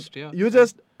 जबरदस्त. You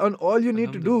just and all you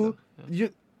need to do,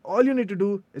 all you need to do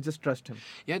is just trust him.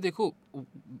 Yeah, देखो,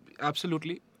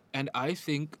 absolutely. And I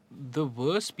think the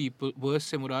worst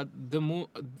से मुराद,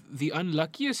 the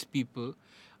unluckiest people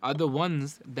are the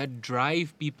ones that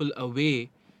drive people away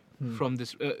from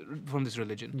this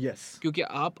religion. Yes. क्योंकि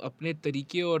आप अपने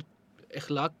तरीके और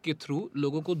इखलाक के through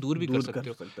लोगों को दूर भी कर सकते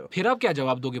हो. फिर आप क्या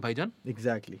जवाब दोगे भाईजान?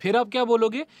 Exactly. फिर आप क्या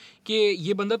बोलोगे कि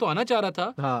ये बंदा तो आना चाह रहा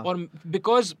था, हाँ. और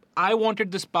because I wanted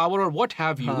this power और what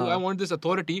have you, I want this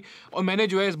authority, और मैंने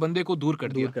जो है इस बंदे को दूर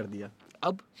कर दिया.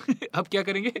 अब क्या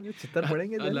करेंगे? चित्तर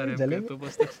पड़ेंगे, जलेंगे. तो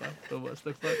बस तक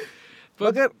साथ.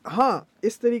 मगर हाँ,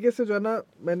 इस तरीके से जो है ना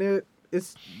मैंने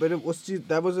उस चीज़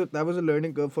that was a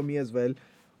learning curve for me as well.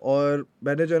 और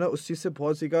मैंने जो है ना उस चीज़ से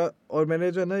बहुत सीखा, और मैंने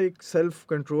जो है ना एक सेल्फ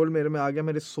कंट्रोल मेरे में आ गया,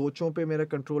 मेरे सोचों पे मेरा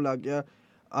कंट्रोल आ गया.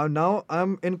 Now I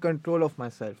am in control of my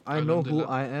self. I know who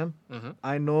I am,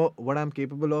 I know what I am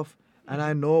capable of, and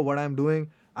I know what I am doing,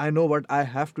 I know what I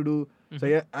have to do.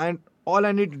 सही है. And all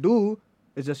I need to do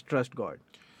is just trust God.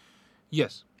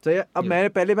 Yes. सही है. अब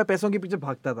पहले मैं पैसों के पीछे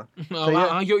भागता था.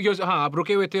 आप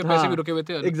रुके हुए थे, पैसे भी रुके हुए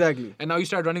थे. Exactly. And now you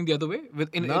start running the other way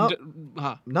with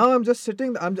now I'm just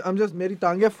sitting, I'm just मेरी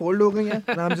टांगे फोल्ड हो गई हैं,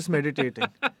 and I'm just meditating.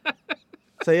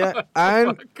 सही है.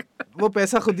 And वो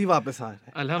पैसा खुद ही वापस आ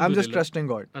रहा है. I'm just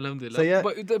trusting God. Alhamdulillah. सही है.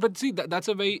 But see,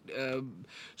 that's a very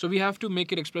so we have to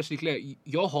make it expressly clear.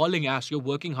 You're hauling ass. You're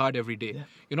working hard every day.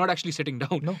 Yeah. You're not actually sitting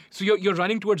down. No. So you're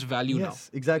running towards value now. Yes,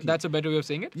 exactly. That's a better way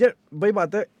of saying it. यार वही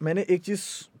बात है. मैंने एक चीज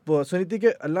सुनी थी कि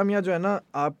अल्लाह मियाँ जो है ना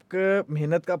आपके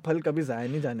मेहनत का फल कभी जाया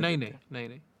नहीं जाने देते.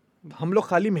 नहीं. हम लोग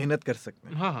खाली मेहनत कर सकते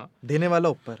हैं. हाँ. देने वाला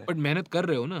ऊपर है. बट मेहनत कर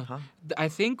रहे हो ना. हाँ. I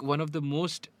think one of the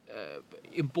most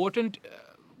important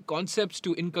concepts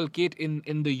to inculcate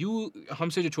in the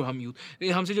हमसे जो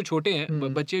छोटे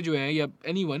हैं, बच्चे जो हैं या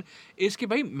anyone, इसके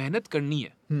भाई मेहनत करनी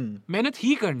है. मेहनत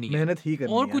ही करनी है.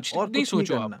 और कुछ नहीं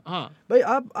सोचो आप. हाँ भाई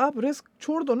आप रिस्क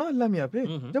छोड़ दो ना अल्लाह मियाँ पे.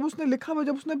 जब उसने लिखा हुआ,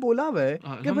 जब उसने बोला हुआ है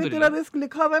कि भाई तेरा रिस्क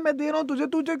लिखा हुआ है, मैं दे रहा हूँ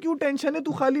तुझे क्यों टेंशन है,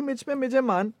 तू खाली मुझे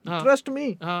मान. Trust me.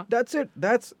 That's it.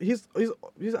 That's he's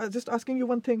just asking you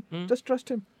one thing. Just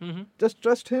trust him. Just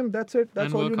trust him. That's it.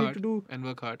 That's all you need to do. And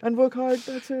work hard.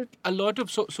 That's it. A lot of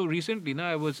so recently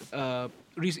I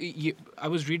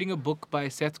was reading a book by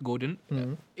Seth Godin.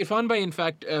 Irfan Bhai in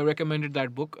fact recommended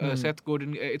that book. Seth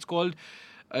Godin, it's called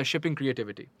Shipping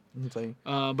Creativity.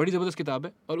 बड़ी ज़बरदस्त किताब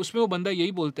है. और उसमें वो बंदा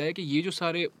यही बोलता है कि ये जो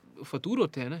सारे फतूर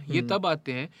होते हैं ना, ये तब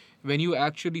आते हैं when you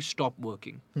actually stop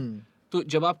working. तो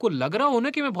जब आपको लग रहा हो ना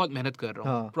कि मैं बहुत मेहनत कर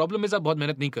रहा हूँ, प्रॉब्लम इज आप बहुत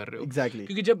मेहनत नहीं कर रहे हो. Exactly.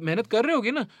 क्योंकि जब मेहनत कर रहे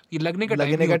होगे ना, ये लगने का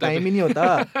टाइम ही नहीं होता.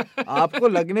 आपको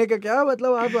लगने का क्या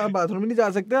मतलब, आप बाथरूम नहीं जा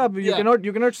सकते. आप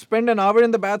you cannot spend an hour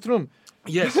in the bathroom.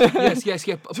 Yes.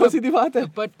 जो सीधी बात है.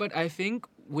 But I think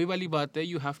वही वाली बात है,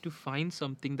 you have to find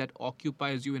something that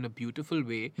occupies you in a beautiful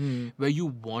way, where you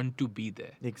want to be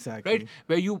there. Exactly. Right?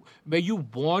 Where you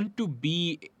want to be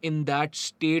in that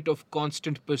state of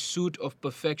constant pursuit of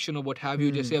perfection or what have you.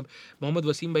 जैसे अब मोहम्मद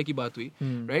वसीम भाई की बात हुई,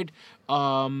 right?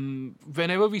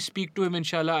 Whenever we speak to him,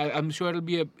 inshallah, I'm sure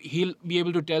he'll be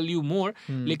able to tell you more.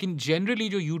 लेकिन generally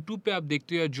जो YouTube पे आप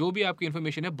देखते हो या जो भी आपकी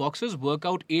information है, boxers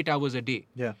work out 8 hours a day.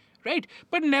 Yeah. Right?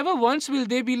 But never once will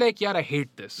they be like, yeah, I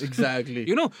hate this. Exactly.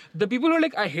 You know, the people who are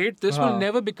like, I hate this will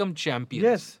never become champions.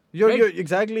 Yes. You're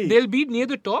exactly. They'll be near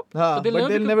the top, but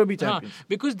they'll never be champions.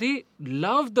 Because they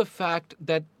love the fact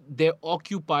that they're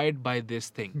occupied by this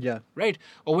thing. Yeah. Right?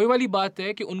 और वही वाली बात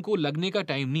है कि उनको लगने का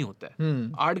time नहीं होता है.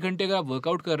 8 घंटे का आप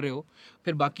वर्कआउट कर रहे हो,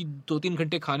 फिर बाकी 2-3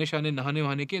 घंटे खाने शाने नहाने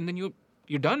वहाने के, and then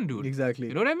you're done, dude. Exactly.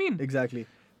 You know what I mean? Exactly.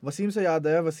 Wasim से याद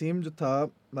आया, वसीम जो था,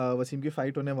 वसीम की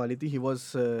फाइट होने वाली थी. He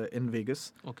was in Vegas.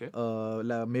 Okay.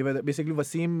 Mayweather, basically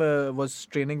Wasim was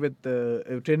training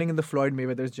in the Floyd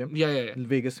Mayweather's gym. Yeah.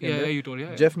 Vegas के अंदर. Yeah, you told,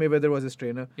 yeah. Jeff Mayweather was his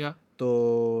trainer. Yeah. तो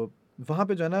वहाँ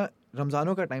पे जो है ना,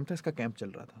 रमज़ानों का टाइम था, इसका कैंप चल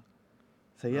रहा था.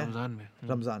 सही है?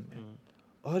 रमज़ान में.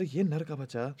 और ये नर का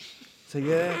बच्चा, सही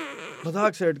है,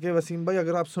 मजाक से हट के, वसीम भाई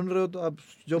अगर आप सुन रहे हो तो आप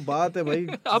जो बात है भाई,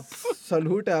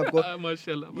 सलूट है आपको.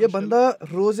 माशाल्लाह. ये बंदा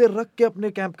रोजे रख के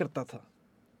अपने कैंप करता था.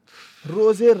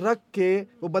 रोजे रख के,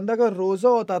 वो बंदा का रोजा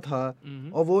होता था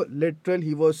और वो लिटरल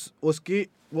ही वाज उसकी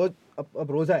वो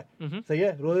अब रोजा है, सही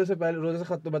है, रोजे से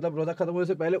खत्म, मतलब रोजा खत्म होने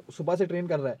से पहले सुबह से ट्रेन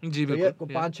कर रहा है, जी, सही है,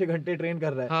 5-6 घंटे ट्रेन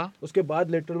कर रहा है. हाँ. उसके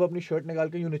बाद लिटरल वो अपनी शर्ट निकाल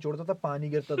के यूं निचोड़ता था, पानी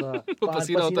गिरता था.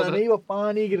 पसीना होता था. नहीं, वो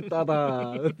पानी गिरता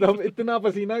था. मतलब इतना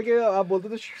पसीना कि आप बोलते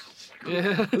थे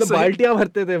मतलब बाल्टियां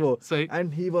भरते थे वो.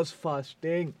 And he was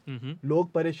fasting.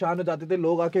 लोग परेशान हो जाते थे,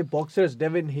 लोग आके बॉक्सर्स,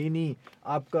 डेविन हेनी,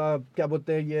 आपका क्या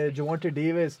बोलते हैं ये Jonty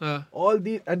Davis, all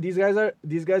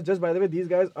these guys just by the way, these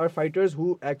guys are fighters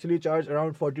who actually charge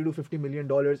around 40 to 50 million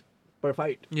dollars per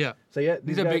fight. Yeah. So yeah,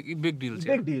 these are big deals.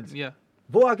 Big deals. Yeah.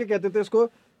 वो आके कहते थे इसको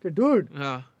कि dude,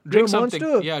 drink something.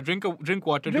 Yeah, drink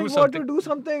water. Drink do water, something. do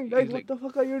something. Like, what the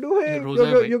fuck are you doing?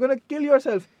 You're You're gonna kill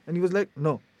yourself. And he was like,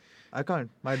 no, I can't.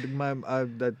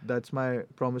 That's my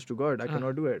promise to God. I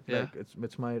cannot do it. Yeah. Like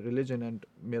it's my religion and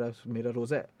मेरा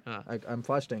रोजा है. I'm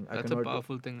fasting. I That's cannot. a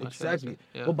powerful thing. Exactly.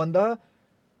 Yeah. वो बंदा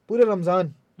पूरे रमजान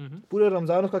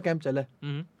उसका camp चला है.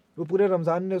 वो पूरे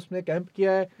रमजान ने उसने कैंप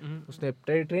किया है, उसने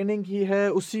ट्रेनिंग की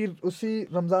है. उसी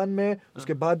रमजान में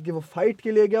उसके बाद की वो फाइट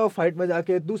के लिए गया और फाइट में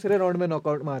जाके दूसरे राउंड में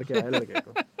नॉकआउट मार के आया लड़के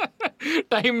को.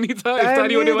 टाइम नहीं था,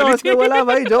 इफ्तारी होने वाली थी. उसने बोला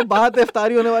भाई जो बात है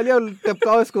इफ्तारी होने वाली है,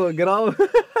 टपकाओ इसको, गिराओ.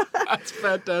 That's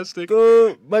fantastic.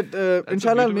 So, but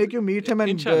inshallah I'll make you meet him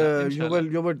and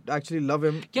you would actually love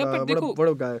him. What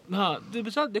a guy. हाँ,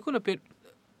 देखो ना फिर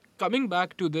coming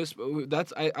back to this,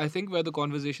 that's I think where the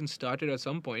conversation started at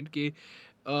some point. कि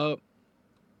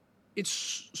it's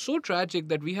so tragic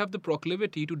that we have the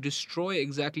proclivity to destroy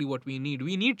exactly what we need.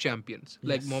 We need champions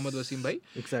like Mohammad Wasim bhai.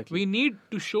 Exactly. We need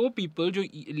to show people जो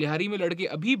लिहारी में लड़के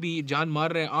अभी भी जान मार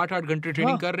रहे हैं, 8-8 घंटे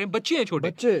ट्रेनिंग कर रहे हैं, बच्चे हैं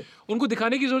छोटे, उनको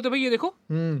दिखाने की जरूरत है. भाई ये देखो,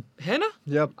 है ना,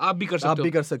 आप भी कर सकते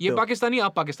हो. ये पाकिस्तानी,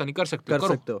 आप पाकिस्तानी कर सकते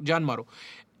हो, जान मारो.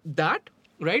 That,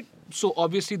 right? So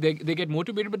obviously they get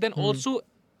motivated, but then also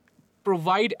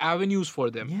provide avenues for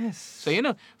them. Yes. So you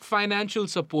know, financial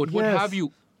support, what have you.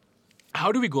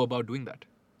 How do we go about doing that?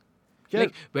 Yeah.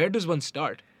 Like, where does one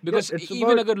start? Because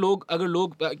even अगर लोग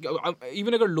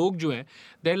जो हैं,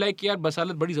 they're like यार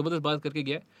बसालत बड़ी जबरदस्त बात करके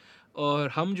गया, और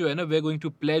हम जो है ना, we're going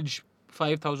to pledge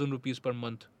 5,000 rupees per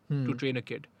month to train a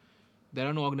kid. There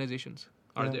are no organizations,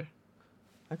 are there?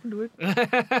 I can do it.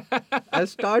 I'll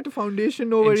start a foundation.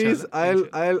 No worries.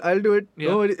 I'll do it. Yeah.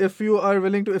 No worries. If you are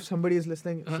willing to, if somebody is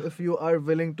listening, if you are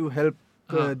willing to help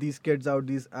these kids out,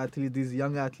 these athletes, these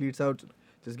young athletes out,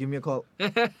 just give me a call.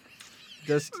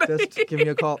 just give me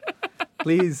a call,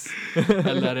 please.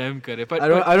 Allah raham kare. But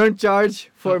I don't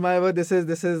charge for my work. This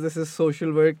is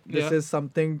social work. This is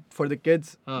something for the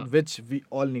kids, which we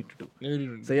all need to do.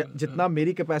 सही है. जितना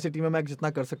मेरी capacity में मैं जितना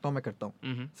कर सकता हूँ मैं करता हूँ.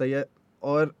 सही है.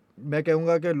 और मैं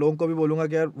कहूँगा कि लोगों को भी बोलूँगा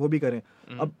कि यार वो भी करें.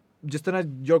 अब जिस तरह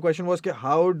योर क्वेश्चन वाज कि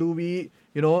हाउ डू वी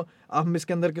हम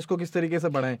इसके अंदर किसको किस तरीके से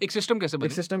बढ़ाएं, एक सिस्टम कैसे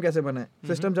बनाएं.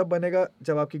 सिस्टम जब बनेगा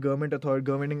जब आपकी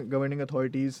गवर्निंग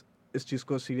अथॉरिटीज इस चीज़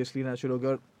को सीरियसली ना शुरू होगी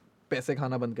और पैसे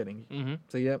खाना बंद करेंगी.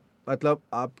 सही है. मतलब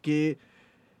आपकी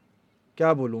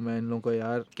क्या बोलूँ मैं इन लोगों को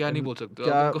यार, क्या नहीं बोल सकते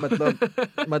क्या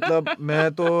मतलब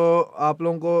मैं तो आप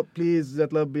लोगों को प्लीज,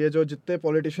 मतलब ये जो जितने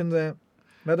पॉलिटिशियंस हैं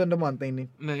मैं तो इनको मानता ही नहीं.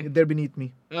 They're beneath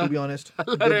me, to be honest.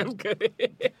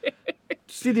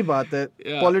 सीधी बात है.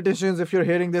 Politicians, if you're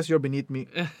hearing this, you're beneath me.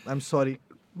 I'm sorry,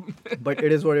 but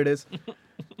it is what it is.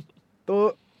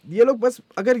 तो ये लोग बस,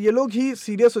 अगर ये लोग ही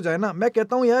सीरियस हो जाए ना, मैं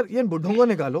कहता हूँ यार ये बुढ़ों को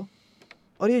निकालो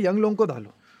और ये यंग लोगों को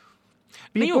डालो.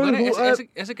 नहीं होगा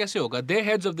ऐसे कैसे होगा? They're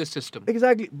heads of this system.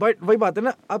 Exactly, but वही बात है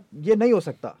ना, अब ये नहीं हो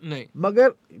सकता. नहीं.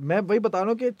 मगर मैं वही बता रहा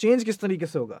हूँ कि चेंज किस तरीके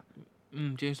से होगा.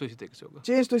 चेंज तो इसी तरीके से होगा.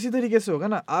 चेंज तो इसी तरीके से होगा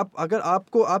ना. आप अगर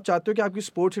आप चाहते हो कि आपकी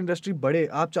स्पोर्ट्स इंडस्ट्री बढ़े,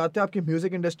 आप चाहते हो आपकी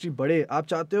म्यूजिक इंडस्ट्री बढ़े, आप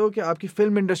चाहते हो कि आपकी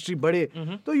फिल्म इंडस्ट्री बढ़े,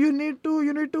 तो you need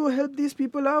to help these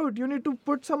people out. You need to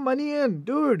put some money in,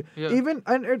 dude. Yeah. Even,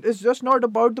 and it's just not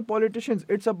about the politicians,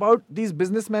 it's about these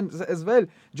businessmen as well.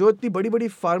 जो इतनी बड़ी-बड़ी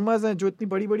farmers हैं, जो इतनी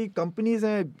बड़ी-बड़ी companies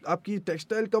हैं, आपकी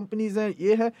textile companies हैं,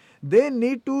 ये है, they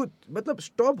need to, मतलब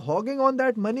stop hogging on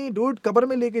that money, dude. कब्र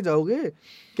में लेके जाओगे,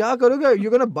 क्या करोगे?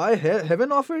 You're gonna buy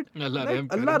heaven of it?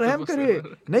 अल्लाह रहम करे.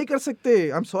 नहीं कर सकते.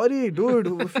 I'm sorry, dude.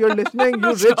 If you're listening,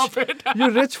 you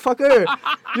rich fucker.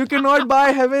 You cannot buy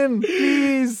heaven,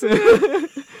 please.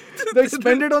 They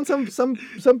spend it on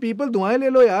some people. दुआएं ले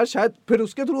लो यार, शायद फिर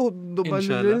उसके थ्रू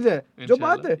मिल जाए. जो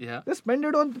बात है, they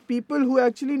spend it on the people who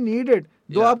actually need it.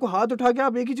 दो आपको हाथ उठा के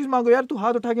आप एक ही चीज मांगो, यार तू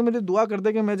हाथ उठा के मुझे दुआ कर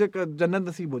दे कि मुझे जन्नत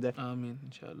नसीब हो जाए. आमीन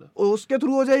इंशाल्लाह. उसके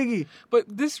थ्रू हो जाएगी.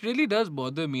 But this really does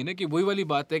bother me ना, कि वही वाली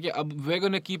बात है कि अब we're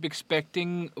going to keep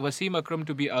expecting Wasim Akram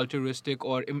to be altruistic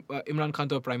or Imran Khan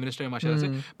to a prime minister माशाल्लाह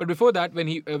से. But before that,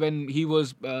 when he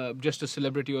was just a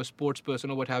celebrity or sports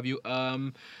person or what have you,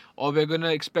 or we're going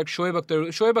to expect Shoaib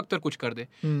Akhtar कुछ कर दे.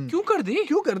 क्यों कर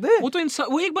दे? वो तो इंसान,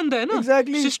 वो एक बंदा है ना.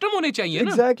 Exactly. सिस्टम होने चाहिए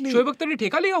ना. Exactly. शोएब अख्तर ने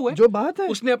ठेका लिया हुआ है. जो बात है,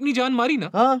 उसने अपनी जान मारी ना.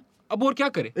 हाँ. अब और क्या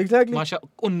करे? Exactly. माशा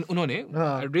उन्होंने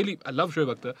really I love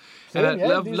Shoaib Akhtar Same, and I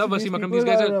yeah, love Wasim Akram. these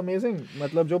These guys are are amazing.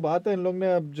 मतलब जो बात है, इन लोग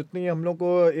ने अब जितनी हम लोग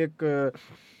को एक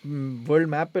वर्ल्ड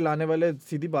मैप पे लाने वाले,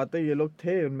 सीधी बात है, ये लोग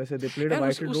थे उनमें से. They played a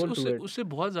vital role to it. उससे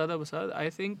बहुत ज्यादा बसा. I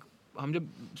think हम जब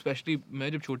स्पेशली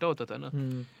मैं जब छोटा होता था ना,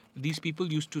 these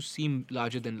people used to seem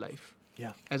larger than life.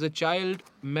 Yeah. As a child,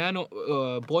 man or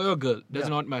boy or girl, does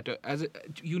not matter.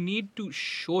 You need to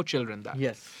show children that.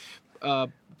 Yes.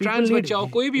 Trans बच्चा हो,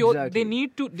 कोई भी हो, they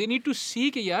need to see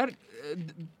कि यार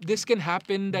this can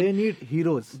happen. That they need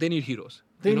heroes. They need heroes.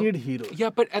 Yeah,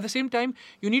 but at the same time,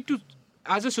 you need to,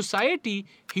 as a society,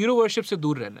 hero worship से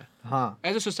दूर रहना है. हाँ.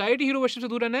 As a society, hero worship से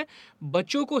दूर रहना है.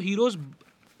 बच्चों को heroes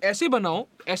ऐसे बनाओ,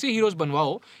 ऐसे हीरोज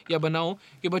बनवाओ या बनाओ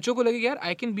कि बच्चों को लगे यार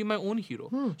I can be my own hero,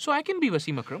 so I can be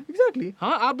Wasim Akram. Exactly.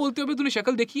 हाँ, आप बोलते हो भाई तूने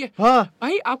शक्ल देखी है. हाँ.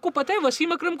 भाई आपको पता है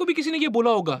वसीम अकरम को भी किसी ने ये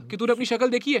बोला होगा कि तूने अपनी शक्ल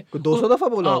देखी है. 200 दफा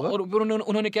बोला होगा. और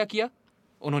उन्होंने क्या किया?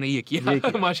 उन्होंने ये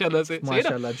किया. माशाल्लाह से.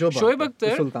 माशाल्लाह. जो शोएब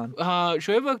अख्तर, हाँ,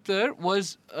 Shoaib Akhtar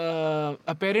was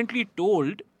apparently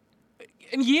told,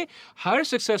 and ये हर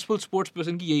सक्सेसफुल स्पोर्ट्स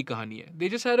पर्सन की यही कहानी है. They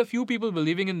just had a few people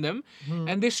believing in them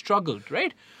and they struggled,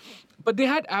 right? But they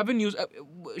had avenues.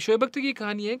 Shoaib Akhtar की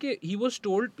कहानी है कि he was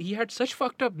told, he had such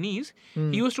fucked up knees,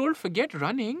 he was told, forget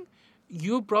running,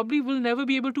 you probably will never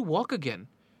be able to walk again,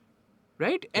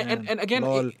 right? And again,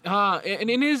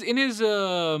 and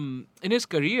in his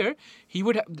career, he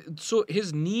would have, so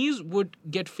his knees would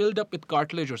get filled up with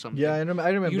cartilage or something. Yeah, I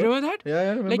remember. You remember that? Yeah, I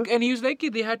remember. Like, and he was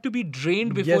like, they had to be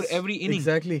drained before every inning.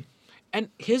 Exactly. And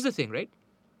here's the thing, right?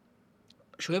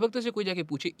 Shoaib Akhtar से कोई जाके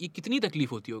पूछे ये कितनी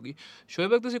तकलीफ होती होगी.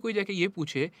 शोएब अख्तर से कोई जाके ये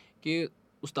पूछे कि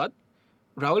उस्ताद,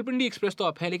 रावलपिंडी एक्सप्रेस तो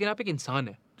आप हैं लेकिन आप एक इंसान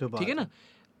है, ठीक है ना?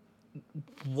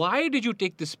 Why did you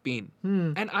take this pain?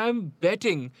 And I'm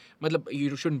betting, मतलब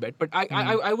you shouldn't bet, but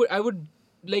I would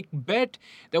like bet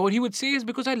that what he would say is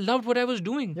because I loved what I was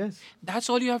doing. Yes. That's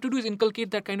all you have to do is inculcate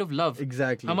that kind of love.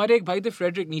 Exactly. हमारे एक भाई थे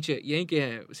Frederick नीचे, यहीं के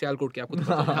हैं, सियालकोट के, आपको तो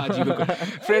पता है. हाँ जी बिल्कुल.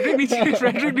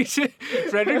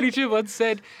 Frederick Nietzsche once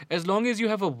said, as long as you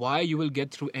have a why, you will get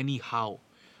through any how.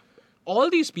 All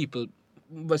these people,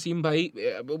 Wasim bhai,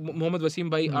 Mohammad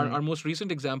Wasim bhai are our most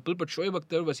recent example, but Shoaib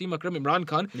Akhtar, Wasim Akram, Imran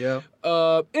Khan,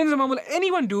 Inzamam Ullah,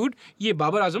 anyone dude, ये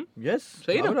Babar Azam. Yes.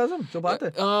 सही ना? बाबर आजम, जो बात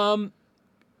है.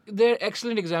 They're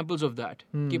excellent examples of that.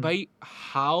 कि भाई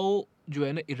how जो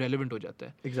है ना irrelevant हो जाता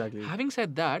है. Exactly. Having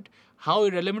said that, how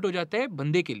irrelevant हो जाता है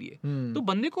बंदे के लिए. तो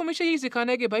बंदे को हमेशा यही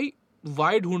सिखाना है कि भाई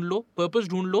why ढूंढ लो, purpose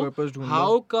ढूंढ लो,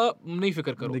 how का नहीं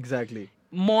फिक्र करो. Exactly.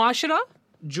 मुआशरा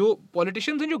जो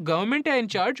पॉलिटिशियंस हैं, जो गवर्नमेंट है इन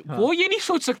चार्ज, वो ये नहीं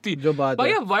सोच सकती जो बात भाई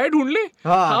है, आप वाई ढूंढ ले,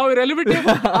 हाउ इरेलेवेंट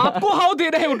है, आपको हाउ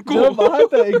देना है उनको, जो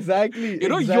बात है. Exactly. You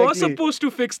know you are supposed to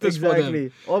fix this for them.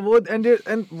 और वो and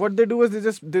what they do is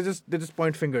they just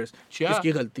point fingers.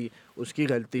 इसकी गलती, उसकी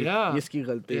गलती, इसकी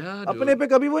गलती. अपने पे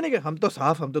कभी वो नहीं कि हम तो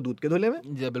साफ, हम तो दूध के धुले में.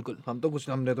 जी बिल्कुल. हम तो कुछ,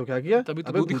 हमने तो क्या किया, तभी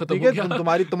तो दूध ही खत्म हो गया.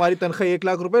 तुम्हारी तनख्वाह 1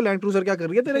 लाख रुपए, लैंड क्रूजर क्या कर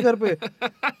रही है तेरे घर पे?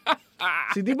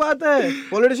 सीधी बात है.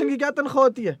 पॉलिटिशियन की क्या तनख्वाह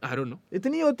होती है? I don't know.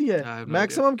 इतनी होती है.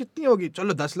 मैक्सिमम कितनी होगी?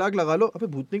 चलो 10 लाख लगा लो. अबे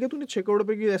भूतनी के तूने 6 करोड़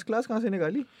रुपए की एस क्लास कहाँ से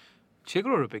निकाली? 6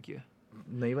 करोड़ रुपए की है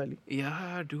नई वाली.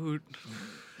 यार dude,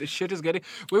 this shit is getting,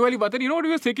 वही वाली बात है. You know what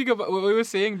we were thinking about, what we were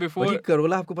saying before, वही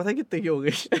करोला आपको पता है कितने की हो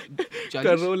गई?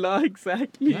 करोला.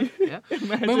 एग्जैक्टली.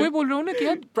 मैं वही बोल रहा हूँ ना कि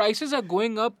यार prices are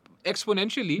going up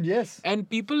exponentially. Yes. And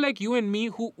people like you and me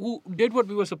who did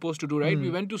what we were supposed to do, right?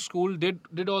 We went to school,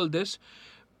 did all this.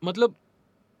 मतलब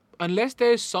unless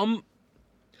there is some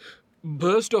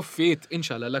burst of faith,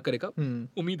 inshallah, Allah करेगा,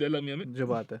 उम्मीद है अल्लाह मियां में, जो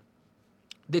बात है,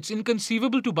 that's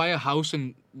inconceivable to buy a house in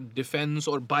defense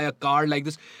or buy a car like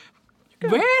this.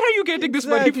 Where are you getting this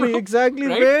money from? Exactly,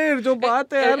 right? where? जो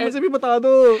बात है यार, मुझे भी बता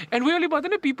दो. And we only बात है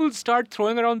ना, people start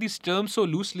throwing around these terms so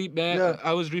loosely. Yeah.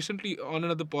 I was recently on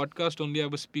another podcast only, I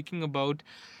was speaking about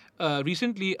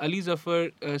recently Ali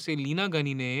Zafar say Leena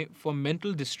Ghani ne, for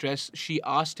mental distress, she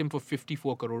asked him for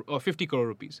 54 crore or 50 crore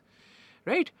rupees.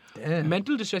 Right? Damn.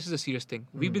 Mental distress is a serious thing.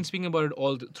 We've been speaking about it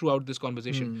all throughout this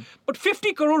conversation. But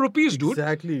 50 crore rupees, dude.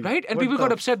 Exactly. Right? And What people the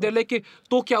got upset. They're like,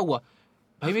 तो क्या हुआ?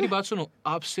 भाई मेरी बात सुनो,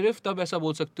 आप सिर्फ तब ऐसा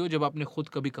बोल सकते हो जब आपने खुद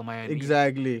कभी कमाया नहीं.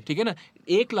 Exactly. ठीक है ना?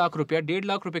 1 लाख रुपया, 1.5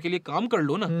 लाख रुपए के लिए काम कर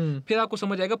लो ना, फिर आपको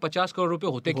समझ आएगा 50 करोड़ रुपए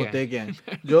होते क्या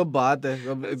हैं. जो बात है,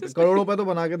 करोड़ रुपए तो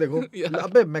बना के देखो.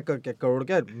 अबे मैं क्या करोड़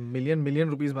क्या, मिलियन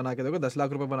रुपीस बना के देखो, 10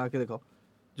 लाख रुपए बना के दिखाओ.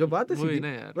 जो बात है सीधी,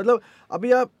 मतलब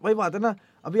अभी आप, वही बात है ना,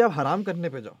 अभी आप हराम करने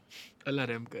पे जाओ. अल्लाह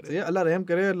रहम करे. अल्लाह रहम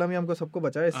करे, अल्लाह मियां हमको सबको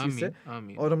बचाए इस चीज से,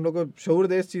 और हम लोग को शऊर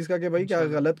दे इस चीज का कि भाई क्या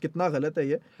गलत, कितना गलत है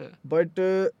ये. बट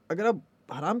अगर आप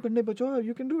haram karne pe jo,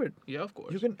 you can do it. Yeah, of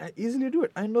course. You can easily do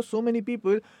it. I know so many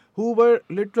people who were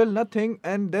literal nothing,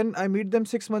 and then I meet them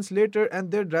 6 months later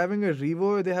and they're driving a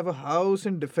Revo, they have a house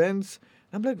in defense.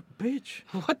 I'm like, bitch,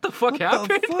 what the fuck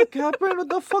happened? What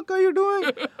the fuck are you doing?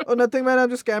 Oh, nothing, man,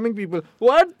 I'm just scamming people.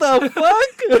 What the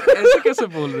fuck? ऐसे कैसे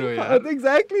बोल रहे हो यार?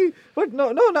 Exactly. But no,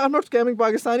 I'm not scamming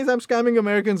Pakistanis, I'm scamming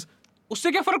Americans.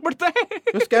 उससे क्या फर्क पड़ता है?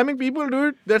 You're scamming people,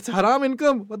 dude. That's haram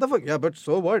income. What the fuck? Yeah, but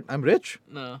so what? I'm rich.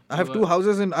 No. I have two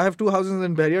houses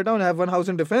in Bahria Town. I have one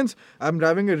house in defense. I'm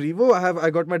driving a Revo.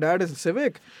 I got my dad as a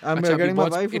Civic. I'm getting my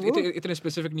wife. इतने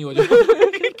specific नहीं हो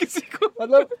जाए किसी को.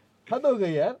 मतलब हद हो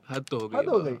गई यार. हद तो हो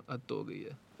गई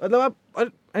है. मतलब आप,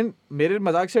 and मेरे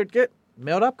मजाक से हट के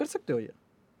मैं और आप कर सकते हो ये.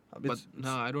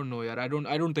 No, I don't know यार.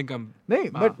 I don't think I'm.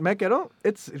 नहीं, but मैं कह रहा हूँ,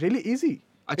 it's really easy.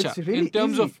 Achha, it's really in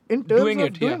terms easy. of doing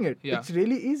it, yeah. It's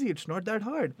really easy. It's not that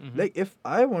hard. Like if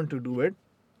I want to do it,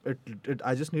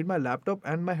 I just need my laptop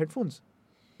and my headphones.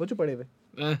 वो जो पड़े हुए.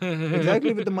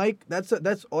 Exactly, with the mic.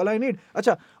 That's all I need.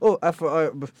 Acha. Oh,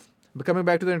 coming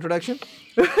back to the introduction.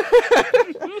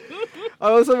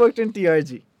 I also worked in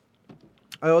TRG.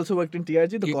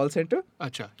 The call center.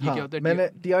 अच्छा, ये क्या होता है? मैंने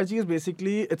TRG is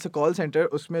basically it's a call center.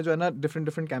 उसमें जो है ना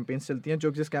different campaigns चलती हैं.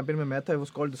 जो जिस campaign में मैं था, it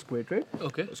was called Square Trade.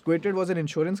 Okay. Square Trade was an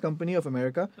insurance company of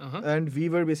America, and we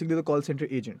were basically the call center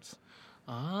agents.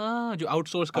 जो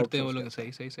आउटसोर्स करते हैं वो लोग.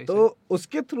 सही. तो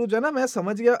उसके थ्रू जो है ना, मैं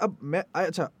समझ गया. अब मैं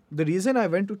अच्छा, the reason I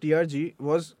went to TRG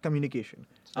was communication.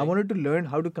 I wanted to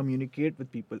learn how to communicate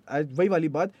with people. वही वाली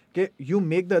बात कि you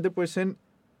make the other person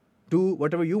do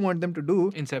whatever you want them to do.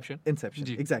 Inception.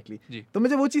 Exactly. तो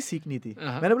मुझे वो चीज़ सीखनी थी.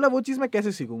 मैंने बोला वो चीज़ मैं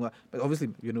कैसे सीखूंगा. Obviously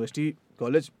यूनिवर्सिटी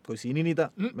कॉलेज कोई सीन ही नहीं था.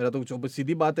 मेरा तो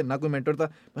सीधी बात है, ना कोई मेंटर था.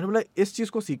 मैंने बोला इस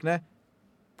चीज़ को सीखना है,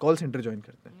 कॉल सेंटर ज्वाइन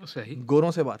करते हैं. सही.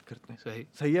 गोरों से बात करते हैं.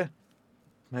 सही है.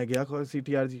 मैं गया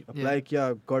TRG, अप्लाई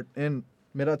किया, गॉट इन.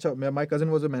 मेरा अच्छा, my cousin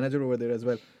was a manager over there as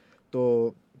well.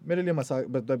 तो मेरे लिए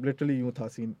मतलब लिटरली यूँ था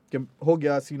सीन कि हो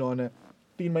गया, सीन ऑन है,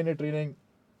 3 महीने training,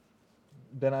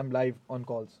 then I'm live on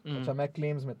calls. अच्छा, मैं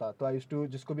claims में था, तो I used to,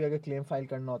 जिसको भी अगर claim file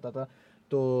करना होता था,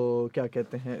 तो क्या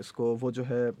कहते हैं इसको, वो जो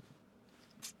है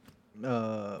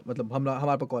मतलब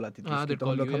हमारे पर कॉल आती थी, तो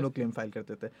हम लोग claim file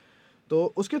करते थे. तो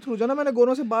उसके थ्रू जो ना, मैंने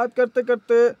गोरों से बात करते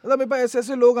मतलब मेरे पास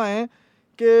ऐसे लोग आए हैं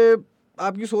कि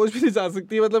आपकी सोच भी नहीं जा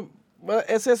सकती. मतलब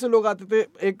ऐसे लोग आते थे.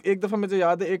 एक दफ़ा मुझे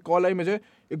याद है, एक कॉल आई मुझे,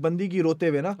 एक बंदी की रोते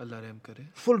हुए ना, अल्लाह रहम करे,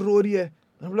 फुल रो रही है.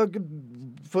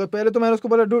 पहले तो मैंने उसको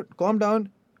बोला, dude, calm down.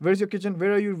 Where's your kitchen?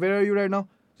 Where are you right now?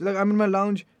 She's like, I'm in my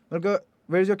lounge. I'm like,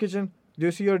 where's your kitchen? Do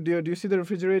you see the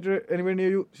refrigerator anywhere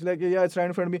near you? She's like, yeah, it's right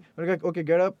in front of me. I'm like, okay,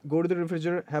 get up, go to the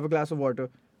refrigerator, have a glass of water.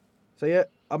 So yeah,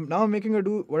 now I'm making her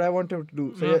do what I want her to do.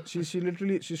 So yeah, she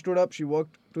literally, she stood up, she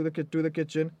walked to the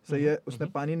kitchen. So yeah, उसने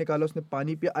पानी निकाला, उसने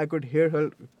पानी पिया. I could hear her,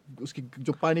 उसकी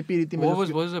जो पानी P रही थी.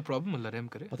 What was the problem? अल्लाह रहम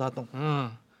करे. बताता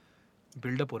हूँ.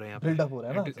 बिल्डअप हो रहा है यहाँ पे. बिल्डअप हो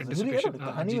रहा है ना. जरूरी है ना,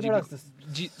 कहानी में थोड़ा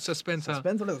जी सस्पेंस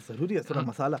थोड़ा जरूरी है, थोड़ा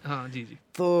मसाला. हाँ जी.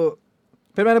 तो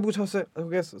फिर मैंने पूछा उससे,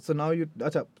 ओके सो नाउ यू,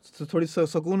 अच्छा थोड़ी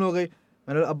सुकून हो गई.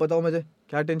 मैंने अब बताओ मुझे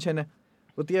क्या टेंशन है.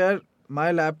 बोलती है यार, my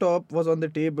laptop was on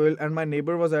the table and my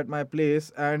neighbor was at my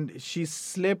place and she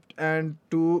slipped, and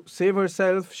to save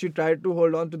herself she tried to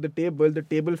hold on to the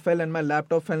table fell and my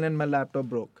laptop fell and my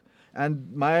laptop broke.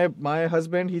 And my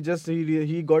husband,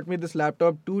 he got me this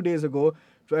laptop 2 days ago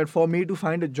for me to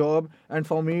find a job and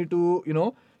for me to, you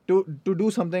know, to do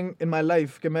something in my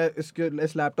life, कि मैं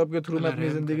इस laptop के through मैं अपनी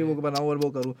ज़िंदगी वो बनाऊँ और वो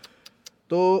करूँ.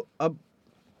 तो अब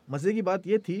मज़े की बात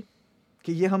ये थी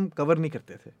कि ये हम कवर नहीं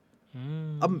करते थे.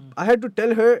 अब I had to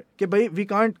tell her कि भाई we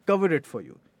can't cover it for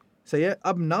you. सही है.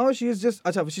 अब now she is just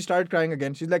अच्छा she started crying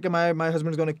again. She's like my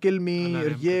husband's gonna kill me.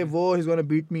 ये वो he's gonna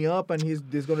beat me up and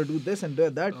he's gonna do this and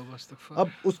that.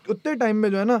 अब उस उतने time में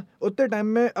जो है ना, उतने टाइम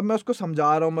में अब मैं उसको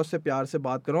समझा रहा हूँ, मैं उससे प्यार से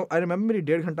बात कर रहा हूँ. आई रिमेंबर मेरी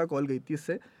 1.5 घंटा कॉल गई थी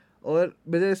इससे, और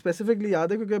मुझे स्पेसिफिकली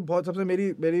याद है क्योंकि बहुत सबसे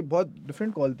मेरी बहुत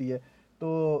डिफरेंट कॉल थी है.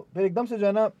 तो फिर एकदम से जो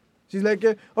है ना she's like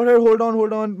hold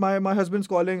on my husband's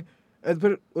calling.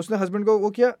 फिर उसने हस्बैंड को वो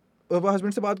किया,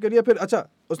 हस्बैंड से बात करी. फिर अच्छा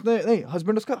उसने नहीं,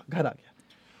 हस्बैंड उसका घर आ गया.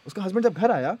 उसका हस्बैंड जब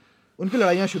घर आया, उनकी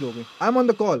लड़ाइयाँ शुरू हो गई. I am on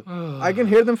the call, I can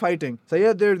hear them fighting. सही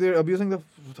है, they're abusing the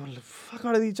fuck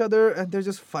out of each other and they're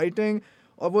just fighting.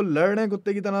 और वो लड़ रहे हैं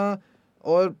कुत्ते की तरह,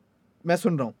 और मैं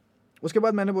सुन रहा हूँ. उसके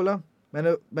बाद मैंने बोला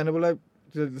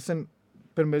listen,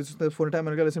 फिर मेरे फोन उठाया,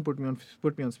 मैंने कहा listen,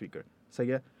 put me on speaker. सही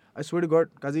है. I swear to God,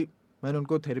 काजी मैंने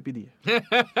उनको थेरेपी दी है.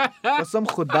 कसम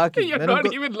खुदा की. मैंने उनको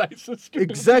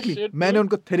एग्जैक्टली मैंने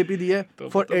उनको थेरेपी दी है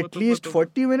फॉर एटलीस्ट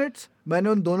 40 मिनट्स. मैंने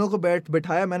उन दोनों को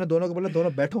बैठाया, मैंने दोनों को बोला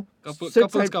दोनों बैठो.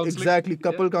 एग्जैक्टली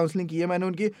कपल काउंसलिंग की है मैंने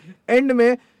उनकी.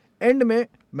 एंड में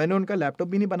मैंने उनका लैपटॉप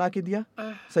भी नहीं बना के दिया.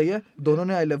 सही है. दोनों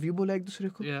ने आई लव यू बोला एक दूसरे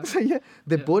को. सही है.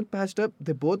 They both patched up,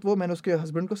 they both वो. मैंने उसके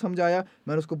हस्बैंड को समझाया,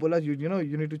 मैंने उसको बोला you know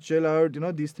you need to chill out, you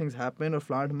know these things happen, और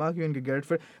फ्लांट मार्क यू इनके गेट.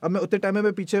 फिर अब मैं उतने टाइम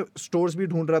में पीछे स्टोर्स भी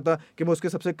ढूंढ रहा था कि मैं उसके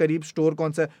सबसे करीब स्टोर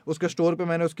कौन सा है. उसके स्टोर पे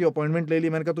मैंने उसकी अपॉइंटमेंट ले ली.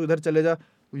 मैंने कहा तू इधर चले जा,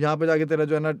 यहाँ पे जाके तेरा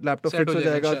जो है ना लैपटॉप फिक्स हो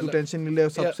जाएगा, तू टेंशन नहीं ले,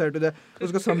 सब सेट हो जाए.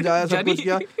 उसको समझाया, सब कुछ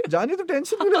किया. जानी तो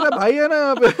टेंशन नहीं ले रहा, भाई है ना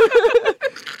यहाँ पे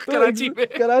कराची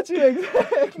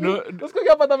में. उसको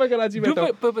क्या पता मैं कराची में हूँ.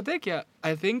 पर पता है क्या,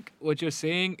 I think what you are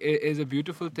saying is a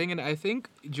beautiful thing. And I think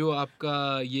जो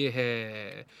आपका ये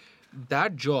है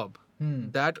that job,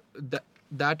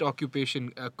 that occupation,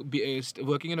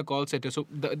 working in a call center. So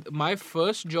my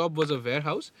first job was a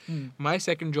warehouse. My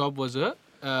second job was a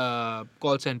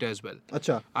call center as well.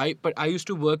 Acha. But I used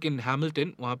to work in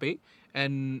Hamilton wahan pe,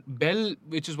 and Bell,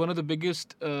 which is one of the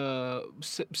biggest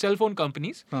cell phone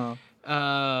companies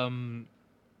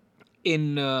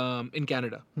in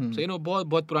Canada. So you know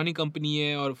बहुत पुरानी company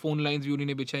है, और phone lines भी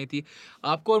उन्होंने बिछाई थी.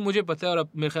 आपको और मुझे पता है, और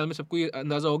मेरे ख्याल में सबको ये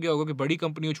अंदाजा हो गया होगा कि बड़ी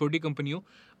कंपनी हो छोटी कंपनी हो,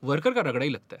 वर्कर का रगड़ा ही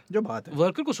लगता है. जो बात है,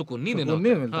 वर्कर को सुकून नहीं देना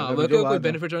होता. हाँ, वर्कर को कोई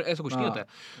बेनिफिट ऐसा कुछ नहीं होता है.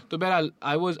 तो बहरहाल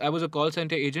I was a call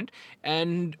center agent,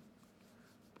 and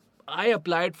I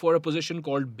applied for a position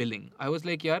called billing. I was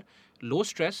like, yaar, low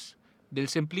stress.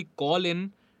 They'll simply call in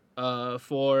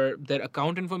for their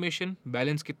account information,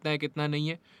 balance कितना है कितना नहीं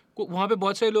है. वहाँ पे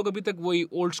बहुत सारे लोग अभी तक वही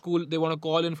old school, they want to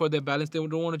call in for their balance, they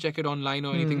don't want to check it online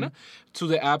or anything, ना, through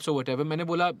the apps or whatever. मैंने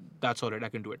बोला that's alright, I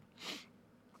can do it.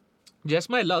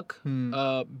 Just my luck,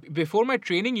 before my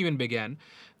training even began,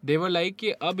 they were like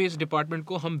कि अब इस department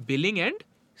को हम billing and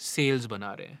sales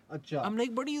बना रहे हैं. अच्छा. I'm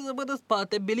like बड़ी ज़बरदस्त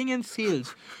बात है, billing and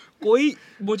sales. कोई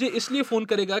मुझे इसलिए फ़ोन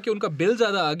करेगा कि उनका बिल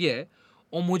ज़्यादा आ गया है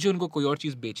और मुझे उनको कोई और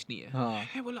चीज़ बेचनी है.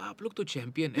 मैं बोला आप लोग तो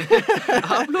चैंपियन हैं,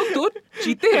 आप लोग तो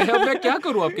जीते हैं, अब मैं क्या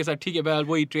करूँ आपके साथ. ठीक है भाई,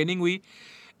 वही ट्रेनिंग हुई,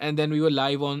 and then we were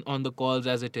live on the calls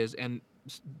as it is. And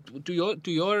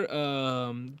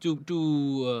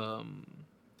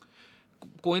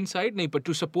coincide नहीं, but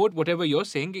to support whatever you're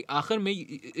saying, कि आखिर में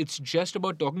it's just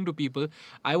about talking to people.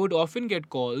 I would often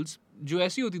get calls जो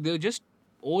ऐसी होती, they're just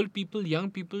old people, young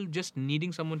people just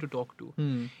needing someone to talk to.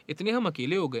 इतने हम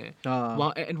अकेले हो गए.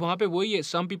 वहाँ पे वही है,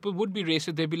 some people would be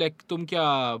racist, they'd be like तुम क्या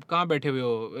कहाँ बैठे हुए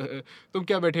हो, तुम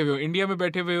क्या बैठे हुए हो, इंडिया में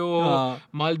बैठे हुए हो,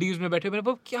 मालदीव्स में बैठे हुए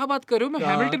हो. क्या बात कर रहे हो, मैं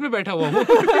हैमिल्टन में बैठा हुआ हूँ.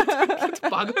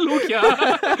 पागल हो क्या.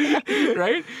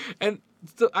 Right? And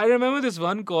so I remember this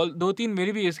one call, 2-3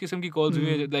 मेरी भी इस किस्म की calls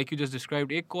हुई, like you just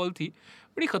described. एक call थी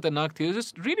बड़ी खतरनाक थी. It was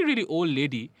this really really old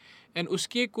lady, and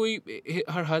उसके कोई,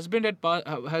 her husband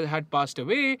had passed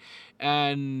away,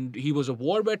 and he was a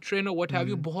war veteran or what have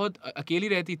you. बहुत अकेली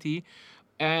रहती थी,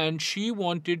 and she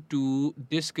wanted to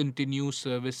discontinue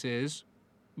services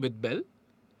with Bell.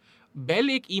 Bell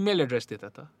एक email address देता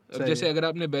था. जैसे अगर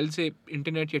आपने बेल से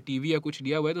इंटरनेट या टीवी या कुछ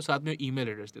लिया हुआ है तो साथ में ईमेल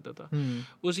एड्रेस देता था.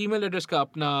 उस ईमेल एड्रेस का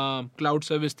अपना क्लाउड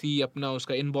सर्विस थी, अपना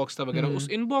उसका इनबॉक्स था वगैरह. उस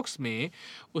इनबॉक्स में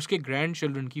उसके ग्रैंड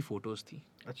चिल्ड्रन की फोटोज थी.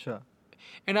 अच्छा.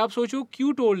 And आप सोचो,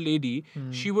 cute old lady,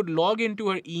 she would log into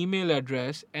her email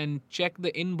address and check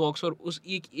the inbox, और उस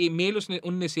एक email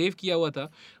उनने सेव किया हुआ था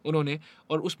उन्होंने,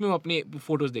 और उसमें वो अपने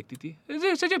फोटोज देखती थी.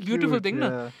 It's such a beautiful thing,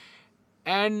 ना.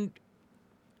 And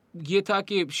ये था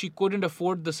कि she couldn't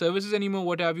afford the services anymore,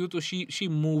 what have you, तो she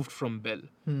moved from Bell.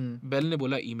 Bell ने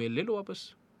बोला ईमेल ले लो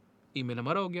वापस. ईमेल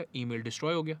हमारा हो गया, ईमेल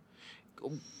डिस्ट्रॉय हो गया.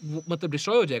 मतलब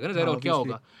डिस्ट्रॉय हो जाएगा ना ज़रा, और क्या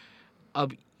होगा.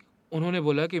 अब उन्होंने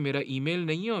बोला कि मेरा ईमेल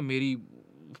नहीं है और मेरी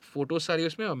फ़ोटोज़ सारी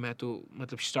उसमें, और मैं तो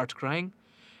मतलब स्टार्ट क्राइंग.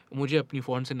 मुझे अपनी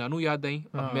फ़ोन से नानू याद आई.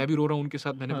 अब मैं भी रो रहा हूँ उनके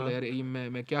साथ. मैंने बोला यार ये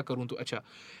मैं क्या करूँ. तो अच्छा,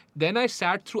 Then I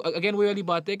sat through, again वही वाली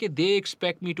बात है कि they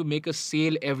expect me to make a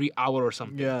sale every hour or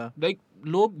something. Yeah. Like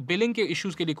लोग billing के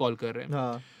issues के लिए call कर रहे हैं.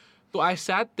 हाँ. तो I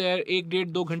sat there,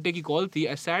 1-1.5-2 घंटे की कॉल थी.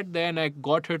 I sat there and I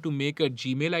got her to make a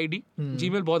Gmail ID.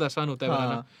 Gmail बहुत आसान होता है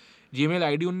बनाना. Gmail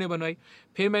ID उनने बनाई.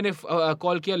 फिर मैंने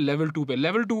कॉल किया लेवल 2 पे.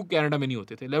 लेवल 2 कनाडा में नहीं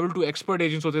होते थे. लेवल 2 एक्सपर्ट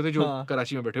एजेंट्स होते थे जो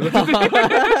कराची में बैठे हुए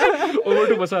थे. Over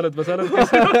to बसालत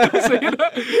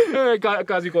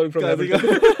Qazi call from level 2.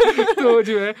 तो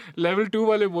जो है लेवल 2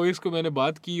 वाले बॉयज को मैंने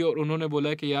बात की और उन्होंने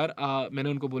बोला कि यार मैंने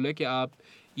उनको बोला कि आप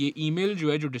ये ईमेल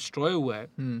जो है जो डिस्ट्रॉय हुआ है,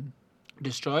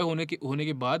 डिस्ट्रॉय होने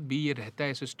के बाद भी ये रहता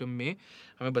है सिस्टम में.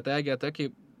 हमें बताया गया था कि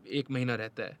 1 महीना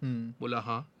रहता है. बोला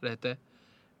हाँ रहता है.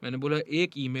 मैंने बोला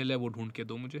एक ईमेल है वो ढूंढ के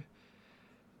दो मुझे.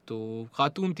 तो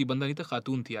खातून थी, बंदा नहीं था,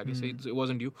 खातून थी आगे से. It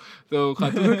wasn't you. तो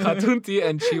खातून थी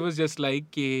and she was just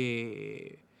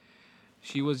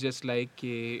like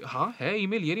कि हाँ है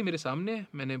ईमेल, ये नहीं मेरे सामने है.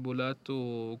 मैंने बोला तो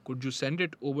could you send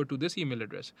it over to this email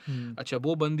address. अच्छा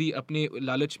वो बंदी अपने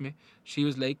लालच में शी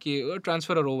वाज लाइक कि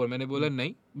ट्रांसफर ओवर. मैंने बोला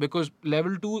नहीं, बिकॉज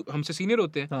लेवल 2 हमसे सीनियर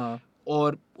होते हैं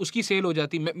और उसकी सेल हो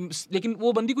जाती. लेकिन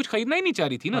वो बंदी कुछ खरीदना ही नहीं चाह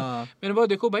रही थी ना. मैंने बोला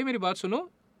देखो भाई मेरी बात सुनो,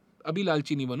 अभी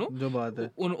लालची नहीं बनो. जो बात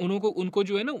है उनको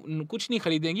जो है ना कुछ नहीं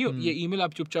खरीदेंगी. ये ईमेल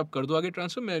आप चुपचाप कर दो आगे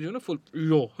ट्रांसफर, मैं जो है ना फुल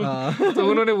लो. तो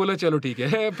उन्होंने बोला चलो ठीक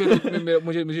है. फिर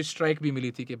मुझे स्ट्राइक भी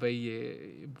मिली थी कि भाई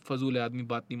ये फजूल है, आदमी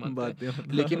बात नहीं मानता.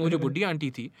 लेकिन वो जो बुढ़ी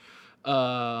आंटी थी,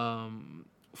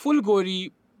 फुल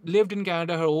गोरी, lived in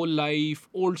Canada her whole life,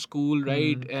 old school,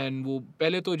 right? And वो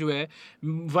पहले तो जो है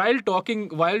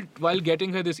while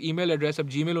getting her this email address, अब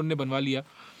Gmail उन्होंने बनवा लिया.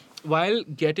 While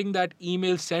getting that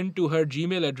email sent to her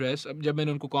Gmail address, अब जब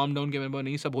मैंने उनको calm down किया, मैंने बोला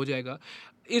नहीं सब हो जाएगा.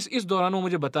 इस दौरान वो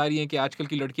मुझे बता रही हैं कि आजकल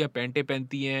की लड़कियां पैंटें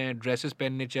पहनती हैं, ड्रेसेस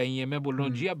पहनने चाहिए. मैं बोल रहा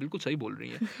हूँ जी आप बिल्कुल सही बोल रही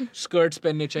हैं. स्कर्ट्स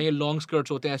पहनने चाहिए, लॉन्ग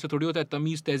स्कर्ट्स होते हैं, ऐसे थोड़ी होता है.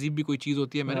 तमीज़ तहजीब भी कोई चीज़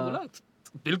होती है. मैंने बोला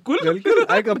बिल्कुल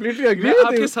I completely agree. मैं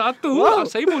आपके साथ तो हूँ, आप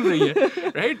सही बोल रही है.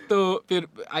 राइट. तो फिर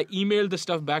I emailed the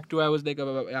stuff back to her. I was like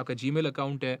आपका Gmail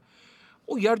अकाउंट है.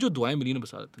 ओ यार जो दुआएं मिली ना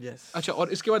बसालत. अच्छा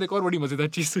और इसके बाद एक और बड़ी मजेदार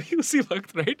चीज़ हुई उसी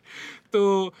वक्त. राइट.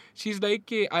 तो शी इज़ लाइक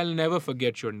कि I'll never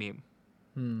forget your name.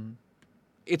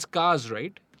 It's Kaz,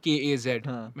 right? K-A-Z.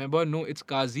 मैं बोला no, it's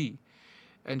Kazi.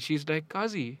 And she's like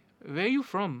Kazi, where are you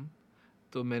from?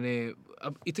 तो मैंने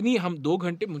अब इतनी हम 2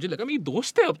 घंटे, मुझे लगा मेरी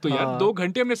दोस्त है अब तो यार. 2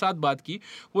 घंटे हमने साथ बात की.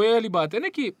 वो ये वाली बात है ना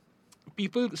कि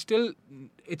people still,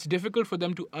 it's difficult for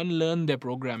them to unlearn their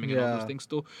programming and all those things.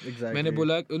 तो मैंने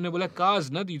बोला, उन्होंने बोला Kaz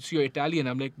ना, you're Italian.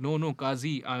 I'm like no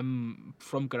Kazi, I'm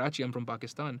from Karachi, I'm from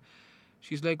Pakistan.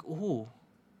 She's like oh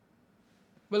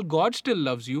well God still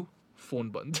loves you. Phone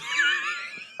band.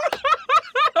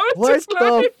 What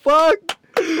the fuck?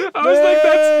 I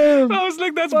was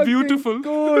like that's beautiful.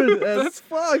 Cool as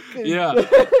fuck. Yeah.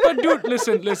 But dude,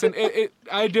 listen.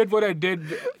 I did what I did.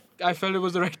 I felt it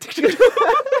was the right thing to do.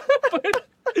 But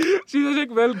she was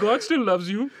like, well, God still loves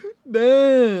you.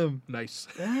 Damn. Nice.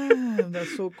 Damn,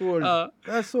 that's so cool.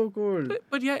 That's so cool.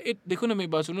 But yeah, देखो ना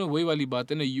मेरी बात सुनो, वही वाली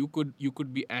बात है ना, you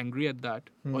could be angry at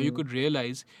that, or you could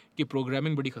realize कि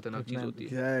programming बड़ी खतरनाक चीज़ होती है.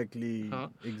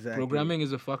 Exactly. Programming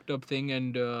is a fucked up thing,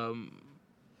 and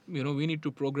you know we need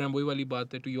to program. वही वाली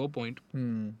बात है, to your point.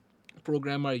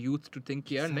 Program our youth to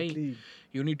think यार नहीं,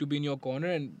 you need to be in your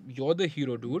corner and you're the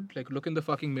hero, dude. Like look in the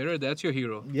fucking mirror, that's your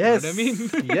hero. Yes. You know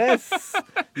what I mean?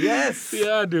 Yes.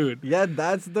 Yeah, dude. Yeah,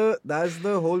 that's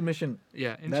the whole mission.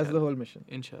 Yeah, inshallah. That's the whole mission.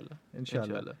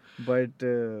 Inshallah. But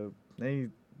नहीं,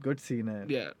 good scene है.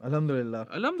 Yeah.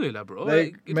 Alhamdulillah, bro.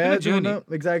 Like it's been a journey.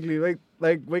 Exactly.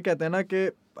 Like वही कहते हैं ना कि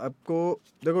आपको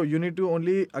देखो, you need to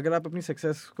only, अगर आप अपनी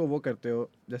success को वो करते हो,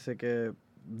 जैसे कि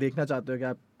देखना चाहते हो कि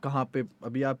आप कहाँ पे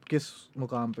अभी आप किस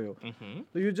मुकाम पे हो,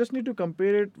 तो you just need to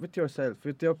compare it with your self,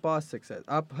 with your past success.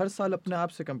 आप हर साल अपने आप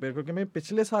से कंपेयर करो कि मैं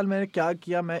पिछले साल मैंने क्या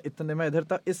किया, मैं इधर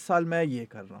था, इस साल मैं ये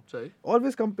कर रहा हूँ.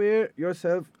 Always compare your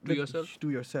self to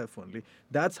your self only.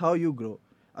 That's how you grow.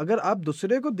 अगर आप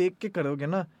दूसरे को देख के करोगे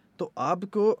ना, तो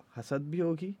आपको हसद भी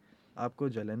होगी, आपको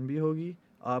जलन भी होगी,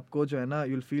 आपको जो है ना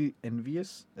you'll feel envious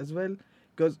as well,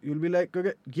 because you'll be like,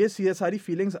 क्योंकि ये सारी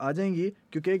फीलिंग्स आ जाएंगी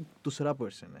क्योंकि एक दूसरा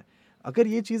पर्सन है. अगर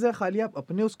ये चीज़ें खाली आप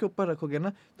अपने उसके ऊपर रखोगे ना,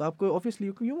 तो आपको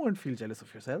obviously you won't feel jealous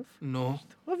of yourself. No.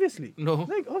 Obviously. No.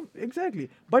 Like exactly.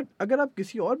 But अगर आप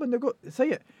किसी और बंदे को, सही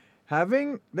है,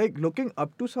 having like looking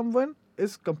up to someone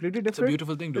is completely different. It's a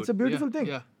beautiful thing, dude. It's a beautiful thing.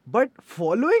 Yeah. But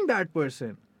following that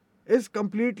person is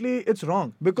completely, it's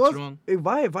wrong. Because wrong.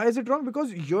 Why is it wrong?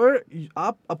 Because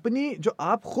आप अपनी जो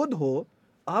आप खुद हो,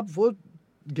 आप वो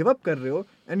give up कर रहे हो,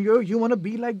 and you want to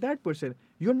be like that person.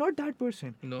 You're not that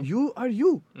person. No. You are you.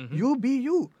 You be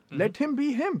you. Let him be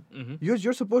him.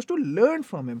 You're supposed to learn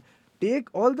from him. Take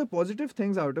all the positive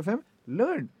things out of him.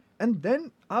 Learn. And then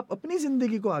आप अपनी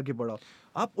जिंदगी को आगे बढ़ाओ,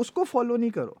 आप उसको follow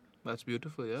नहीं करो. That's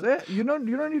beautiful, yeah. So, you don't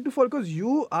need to follow because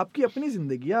you आपकी अपनी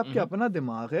जिंदगी है, आपकी अपना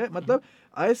दिमाग है. मतलब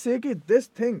I say कि this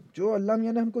thing जो अल्लाह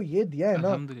मियां ने हमको ये दिया है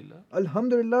ना,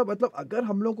 अल्हम्दुलिल्लाह, मतलब अगर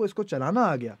हम लोग को इसको चलाना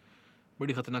आ गया,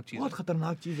 बड़ी खतरनाक चीज़ है. बहुत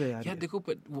खतरनाक चीज़ है यार. यार देखो,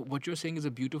 what you're saying is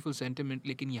a beautiful sentiment,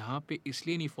 लेकिन यहाँ पे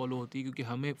इसलिए नहीं फॉलो होती क्योंकि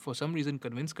हमें for some reason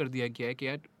कन्विंस कर दिया गया है कि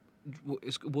यार वो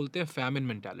इसको बोलते हैं फैमिन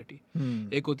मेंटालिटी,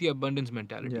 एक होती है अबंडेंस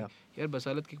मेंटालिटी. यार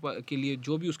बसालत के लिए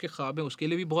जो भी उसके ख्वाब है उसके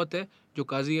लिए भी बहुत है, जो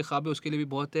काजी के ख्वाब है उसके लिए भी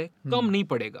बहुत है, कम नहीं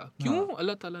पड़ेगा. क्यों?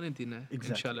 अल्लाह ताला ने देना है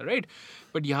इंशाल्लाह, राइट.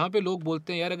 बट यहाँ पे लोग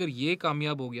बोलते हैं यार अगर ये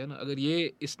कामयाब हो गया ना, अगर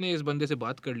ये इसने इस बंदे से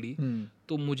बात कर ली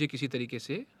तो मुझे किसी तरीके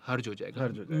से हर्ज हो जाएगा,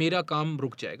 मेरा काम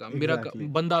रुक जाएगा, मेरा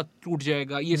बंदा टूट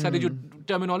जाएगा. ये सारे जो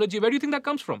terminology, where do you think that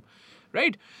comes from?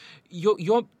 Right,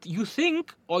 you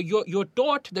think or you're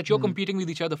taught that you're competing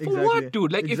with each other for what,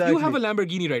 dude? Like if you have a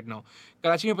Lamborghini right now,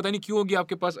 Karachi में पता नहीं क्यों होगी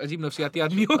आपके पास अजीब नफसियाती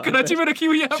आदमी हो, कराची में रखी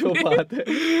हुई है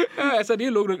आपने. ऐसा नहीं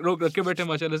है, लोग रख के बैठे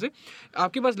माशाल्लाह से.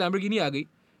 आपके पास Lamborghini आ गई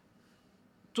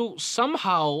तो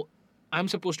somehow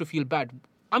I'm supposed to feel bad.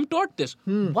 I'm taught this.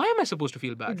 Why am I supposed to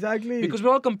feel bad? Exactly. Because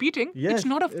we're all competing. Yes, it's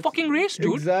not a fucking race,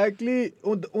 dude. Exactly.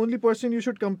 The only person you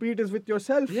should compete is with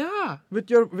yourself. Yeah. With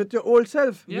your old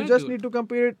self. Yeah, you just dude. need to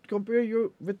compare you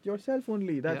with yourself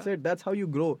only. That's it. That's how you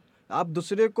grow. आप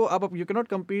दूसरे को you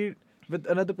cannot compete with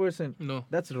another person. No.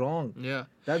 That's wrong. Yeah.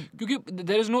 Because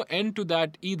there is no end to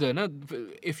that either, na?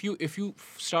 If you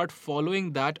start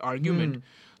following that argument,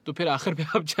 तो फिर आखिर में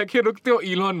आप जाके रुकते हो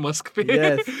इलॉन मस्क पे.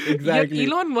 Yes, exactly.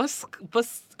 इलॉन मस्क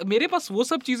बस मेरे पास वो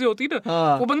सब चीजें होती ना,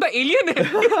 वो बंदा एलियन है,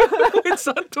 वो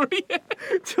इंसान थोड़ी है.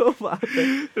 जो बात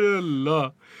है. अल्लाह.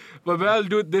 But well,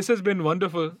 dude, this has been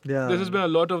wonderful. Yeah. This has been a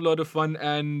lot of fun,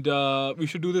 and we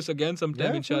should do this again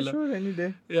sometime, inshallah. For sure, any day.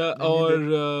 Yeah,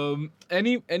 or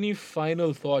any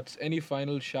final thoughts, any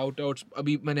final shout outs?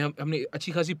 अभी हमने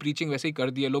अच्छी खासी preaching वैसे ही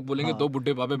कर दी है. लोग बोलेंगे दो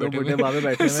बुड्ढे बाबे बैठे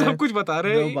हुए सब कुछ बता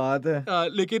रहे हैं. जो बात है.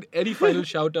 लेकिन any final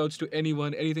shout outs to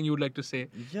anyone, anything you would like to say?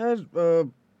 Yeah,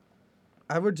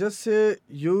 I would just say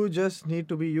you just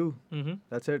need to be you.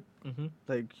 That's it.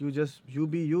 Like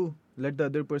you be you. Let the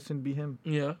other person be him.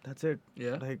 Yeah. That's it.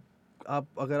 Yeah. Like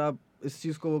अगर आप इस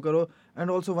चीज को वो करो. And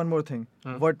also one more thing.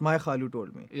 What my खालू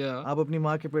told me. Yeah. आप अपनी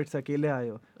माँ के पेट से अकेले आए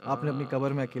हो. आपने अपनी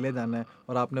कब्र में अकेले जाना है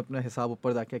और आपने अपना हिसाब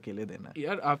ऊपर जाके अकेले देना है.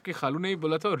 यार आपके खालू ने भी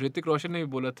बोला था और ऋतिक रोशन ने भी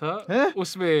बोला था.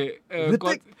 उसमें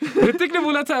ऋतिक ने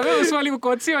बोला था उस वाली, वो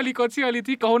कौन सी वाली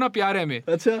थी, कहो ना प्यार है में.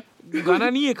 अच्छा. गाना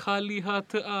नहीं है खाली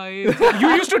हाथ आए. You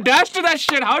used to dance to that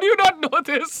shit. How do you not know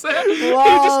this?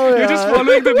 Wow, you're just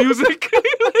following the music.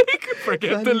 Like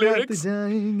forget the lyrics.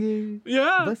 जाएंगे.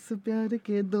 Yeah. बस प्यार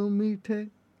के दो मीठे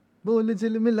बोल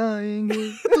झिलमिलाएंगे.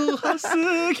 तो हंस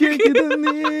के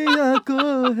दुनिया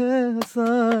को है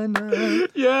हंसाना.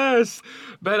 Yes.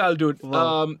 But I'll do it.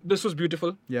 Wow. This was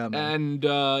beautiful. Yeah, man. And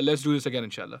let's do this again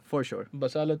inshallah. For sure.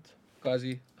 Basalat,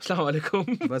 Qazi. Assalamu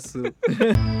alaikum.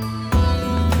 बस